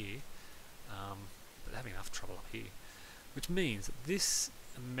units in here, but they're having enough trouble up here, which means that this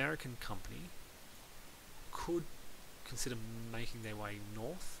American company could consider making their way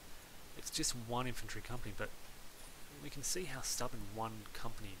north. It's just one infantry company, but we can see how stubborn one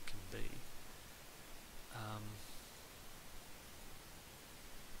company can be. I'm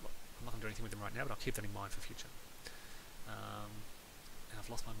not going to do anything with them right now, but I'll keep that in mind for future. And I've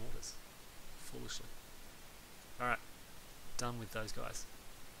lost my mortars, foolishly. Alright, done with those guys.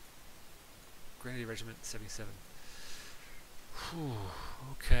 Grenadier Regiment 77. Whew,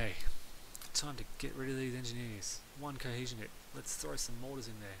 okay. Time to get rid of these engineers. One cohesion hit. Let's throw some mortars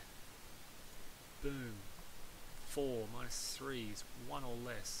in there. Boom. 4, -3s, 1 or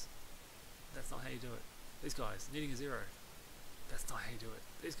less. That's not how you do it. These guys, needing a 0. That's not how you do it.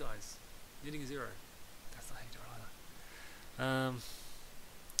 These guys, needing a 0. That's not how you do it either.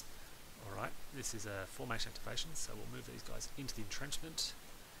 Alright, this is a formation activation, so we'll move these guys into the entrenchment.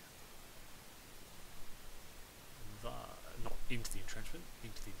 Not into the entrenchment,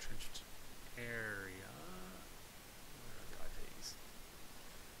 into the entrenched area. Where are the IPs?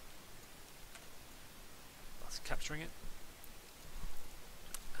 That's capturing it.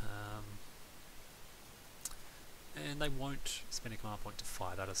 And they won't spend a command point to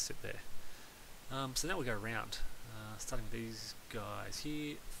fire, that'll sit there. So now we go around, starting with these guys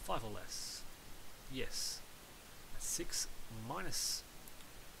here. 5 or less. Yes. 6 minus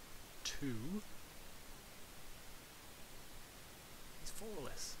 2 is 4 or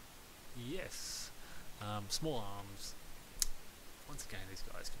less. Yes. Small arms. Once again, these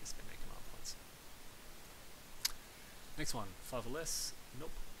guys can spend their command points. Next one, 5 or less.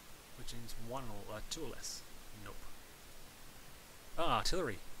 Nope. Which means 2 or less. Nope.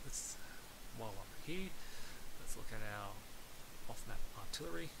 Artillery. While I'm here, let's look at our off-map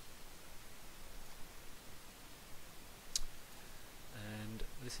artillery. And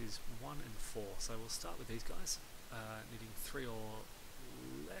this is 1 and 4, so we'll start with these guys, needing 3 or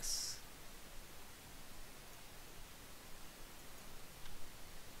less.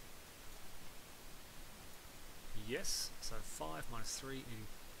 Yes, so 5 minus 3,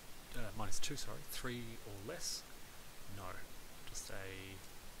 minus 2, sorry, 3 or less. No, just a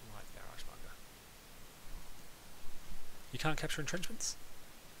light barrage bunker. You can't capture entrenchments?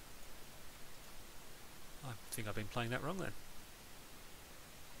 I think I've been playing that wrong then.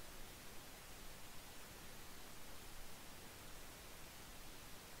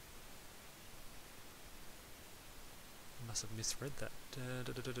 Must have misread that.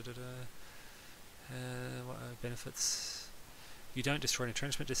 What benefits? You don't destroy an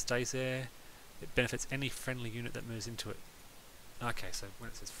entrenchment, just stays there. It benefits any friendly unit that moves into it. Okay, so when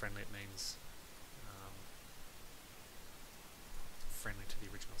it says friendly, it means friendly to the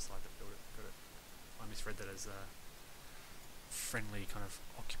original side that built it. Got it. I misread that as friendly, kind of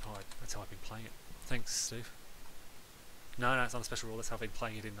occupied. That's how I've been playing it. Thanks, Steve. No, it's not a special rule. That's how I've been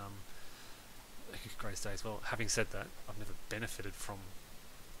playing it in Greatest Days. Well, having said that, I've never benefited from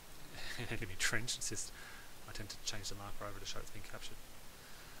an enemy trench. It's just I tend to change the marker over to show it's been captured.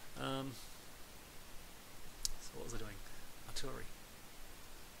 So what was I doing? Artillery.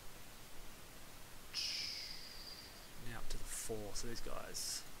 Now up to the 4. So these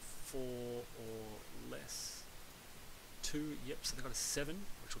guys, 4 or less. 2. Yep. So they've got a 7,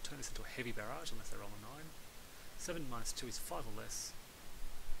 which will turn this into a heavy barrage unless they roll a 9. 7 minus 2 is 5 or less.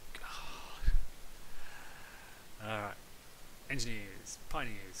 Alright. Engineers,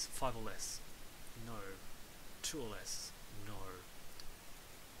 pioneers, 5 or less. No. 2 or less. No.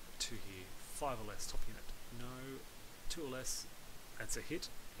 2 here. 5 or less. Top unit. No. 2 or less. That's a hit,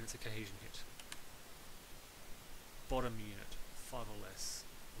 and it's a cohesion hit. Bottom unit. 5 or less.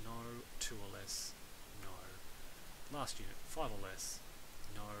 No. 2 or less. No. Last unit. 5 or less.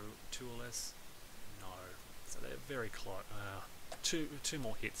 No. 2 or less. No. So they're very close. Two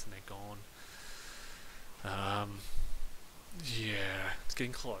more hits and they're gone. Yeah, it's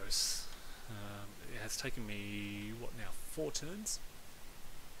getting close. It has taken me, what now, 4 turns?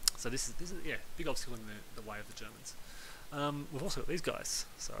 So this is yeah, big obstacle in the way of the Germans. We've also got these guys.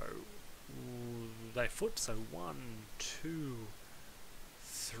 So they foot, so 1, 2,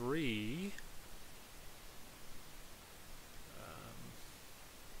 3.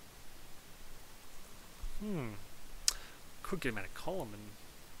 Could get him out of column and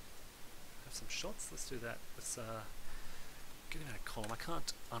have some shots. Let's do that. Let's get him out of column. I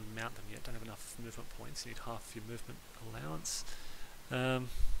can't unmount them yet. Don't have enough movement points. You need half your movement allowance. Yeah,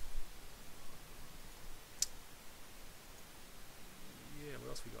 what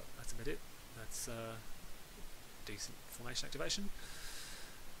else we got? That's about it. That's decent formation activation.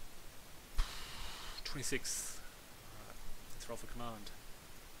 26th. Alright, let's roll for command.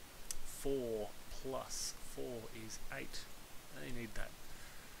 4 plus 4 is 8. They need that.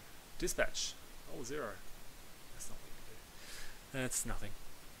 Dispatch. Oh, 0. That's not what you can do. That's nothing.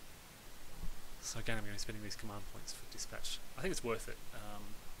 So again, I'm going to be spending these command points for dispatch. I think it's worth it.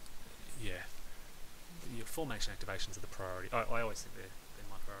 Yeah. Your formation activations are the priority. I always think they're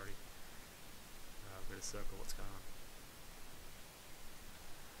my priority. We're going to circle what's going on.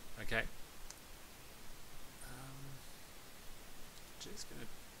 Okay. Just going to...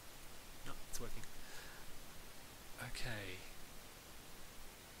 No, it's working. Okay.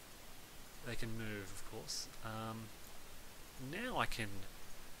 They can move, of course. Now I can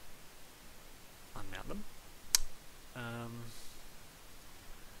unmount them. Yeah,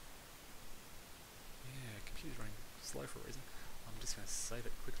 computer's running slow for a reason. I'm just going to save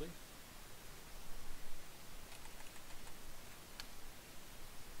it quickly.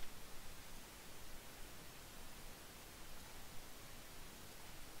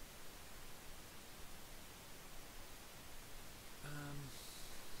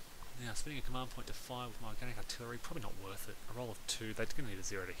 Now, spending a command point to fire with my organic artillery, probably not worth it. A roll of 2, they're going to need a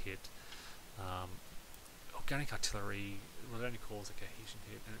 0 to hit. Organic artillery, well, it only calls a cohesion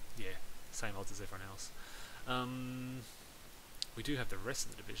hit, and yeah, same odds as everyone else. We do have the rest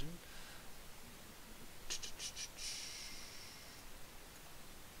of the division.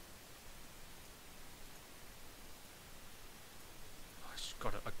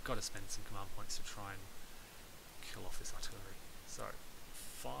 to spend some command points to try and kill off this artillery. So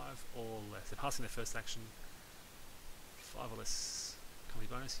 5 or less. They're passing their first action. 5 or less company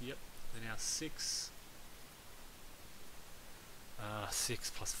bonus. Yep. They're now 6.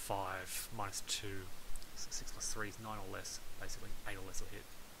 6 plus 5 minus 2. So 6 plus 3 is 9 or less. Basically 8 or less will hit.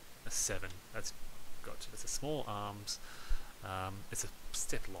 A 7. That's gotcha. That's a small arms. It's a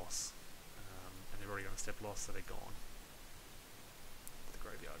step loss. And they've already got a step loss, so they're gone. The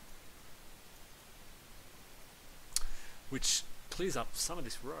graveyard. Which clears up some of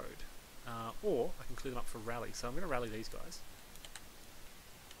this road. Or I can clear them up for rally. So I'm going to rally these guys.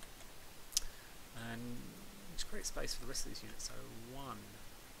 And just create space for the rest of these units. So 1,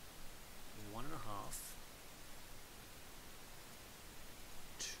 1.5,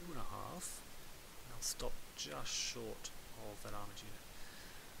 2.5. And I'll stop just short of that armoured unit.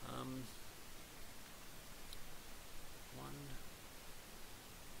 1,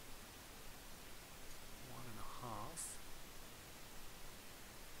 1.5,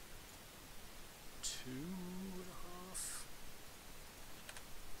 2.5,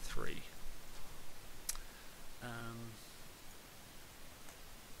 3.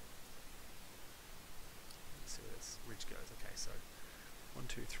 Let's see where this ridge goes. Okay, so 1,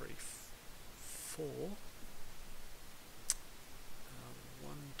 2, 3, 4.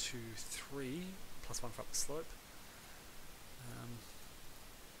 1, 2, 3, plus 1 for up the slope.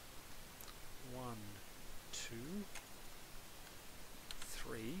 1, 2,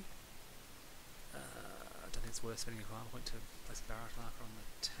 3. I don't think it's worth spending a command point to place a barrage marker on the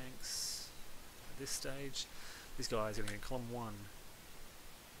tanks at this stage. These guys are going to get column 1,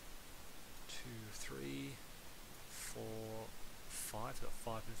 2, 3, 4, 5. They've got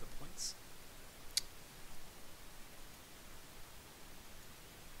 5 movement points.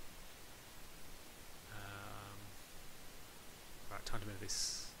 Right, time to move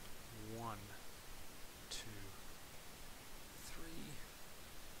this. 1, 2, 3,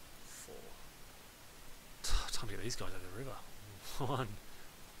 4. Time to get these guys over the river. 1,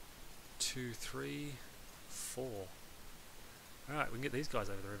 2, 3, 4. Alright, we can get these guys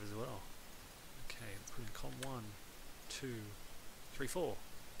over the river as well. Okay, let's put in column 1, 2, 3, 4.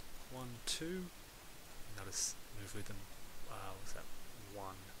 1, 2. And I'll just move with them. What's that?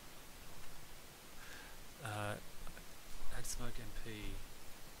 1. Add smoke MP.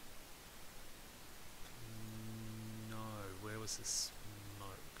 No, where was the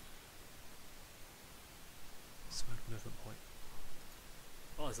smoke? Smoke movement point.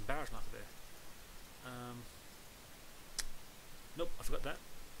 Oh, there's a barrage marker there. Nope, I forgot that.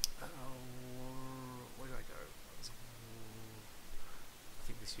 Where do I go? I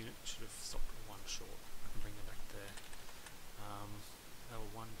think this unit should have stopped at 1 short. I can bring them back there. They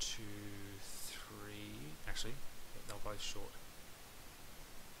were 1, 2, 3. Actually, they were both short.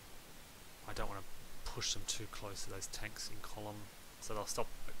 I don't want to push them too close to those tanks in column, so they'll stop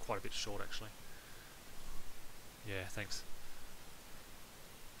at quite a bit short actually. Yeah, thanks.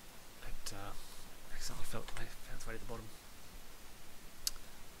 It accidentally found its way to the bottom.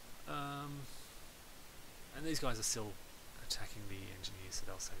 And these guys are still attacking the engineers, so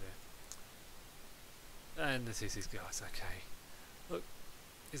they'll stay there. And this is these guys, okay. Look,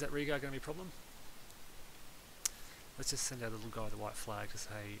 is that rearguard going to be a problem? Let's just send out a little guy with a white flag to say,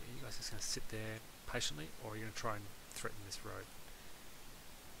 are you guys just going to sit there patiently, or are you going to try and threaten this road?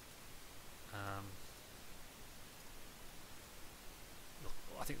 Look,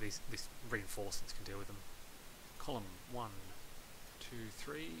 I think these reinforcements can deal with them. Column 1, 2,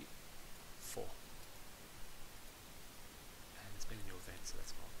 3, 4. And it's been a new event, so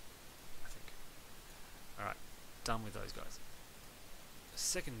that's gone, I think. Alright, done with those guys. The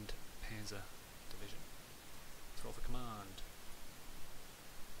 2nd Panzer Division. Roll for command.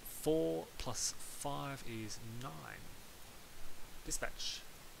 4 plus 5 is 9. Dispatch.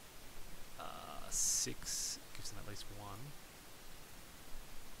 6 gives them at least 1.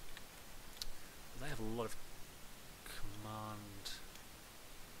 They have a lot of command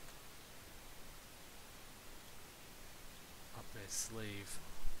up their sleeve.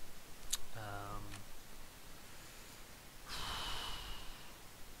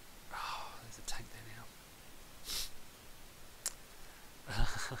 Oh, there's a tank there now.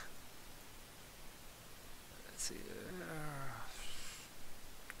 Let's see.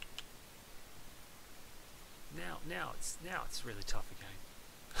 Now it's really tough again.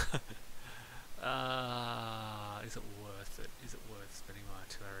 Is it worth it? Is it worth spending my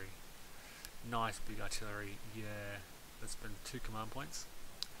artillery? Nice big artillery. Yeah, let's spend 2 command points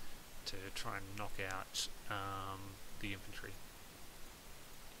to try and knock out the infantry.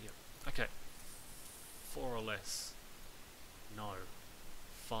 Yep. Okay. 4 or less. No.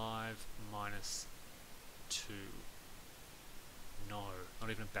 5 minus 2. No, not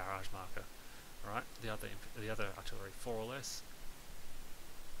even a barrage marker. Alright, the other artillery, 4 or less.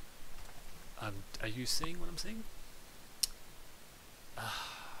 Are you seeing what I'm seeing?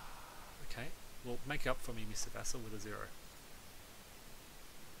 Okay, well, make up for me, Mr. Vassal, with a 0.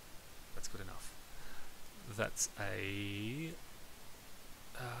 That's good enough. That's a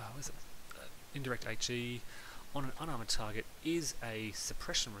what is it? Indirect HE on an unarmored target is a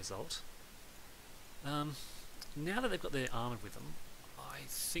suppression result. Now that they've got their armoured with them, I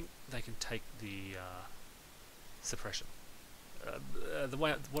think they can take the suppression. The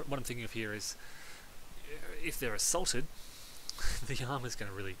way what I'm thinking of here is, if they're assaulted, the armour's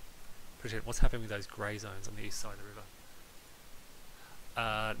going to really protect. What's happening with those grey zones on the east side of the river?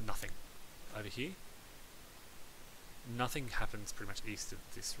 Nothing over here. Nothing happens pretty much east of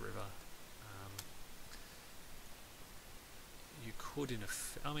this river. You could,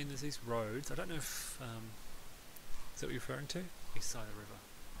 I mean, there's these roads. I don't know if is that what you're referring to? East side of the river.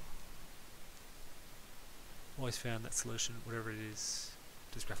 Always found that solution, whatever it is.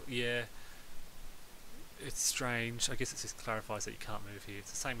 Just graphic. Yeah, it's strange. I guess it just clarifies that you can't move here.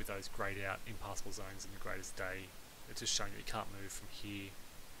 It's the same with those greyed out impassable zones in the greatest day. It's just showing that you can't move from here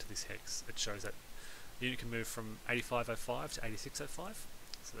to this hex. It shows that the unit can move from 8505 to 8605,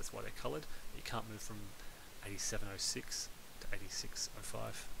 so that's why they're coloured. You can't move from 8706 to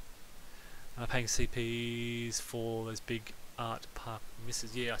 8605. Paying CPs for those big art park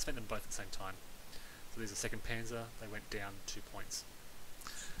misses. Yeah, I spent them both at the same time. So there's a second Panzer, they went down 2 points.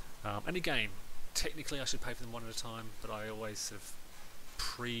 And again, technically I should pay for them one at a time, but I always sort of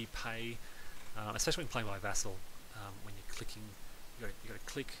pre-pay, especially when playing by Vassal. When you're clicking, you got to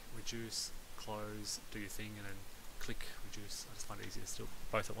click, reduce, close, do your thing, and then click, reduce. I just find it easier to do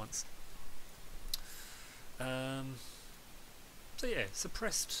both at once. So yeah,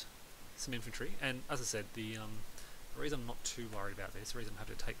 suppressed some infantry, and as I said, the reason I'm not too worried about this, the reason I'm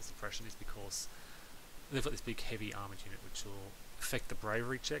happy to take the suppression is because they've got this big heavy armoured unit which will affect the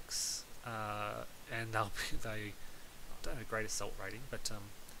bravery checks, and they don't have a great assault rating, but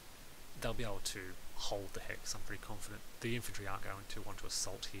they'll be able to hold the hex. I'm pretty confident. The infantry aren't going to want to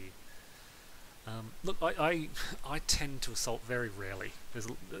assault here. Look, I tend to assault very rarely.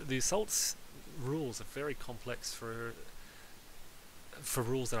 The assaults rules are very complex for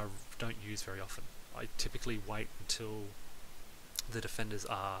rules that I don't use very often. I typically wait until the defenders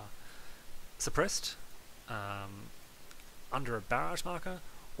are suppressed, under a barrage marker,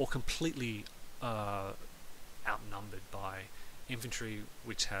 or completely outnumbered by infantry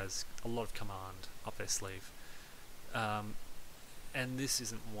which has a lot of command up their sleeve. And this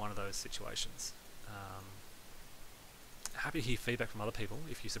isn't one of those situations. Happy to hear feedback from other people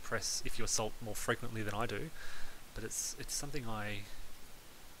if you assault more frequently than I do, but it's something I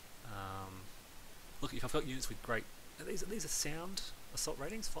look, if I've got units with great, these are sound assault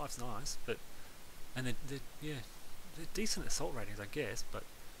ratings. 5's nice, but they're decent assault ratings, I guess, but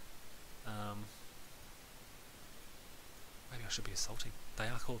maybe I should be assaulting. They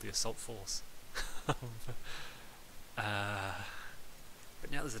are called the assault force. But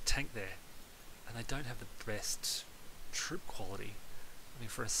now there's a tank there, and they don't have the best troop quality. I mean,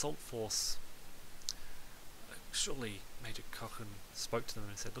 for assault force, surely Major Chacon spoke to them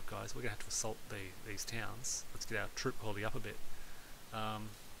and said, look guys, we're going to have to assault these towns, let's get our troop quality up a bit.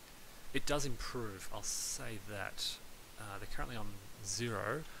 It does improve, I'll say that. They're currently on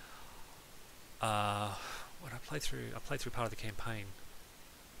 0. What I played through part of the campaign.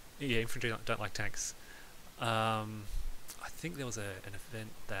 Yeah, infantry don't like tanks. I think there was an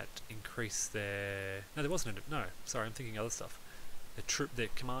event that increased their... No, there wasn't. No, sorry, I'm thinking other stuff. Their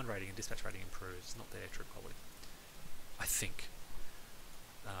command rating and dispatch rating improves, not their troop quality. I think.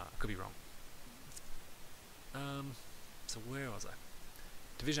 I could be wrong. So where was I?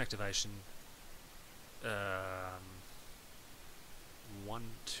 Division activation. 1,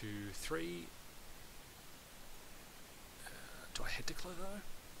 2, 3. Do I head to Clovo?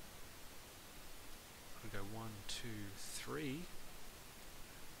 I'm going to go 1, 2, 3.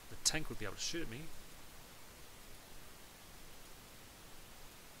 The tank would be able to shoot at me.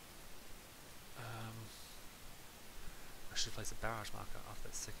 I should place a barrage marker after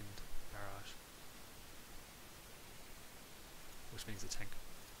that second barrage, which means the tank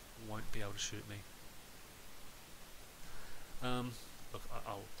won't be able to shoot at me. Look,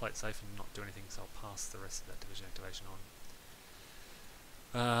 I'll play it safe and not do anything, so I'll pass the rest of that division activation on.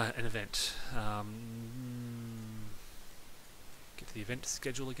 An event. Get to the event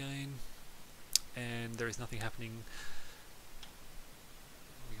schedule again, and there is nothing happening.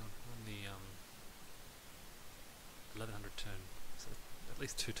 What are we on the 1100 turn, so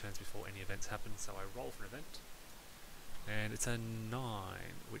least 2 turns before any events happen, so I roll for an event. And it's a 9,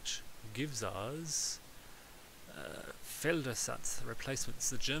 which gives us Feldersatz replacements.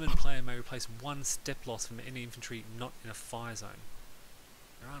 The German player may replace 1 step loss from any infantry not in a fire zone.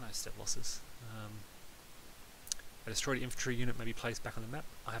 There are no step losses. A destroyed infantry unit may be placed back on the map.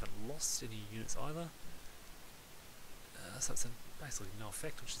 I haven't lost any units either. So it's basically no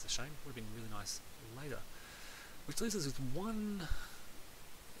effect, which is a shame. Would have been really nice later. Which leaves us with 1...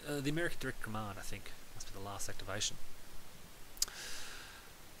 the American Direct Command, I think, must be the last activation.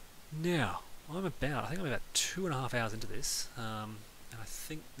 Now, I think I'm about 2.5 hours into this, and I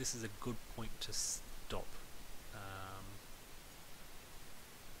think this is a good point to stop.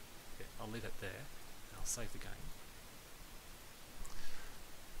 Yeah, I'll leave it there, and I'll save the game.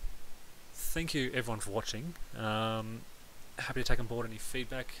 Thank you everyone for watching. Happy to take on board any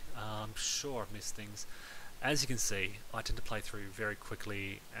feedback. I'm sure I've missed things. As you can see, I tend to play through very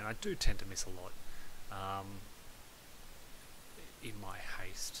quickly, and I do tend to miss a lot in my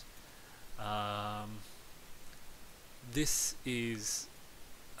haste. This is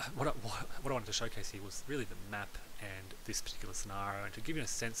what I wanted to showcase here was really the map and this particular scenario, and to give you a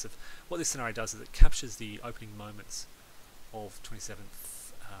sense of what this scenario does is it captures the opening moments of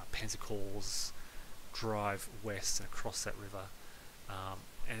 27th Panzer Corps' drive west and across that river,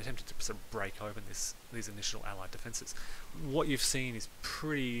 and attempted to sort of break open these initial Allied defences. What you've seen is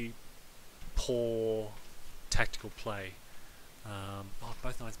pretty poor tactical play. Oh,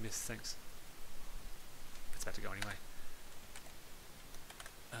 both nines missed, thanks. It's about to go anyway.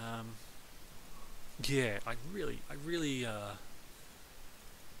 Yeah, I mean,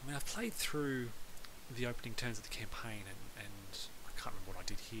 I've played through the opening turns of the campaign, and I can't remember what I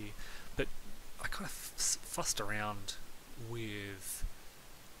did here, but I kind of fussed around with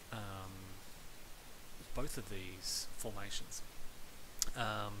both of these formations.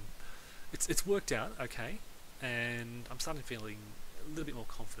 It's worked out okay, and I'm starting feeling a little bit more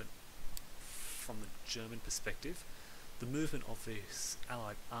confident from the German perspective. The movement of this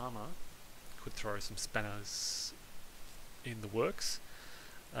Allied armour could throw some spanners in the works.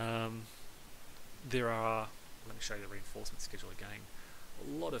 There are, let me show you the reinforcement schedule again.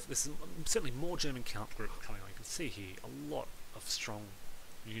 There's certainly more German count group coming on. You can see here a lot of strong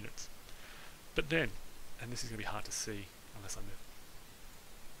units. But then, and this is going to be hard to see unless I move.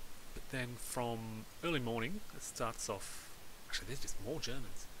 But then from early morning, it starts off. Actually, there's just more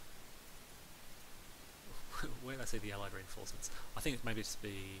Germans. Where did I see the Allied reinforcements? I think it maybe just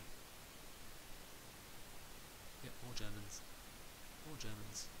be. Yep, more Germans. More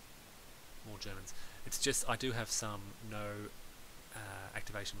Germans. More Germans. It's just I do have some no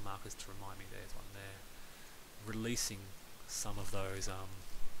activation markers to remind me. There's one there. Releasing some of those. There's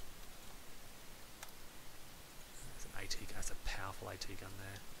an AT. That's a powerful AT gun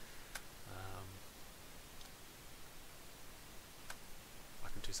there. I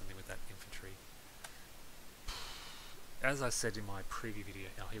can do something with that infantry. As I said in my preview video,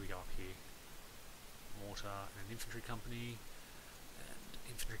 oh, here we go up here. Mortar and an infantry company.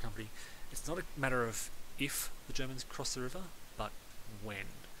 It's not a matter of if the Germans cross the river, but when.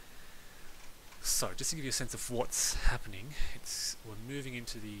 So, just to give you a sense of what's happening, we're moving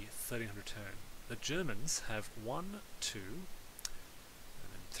into the 1300 turn. The Germans have 1, 2, and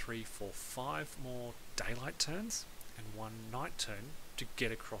then 3, 4, 5 more daylight turns and 1 night turn to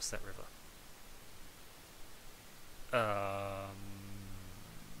get across that river.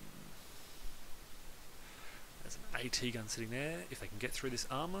 There's an AT gun sitting there. If they can get through this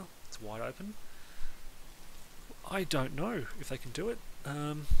armour, it's wide open. I don't know if they can do it.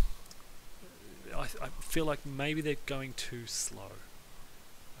 I feel like maybe they're going too slow.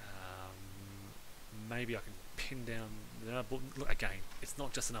 Maybe I can pin down. Look, again, it's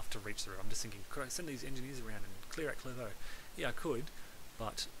not just enough to reach the river. I'm just thinking, could I send these engineers around and clear out Clairvaux? Yeah, I could,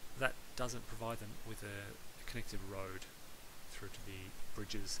 but that doesn't provide them with a connected road through to the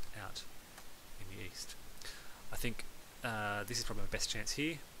bridges out in the east. I think this is probably my best chance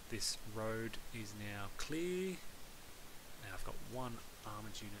here. This road is now clear. Now I've got 1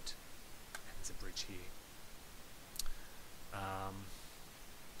 armoured unit and there's a bridge here.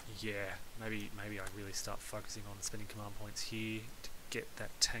 Yeah, maybe I really start focusing on spending command points here to get that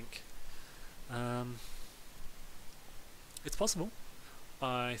tank. It's possible.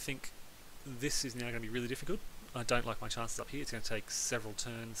 I think this is now going to be really difficult. I don't like my chances up here. It's going to take several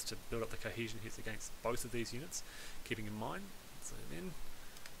turns to build up the cohesion hits against both of these units, keeping in mind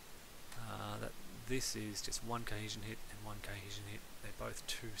that this is just 1 cohesion hit and 1 cohesion hit. They're both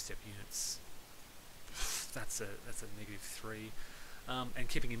 2-step units. That's a -3. And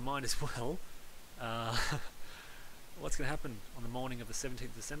keeping in mind as well what's going to happen on the morning of the 17th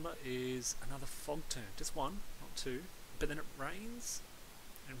of December is another fog turn. Just one, not two. But then it rains.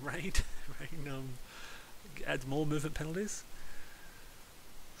 And rain adds more movement penalties.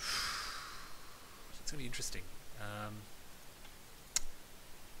 It's going to be interesting.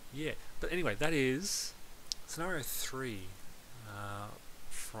 Yeah, but anyway, that is scenario 3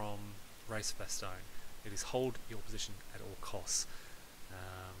 from Race Bastogne. It is hold your position at all costs.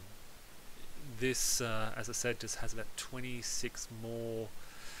 This, as I said, just has about 26 more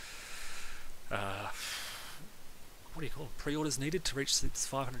what do you call it? Pre-orders needed to reach its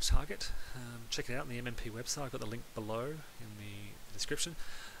 500 target. Check it out on the MMP website. I've got the link below in the description.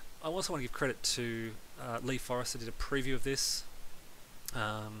 I also want to give credit to Lee Forrester. Did a preview of this.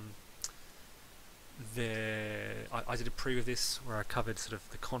 I did a preview of this where I covered sort of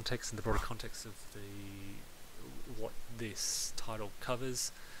the context and the broader context of what this title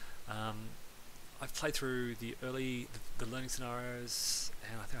covers. I've played through the learning scenarios,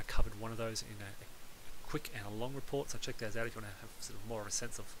 and I think I covered one of those in a quick and a long report, so check those out if you want to have sort of more of a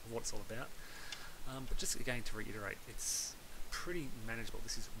sense of what it's all about. But just again to reiterate, it's pretty manageable.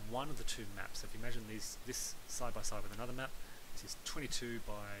 This is one of the two maps. So if you imagine this side by side with another map, this is 22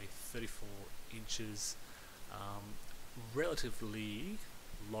 by 34 inches, relatively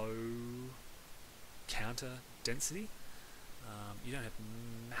low counter density. You don't have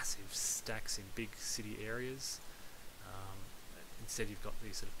massive stacks in big city areas. Instead, you've got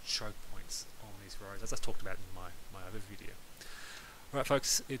these sort of choke points on these roads, as I talked about in my overview video. Alright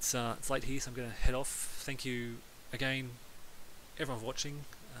folks, it's late here, so I'm going to head off. Thank you again, everyone for watching.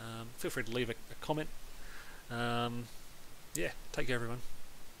 Feel free to leave a comment. Yeah, take care everyone.